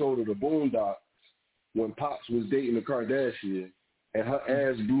episode of the Boondocks when Pops was dating the Kardashian and her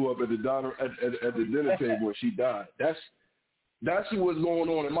ass blew up at the dinner table and she died. That's what's going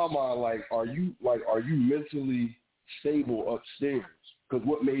on in my mind. Like, are you mentally stable upstairs? Because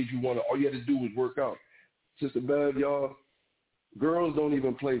what made you want to? All you had to do was work out. Sister Bev, y'all, girls don't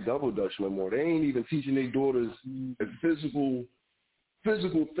even play double dutch no more. They ain't even teaching their daughters physical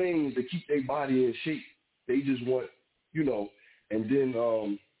things to keep their body in shape. They just want, you know, and then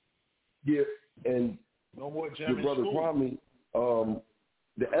and no more your brother Kwame,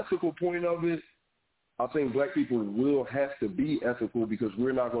 the ethical point of it, I think black people will have to be ethical because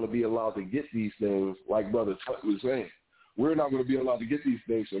we're not going to be allowed to get these things, like Brother Tut was saying. We're not going to be allowed to get these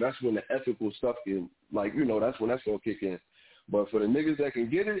things, so that's when the ethical stuff can, like, you know, that's when that's going to kick in. But for the niggas that can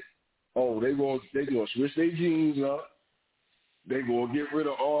get it, they going to switch their jeans up. They going to get rid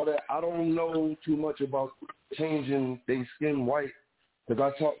of all that. I don't know too much about changing their skin white because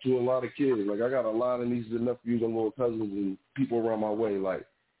I talk to a lot of kids. Like, I got a lot of nieces and nephews and little cousins and people around my way. Like,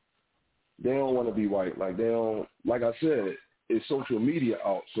 they don't want to be white. Like, they don't, like I said, it's social media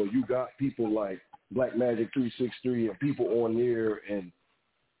out. So you got people like Black Magic 363 and people on there, and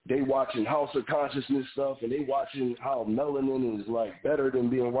they watching House of Consciousness stuff, and they watching how melanin is like better than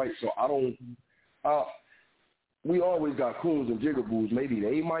being white. So we always got coons and jigaboos. Maybe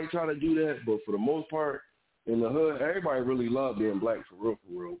they might try to do that, but for the most part, in the hood, everybody really love being black for real,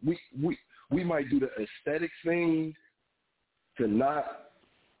 for real. We might do the aesthetic thing to not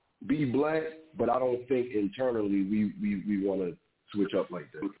be black, but I don't think internally we want to switch up like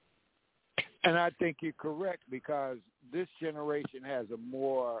that. And I think you're correct because this generation has a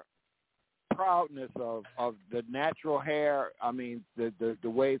more proudness of the natural hair. I mean, the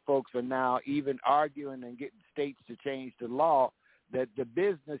way folks are now even arguing and getting states to change the law that the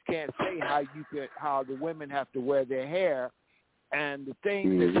business can't say how the women have to wear their hair. And the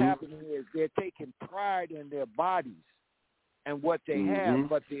thing that's happening is they're taking pride in their bodies and what they have,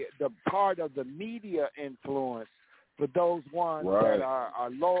 but the part of the media influence for those ones that are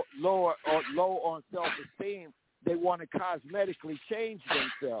low on self-esteem, they want to cosmetically change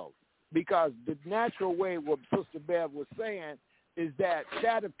themselves because the natural way, what Sister Bev was saying, is that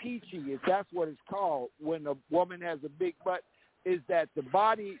Chattahoochee, if that's what it's called, when a woman has a big butt, is that the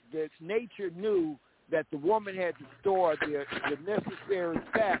body, that nature knew that the woman had to store the necessary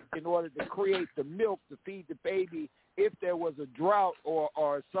fat in order to create the milk to feed the baby if there was a drought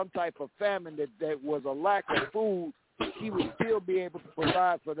or some type of famine that was a lack of food, she would still be able to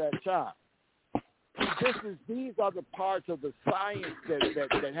provide for that child. These are the parts of the science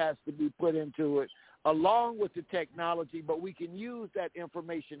that has to be put into it, along with the technology, but we can use that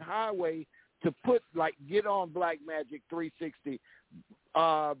information highway to get on Black Magic 360.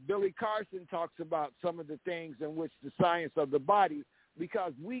 Billy Carson talks about some of the things in which the science of the body,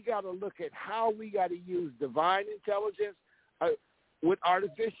 because we got to look at how we got to use divine intelligence with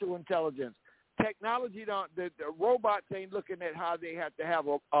artificial intelligence. Technology the robots ain't looking at how they have to have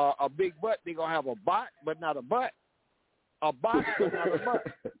a big butt. They're going to have a bot, but not a butt. A bot, but not a butt.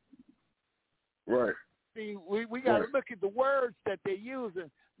 Right. See, we got to look at the words that they're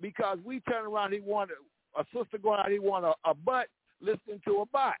using because we turn around, he want a sister going out, he want a butt listening to a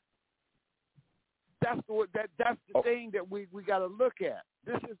bot. That's the thing that we got to look at.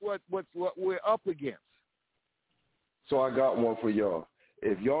 This is what we're up against. So I got one for y'all.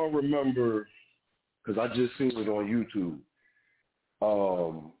 If y'all remember, because I just seen it on YouTube,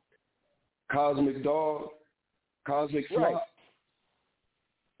 Cosmic Dog, Cosmic Flop.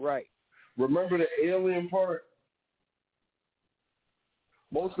 Right. Remember the alien part?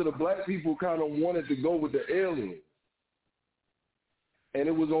 Most of the black people kind of wanted to go with the aliens. And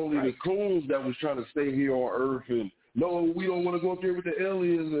it was only the coons that was trying to stay here on Earth and, no, we don't want to go up there with the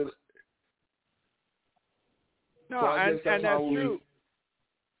aliens. And no, and that's true.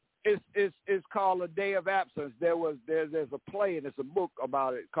 It's called A Day of Absence. There's a play and it's a book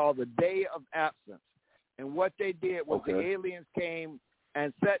about it called The Day of Absence. And what they did was the aliens came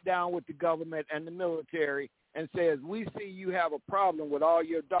and sat down with the government and the military and says, we see you have a problem with all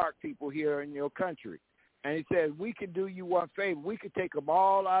your dark people here in your country. And he says, we could do you one favor. We could take them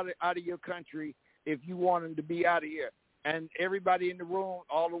all out of your country if you want them to be out of here. And everybody in the room,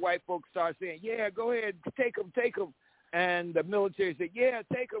 all the white folks start saying, yeah, go ahead, take them. And the military said, yeah,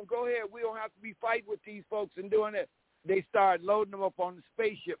 take them, go ahead. We don't have to be fighting with these folks and doing it. they started loading them up on the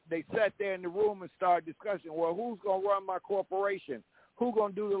spaceship. They sat there in the room and started discussing, well, who's going to run my corporation? Who's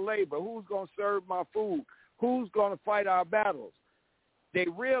going to do the labor? Who's going to serve my food? Who's going to fight our battles? They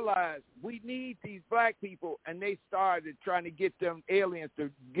realized we need these black people, and they started trying to get them aliens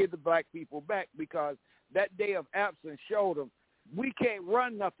to give the black people back, because that day of absence showed them we can't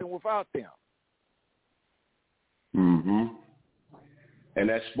run nothing without them. Mm-hmm. And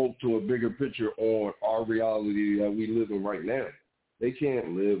that spoke to a bigger picture on our reality that we live in right now. They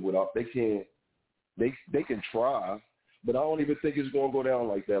can't live without, they can try, but I don't even think it's going to go down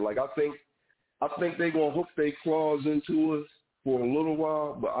like that. Like, I think they're going to hook their claws into us for a little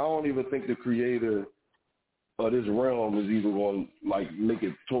while, but I don't even think the creator of this realm is even going to, like, make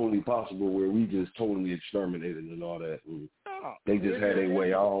it totally possible where we just totally exterminated and all that. And they just had their way.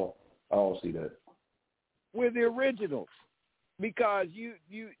 I don't see that. We're the originals. Because you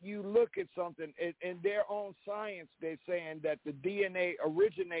look at something, in their own science, they're saying that the DNA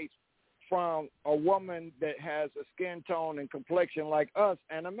originates from a woman that has a skin tone and complexion like us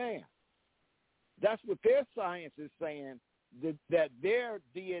and a man. That's what their science is saying, that their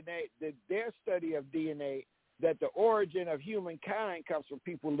DNA, that their study of DNA, that the origin of humankind comes from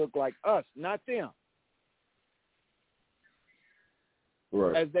people who look like us, not them.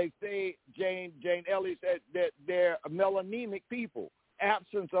 Right. As they say, Jane Ellie said that they're melanemic people,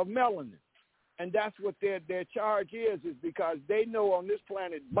 absence of melanin. And that's what their charge is because they know on this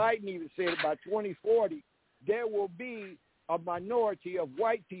planet, Biden even said by 2040, there will be a minority of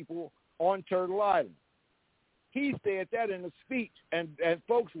white people on Turtle Island. He said that in a speech, and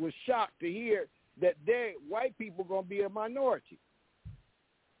folks were shocked to hear that white people are going to be a minority.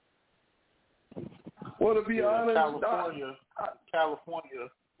 Well, to be honest, California,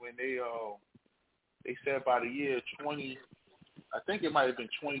 when they said by the year 20, I think it might have been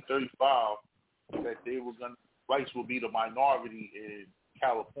 2035, that whites will be the minority in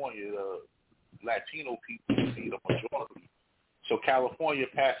California. The Latino people will be the majority. So California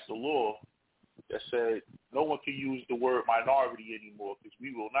passed a law that said no one can use the word minority anymore because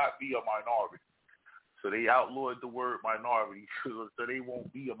we will not be a minority. So they outlawed the word minority, so they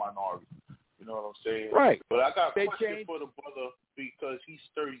won't be a minority. You know what I'm saying? Right. But I got a question for the brother because he's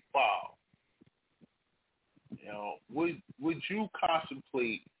 35. You know, would you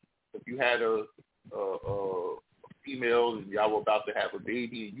contemplate if you had a female and y'all were about to have a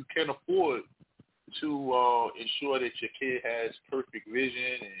baby and you can afford to ensure that your kid has perfect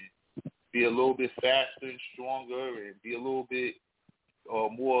vision and be a little bit faster and stronger and be a little bit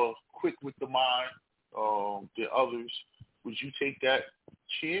more quick with the mind than others, would you take that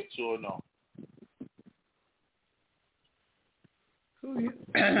chance or no? Who you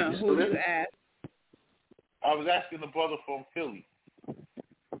asked? I was asking the brother from Philly.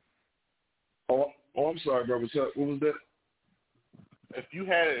 Oh, I'm sorry, brother. What was that? If you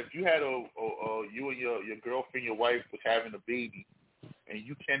had you and your girlfriend, your wife was having a baby, and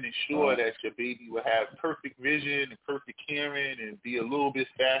you can ensure that your baby will have perfect vision and perfect hearing and be a little bit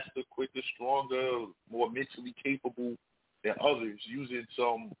faster, quicker, stronger, more mentally capable than others using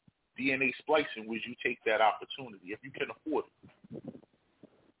some DNA splicing, would you take that opportunity if you can afford it?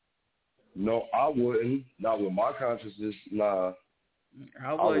 No, I wouldn't. Not with my consciousness. Nah,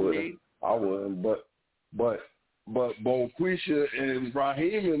 I wouldn't. But Bonquisha and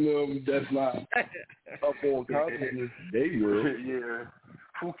Raheem and them, that's not up on consciousness. They will. Yeah,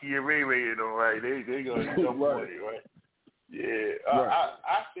 Pookie and Ray Ray, right? They gonna jump on it, right? Yeah, right.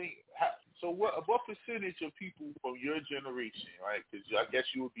 I think. So what percentage of people from your generation, right? Because I guess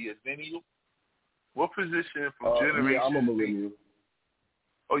you would be a millennial. What position from generation? Yeah, I'm a millennial.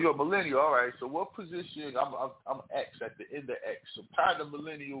 Oh, you're a millennial, all right. So what position? I'm X at the end of X. I'm kind of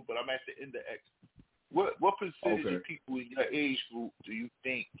millennial, but I'm at the end of X. What percentage of people in your age group do you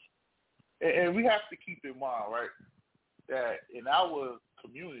think? And we have to keep in mind, right, that in our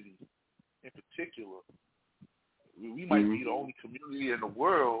community, in particular, we might be the only community in the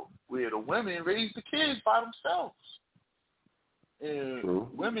world where the women raise the kids by themselves. And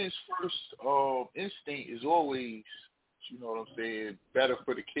women's first instinct is always, you know what I'm saying, better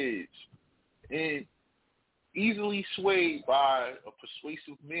for the kids. And easily swayed by a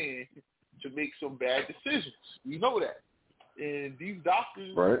persuasive man to make some bad decisions. We know that. And these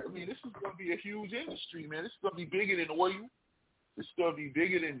doctors, I mean, this is going to be a huge industry, man. This is going to be bigger than oil. This is going to be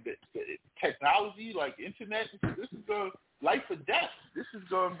bigger than the technology, like internet. This is life or death. This is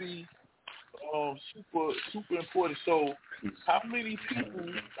going to be super important. So how many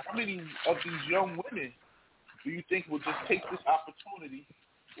of these young women do you think will just take this opportunity?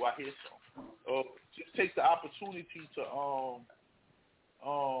 Well, I hear some. Just take the opportunity to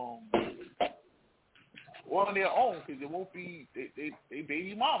on their own, because it won't be they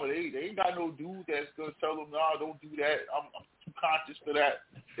baby mama. They ain't got no dude that's gonna tell them, no, don't do that. I'm too conscious for that.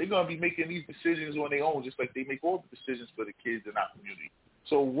 They're gonna be making these decisions on their own, just like they make all the decisions for the kids in our community.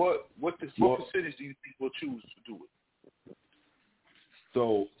 So what percentage do you think will choose to do it?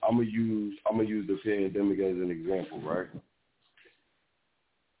 So I'm gonna use the pandemic as an example, right?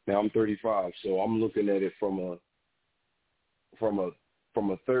 Now I'm 35, so I'm looking at it from a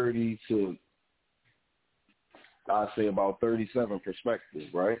 30 to, I say, about 37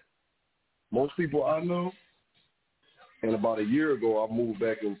 perspective, right? Most people I know, and about a year ago, I moved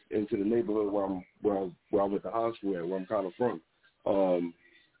back into the neighborhood where I went to high school at, where I'm kind of from.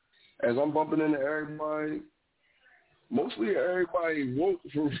 As I'm bumping into everybody, mostly everybody woke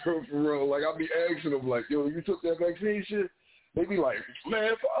for real. Like, I'll be asking them, like, yo, you took that vaccine shit? They be like,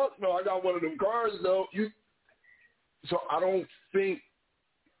 man, fuck no, I got one of them cars, though. So I don't think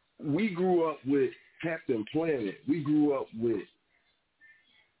we grew up with Captain Planet. We grew up with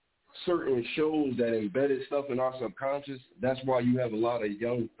certain shows that embedded stuff in our subconscious. That's why you have a lot of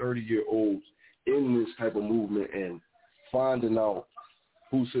young 30-year-olds in this type of movement and finding out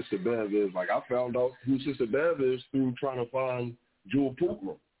who Sister Bev is. Like, I found out who Sister Bev is through trying to find Jewel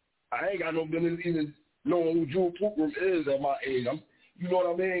Pookrum. I ain't got no business even knowing who Jewel Pookrum is at my age. You know what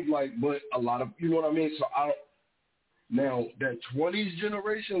I mean? Like, but a lot of, you know what I mean? So now that 20s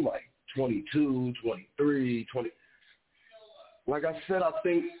generation, like 22, 23, 20, like I said, I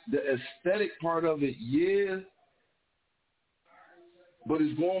think the aesthetic part of it, yeah, but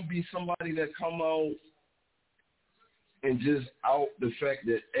it's going to be somebody that come out and just out the fact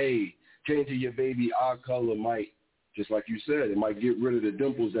that, hey, changing your baby eye color might, just like you said, it might get rid of the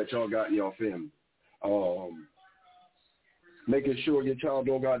dimples that y'all got in y'all family. Making sure your child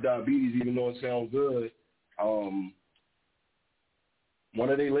don't got diabetes, even though it sounds good. One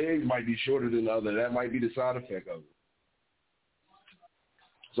of their legs might be shorter than the other. That might be the side effect of it.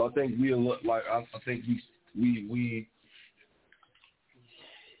 So I think we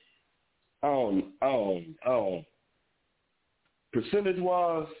I don't.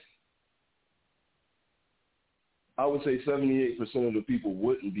 Percentage-wise, I would say 78% of the people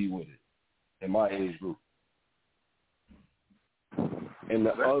wouldn't be with it in my age group. And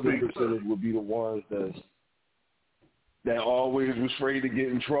the other percentage would be the ones that always was afraid to get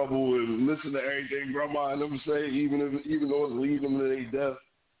in trouble and listen to everything grandma and them say, even though it's leading them to their death.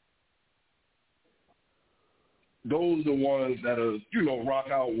 Those are the ones that are, rock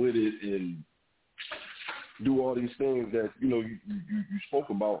out with it and do all these things that, you spoke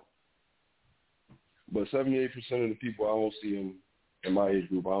about. But 78% of the people, I don't see them in my age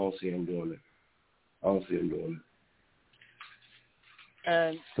group. I don't see them doing it.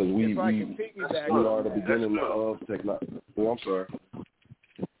 And if I can piggyback, we are the beginning of technology. Oh, I'm sorry.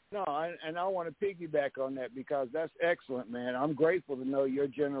 No, I want to piggyback on that because that's excellent, man. I'm grateful to know your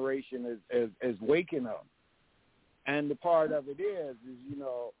generation is waking up. And the part of it is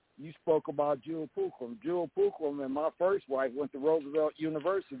you spoke about Jewel Pookrum. Jewel Pookrum and my first wife went to Roosevelt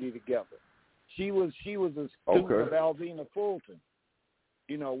University together. She was a student of Alvina Fulton.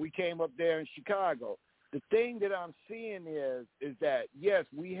 We came up there in Chicago. The thing that I'm seeing is that yes,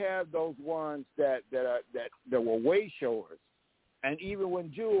 we have those ones that were way showers, and even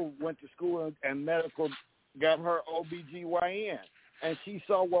when Jewel went to school and medical, got her OBGYN, and she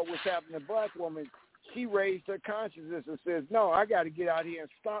saw what was happening to black women, she raised her consciousness and says, no, I got to get out here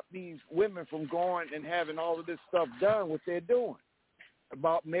and stop these women from going and having all of this stuff done, what they're doing,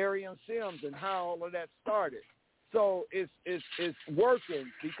 about Marion Sims and how all of that started. So it's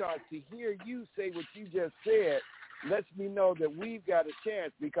working because to hear you say what you just said lets me know that we've got a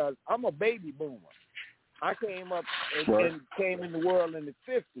chance because I'm a baby boomer. I came up and came in the world in the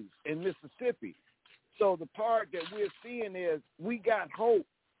 50s in Mississippi. So the part that we're seeing is we got hope,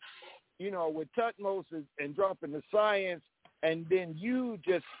 with TUTMOSE and dropping the science and then you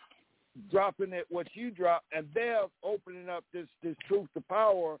just dropping it, what you drop, and they're opening up this truth to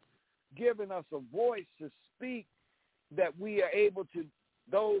power, giving us a voice to speak that we are able to,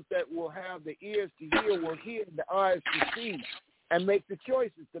 those that will have the ears to hear will hear, the eyes to see, and make the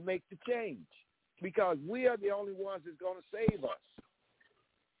choices to make the change. Because we are the only ones that's going to save us.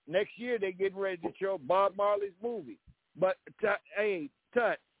 Next year, they're getting ready to show Bob Marley's movie. But, Tut,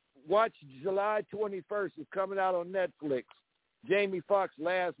 watch July 21st. It's coming out on Netflix. Jamie Foxx's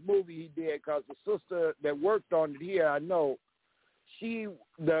last movie he did, because the sister that worked on it here, I know,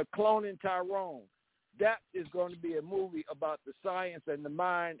 the cloning Tyrone. That is going to be a movie about the science and the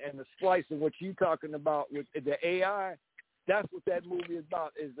mind and the splicing, what you're talking about with the AI. That's what that movie is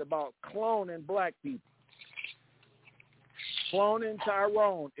about cloning black people. Cloning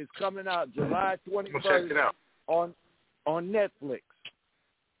Tyrone is coming out July 21st on Netflix.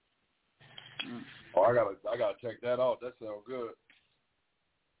 Oh, I gotta check that out. That sounds good.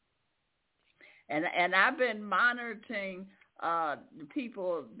 And I've been monitoring the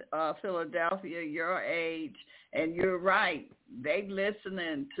people Philadelphia, your age, and you're right. They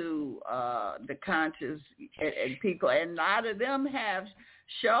listening to the conscious people, and a lot of them have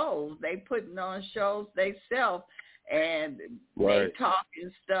shows. They putting on shows themselves, and they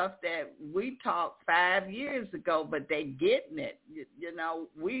talking stuff that we talked 5 years ago, but they getting it. You know,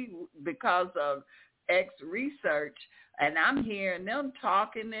 we, because of X research, and I'm hearing them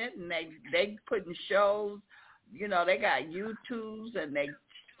talking it, and they putting shows. You know, they got YouTubes, and they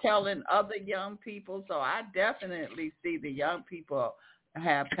telling other young people. So I definitely see the young people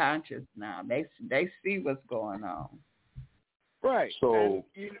have conscience now. They see what's going on. Right. So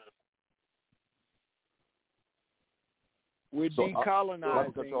we're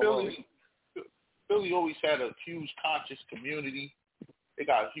decolonizing. Philly always had a huge conscious community. They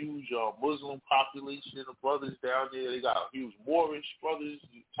got a huge Muslim population of brothers down there. They got huge Moorish brothers,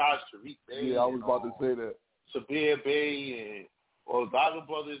 Taj Tariq Bey. Yeah, I was about to say that. Sabir Bey and a lot of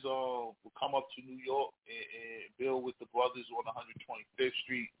brothers will come up to New York and build with the brothers on 125th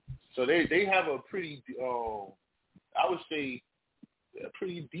Street. So they have a pretty, I would say, a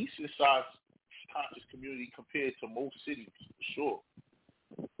pretty decent sized conscious community compared to most cities, for sure.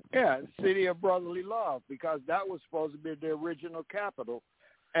 Yeah, city of brotherly love, because that was supposed to be the original capital.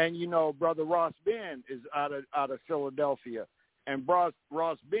 And, you know, Brother Ross Ben is out of Philadelphia. And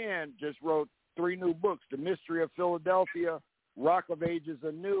Ross Ben just wrote 3 new books, The Mystery of Philadelphia, Rock of Ages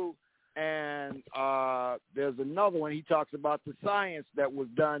Anew, and there's another one. He talks about the science that was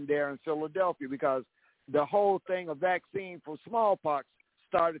done there in Philadelphia, because the whole thing of vaccine for smallpox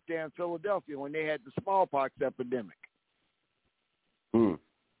started there in Philadelphia when they had the smallpox epidemic.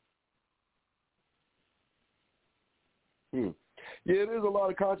 Yeah, there's a lot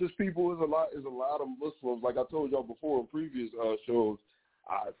of conscious people. There's a lot of Muslims. Like I told y'all before in previous shows,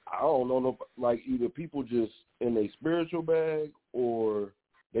 I don't know, like either people just in a spiritual bag or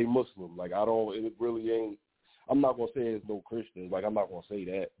they Muslim. Like it really ain't. I'm not gonna say there's no Christians. Like I'm not gonna say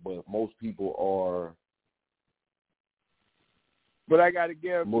that, but most people are. But I got to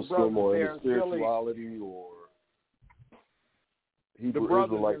give Muslim or in spirituality or Hebrew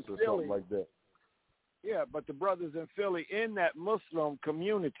Israelites or something like that. Yeah, but the brothers in Philly, in that Muslim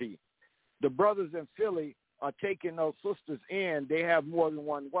community, the brothers in Philly are taking those sisters in. They have more than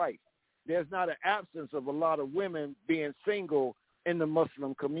one wife. There's not an absence of a lot of women being single in the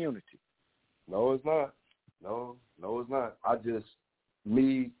Muslim community. No, it's not. No, it's not.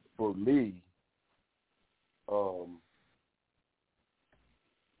 For me,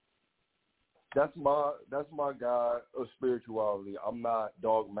 that's my guide of spirituality. I'm not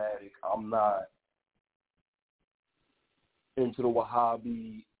dogmatic. I'm not into the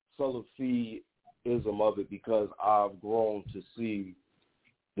Wahhabi Salafi-ism of it, because I've grown to see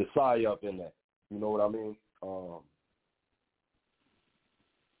the psyop in that. You know what I mean?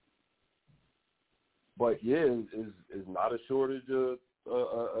 But yeah, it's not a shortage of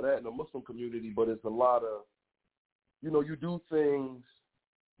that in the Muslim community, but it's a lot of, you do things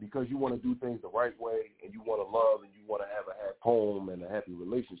because you want to do things the right way, and you want to love, and you want to have a happy home and a happy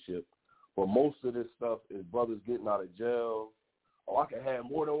relationship. But most of this stuff is brothers getting out of jail. Oh, I can have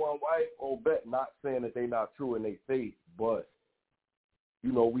more than one wife. Oh, bet. Not saying that they're not true in their faith, but,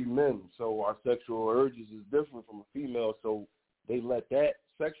 we men, so our sexual urges is different from a female, so they let that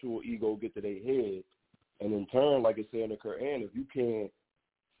sexual ego get to their head. And in turn, like it said in the Quran,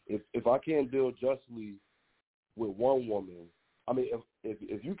 if I can't deal justly with one woman, I mean,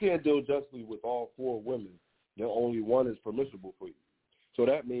 if you can't deal justly with all 4 women, then only one is permissible for you. So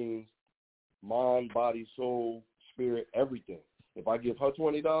that means mind, body, soul, spirit, everything. If I give her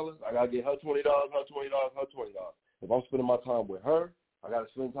 $20, I got to give her $20, her $20, her $20. If I'm spending my time with her, I got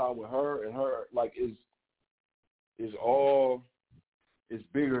to spend time with her, and her, like, is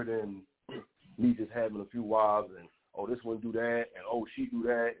bigger than me just having a few wives and, oh, this one do that, and, oh, she do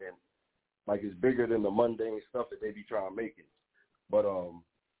that, and, like, it's bigger than the mundane stuff that they be trying to make it. But,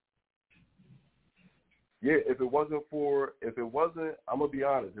 yeah, I'm going to be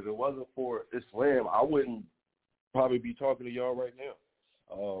honest, if it wasn't for Islam, I wouldn't probably be talking to y'all right now.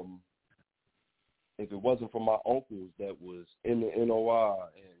 If it wasn't for my uncles that was in the NOI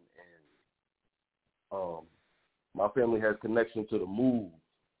and my family has connection to the move.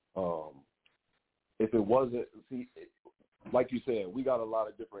 If it wasn't, like you said, we got a lot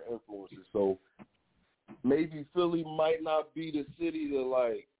of different influences. So maybe Philly might not be the city to,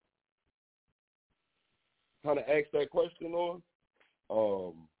 like, kind of asked that question on.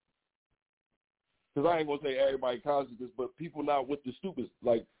 Because I ain't going to say everybody conscious, but people not with the stupid.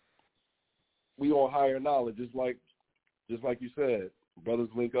 Like, we on higher knowledge, just like you said. Brothers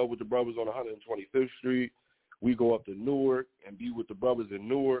link up with the brothers on 125th Street. We go up to Newark and be with the brothers in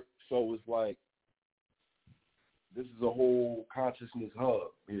Newark. So it's like, this is a whole consciousness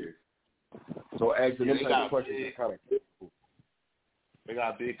hub here. So asking them type of questions is kind of difficult. They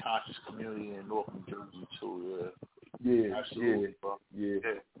got a big conscious community in North New Jersey too. Yeah. Absolutely,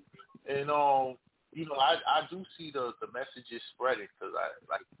 Yeah. And you know, I do see the messages spreading because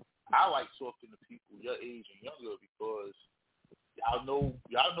I like talking to people your age and younger because y'all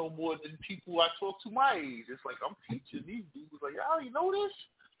know more than people I talk to my age. It's like I'm teaching these dudes like, y'all, you know this?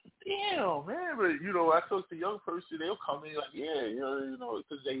 Damn, man. But you know, I talk to a young person, they'll come in like, yeah, you know,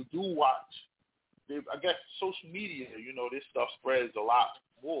 because they do watch. I guess social media, you know, this stuff spreads a lot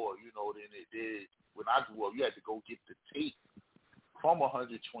more, you know, than it did when I grew up. You had to go get the tape from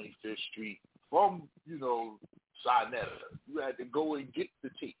 125th Street, from, you know, Sinetta. You had to go and get the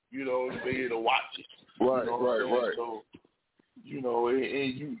tape, you know, and be able to watch it. Right, you know right. So, you know,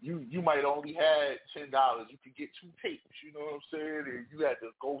 and you might only had $10. You could get 2 tapes, you know what I'm saying? And you had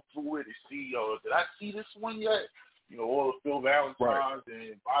to go through it and see, did I see this one yet? You know, all the Phil Valentines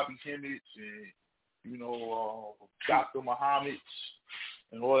and Bobby Hemmitt's and, you know, Dr. Muhammad's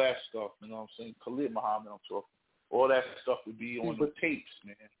and all that stuff, you know what I'm saying? Khalid Muhammad, I'm talking. All that stuff would be on the tapes,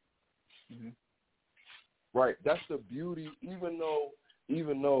 man. Mm-hmm. Right. That's the beauty, even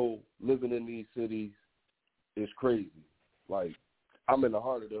though living in these cities is crazy. Like, I'm in the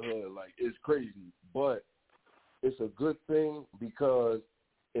heart of the hood. Like, it's crazy. But it's a good thing because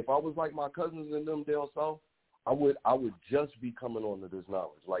if I was like my cousins and them down south, I would just be coming on to this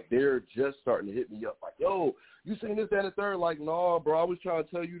knowledge. Like, they're just starting to hit me up. Like, yo, you seen this, that, and the third? Like, nah, bro, I was trying to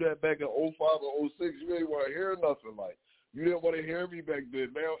tell you that back in 05 or 06. You didn't want to hear nothing. Like, you didn't want to hear me back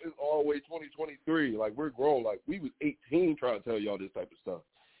then. Now it's all the way 2023. Like, we're grown. Like, we was 18 trying to tell y'all this type of stuff.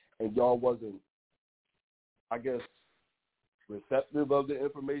 And y'all wasn't, I guess, receptive of the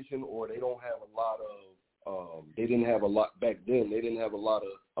information, or they don't have a lot of, they didn't have a lot back then. They didn't have a lot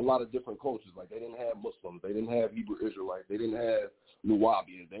of different cultures. Like, they didn't have Muslims. They didn't have Hebrew Israelites. They didn't have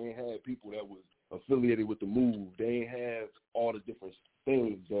Nuwabians. They didn't have people that was affiliated with the move. They didn't have all the different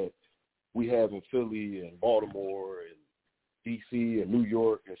things that we have in Philly and Baltimore and D.C. and New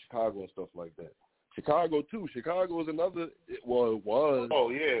York and Chicago and stuff like that. Chicago, too. Chicago is another, it was. Oh,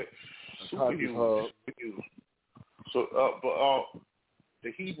 yeah. Super huge. So, but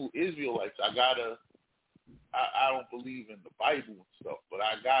the Hebrew Israelites, I don't believe in the Bible and stuff, but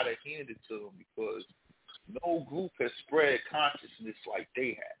I gotta hand it to them because no group has spread consciousness like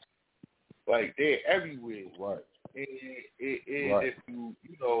they have. Like, they're everywhere. Right. And if you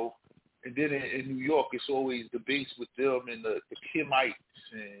know, and then in New York, it's always debates with them and the Kemites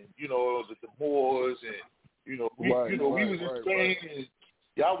and, you know, the Moors and, you know, we was in Spain and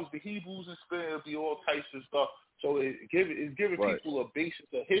y'all was the Hebrews in Spain. It'd be all types of stuff. So it's giving people a basis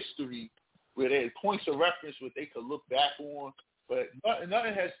of history where they had points of reference where they could look back on. But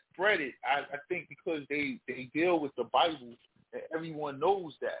nothing has spread it, I think, because they deal with the Bible and everyone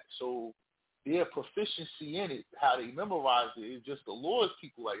knows that. So their proficiency in it, how they memorize it, is just the Lord's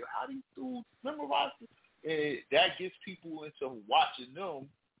people. Like, how do you do memorize it? And that gets people into watching them,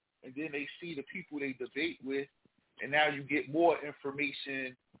 and then they see the people they debate with, and now you get more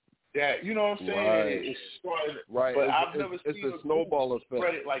information that, you know what I'm saying? Right. It's starting, right. But I've never seen a snowball effect.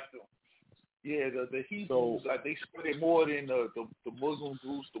 Spread it like them. Yeah, the Hebrews, they spread it more than the Muslim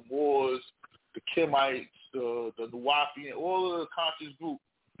groups, the Moors, the Kemites, the Nuwapian, all of the conscious groups.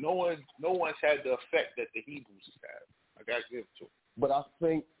 No one's had the effect that the Hebrews have. I gotta give it to them. But I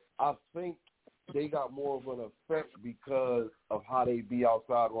think they got more of an effect because of how they be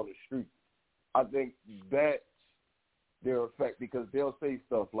outside on the street. I think that's their effect because they'll say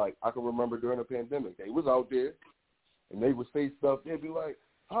stuff like, I can remember during the pandemic, they was out there and they would say stuff. They'd be like,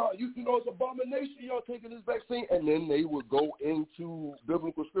 you know, it's abomination y'all taking this vaccine. And then they would go into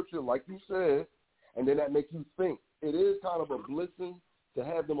biblical scripture like you said, and then that makes you think. It is kind of a blessing to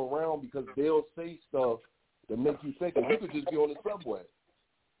have them around because they'll say stuff that make you think. And you could just be on the subway.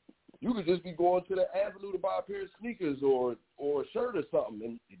 You could just be going to the avenue to buy a pair of sneakers or a shirt or something,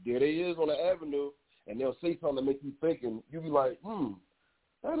 and there they is on the avenue, and they'll say something to make you think, and you'll be like,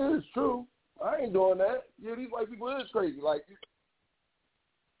 that is true. I ain't doing that. Yeah, these white people is crazy. Like,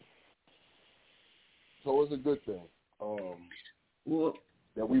 so it's a good thing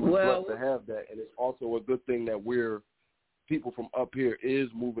that we were blessed to have that, and it's also a good thing that people from up here is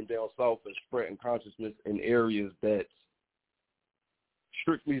moving down south and spreading consciousness in areas that's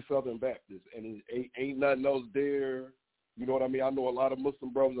strictly Southern Baptist, and it ain't nothing else there. You know what I mean? I know a lot of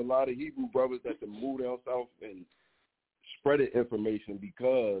Muslim brothers, a lot of Hebrew brothers that can move down south and spread the information,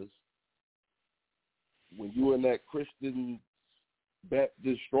 because when you're in that Christian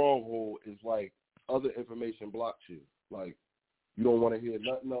Baptist stronghold, it's like other information blocks you. Like, you don't want to hear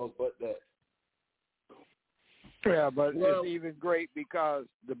nothing else but that. Yeah, but it's even great because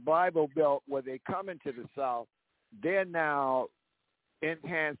the Bible Belt, where they come into the South, they're now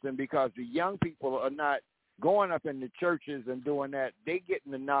enhancing, because the young people are not going up in the churches and doing that. They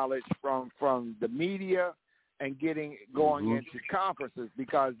getting the knowledge from the media and going into conferences,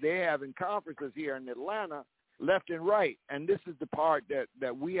 because they're having conferences here in Atlanta left and right. And this is the part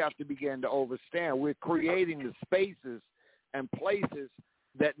that we have to begin to understand. We're creating the spaces and places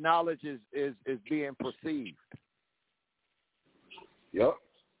that knowledge is being perceived. Yep.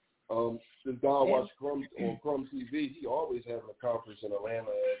 Since Don watched Crumb on Crumb TV, he always having a conference in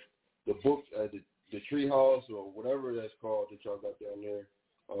Atlanta at the book at the Treehouse or whatever that's called that y'all got down there.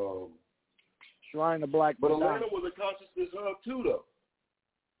 Shrine of Black. But Atlanta was a consciousness hub too, though.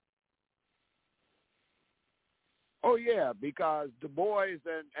 Oh yeah, because Du Bois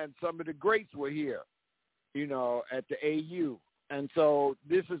and some of the greats were here, you know, at the AU, and so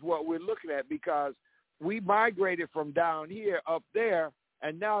this is what we're looking at, because we migrated from down here up there,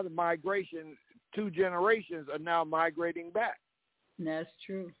 and now the migration, 2 generations are now migrating back. That's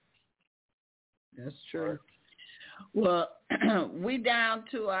true. That's true. Well, we down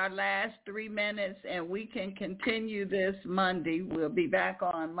to our last 3 minutes, and we can continue this Monday. We'll be back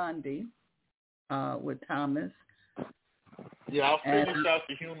on Monday with Thomas. Yeah, I'll finish out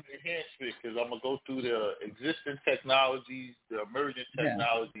the human enhancement, because I'm going to go through the existing technologies, the emerging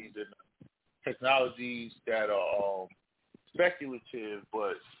technologies, and technologies that are speculative,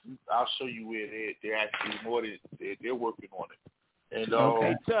 but I'll show you where they're actually more than they're working on it. And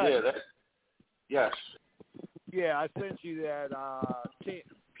yes. Yeah, I sent you that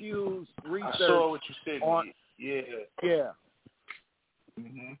Pew's research. I saw what you said. Yeah.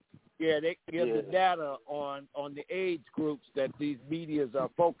 Mm-hmm. Yeah, they give the data on the AIDS groups that these medias are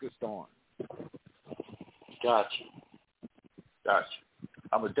focused on. Gotcha.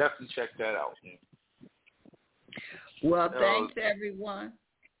 I'm going to definitely check that out. Man. Well, thanks, everyone.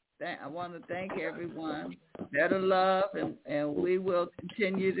 I want to thank everyone. Better love, and we will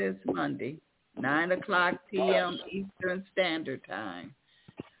continue this Monday, 9:00 p.m. Eastern Standard Time.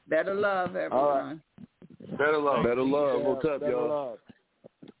 Better love, everyone. Right. Better love. Better love. What's up, better y'all? Love.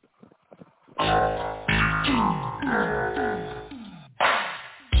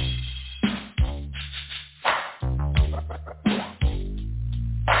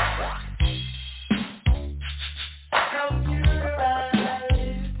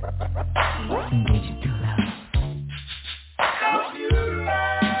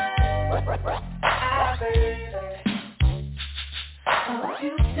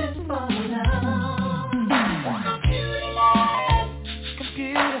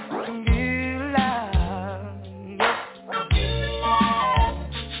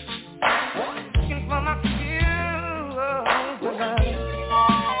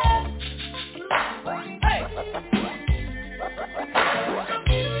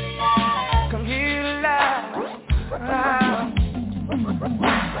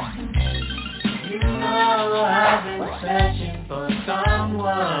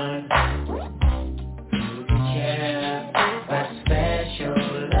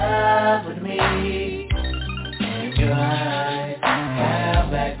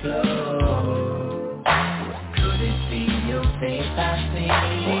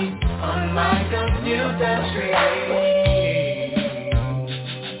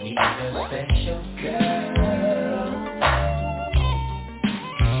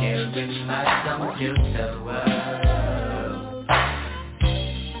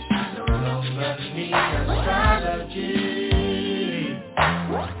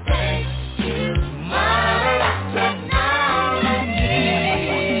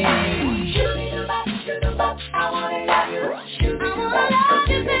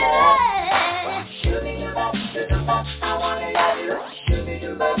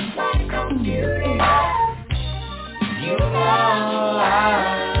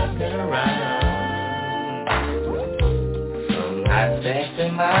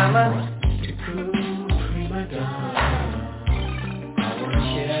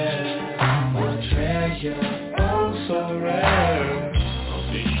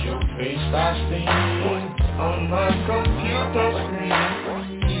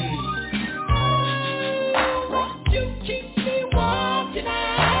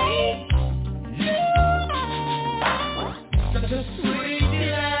 Such a sweet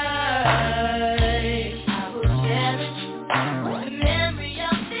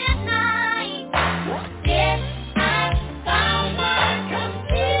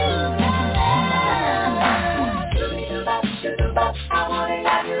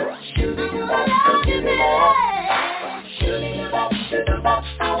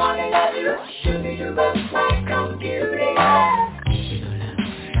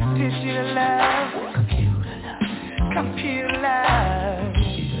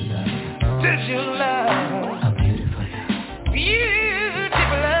special love. A beautiful love.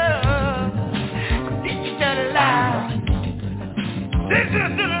 Beautiful love. Digital love.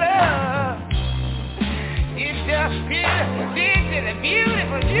 Digital love. It's just beautiful,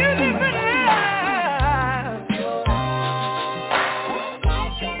 beautiful, beautiful love.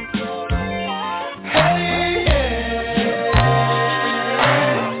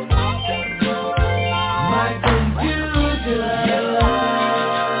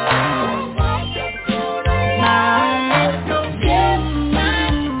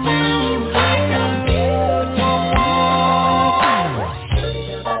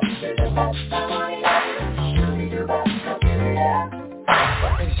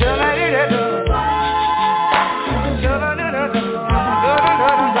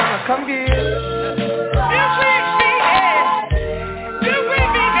 Come get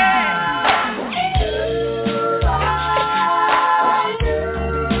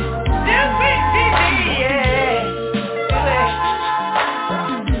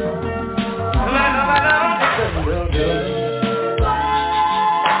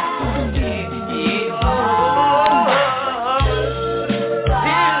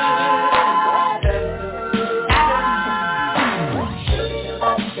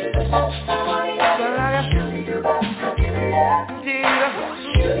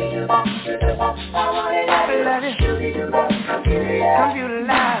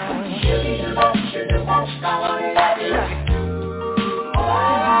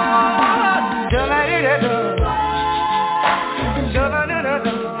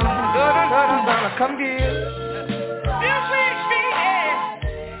come get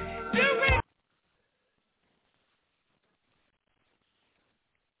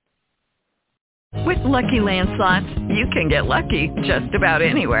With Lucky Land Slots, you can get lucky just about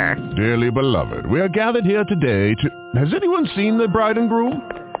anywhere. Dearly beloved, we are gathered here today to... Has anyone seen the bride and groom?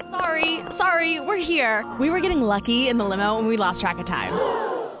 Sorry, we're here. We were getting lucky in the limo and we lost track of time.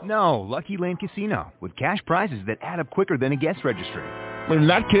 No, Lucky Land Casino, with cash prizes that add up quicker than a guest registry. In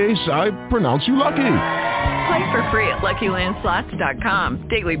that case, I pronounce you lucky. Play for free at LuckyLandSlots.com.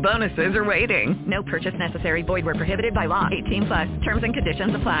 Daily bonuses are waiting. No purchase necessary. Void where prohibited by law. 18+. Terms and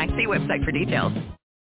conditions apply. See website for details.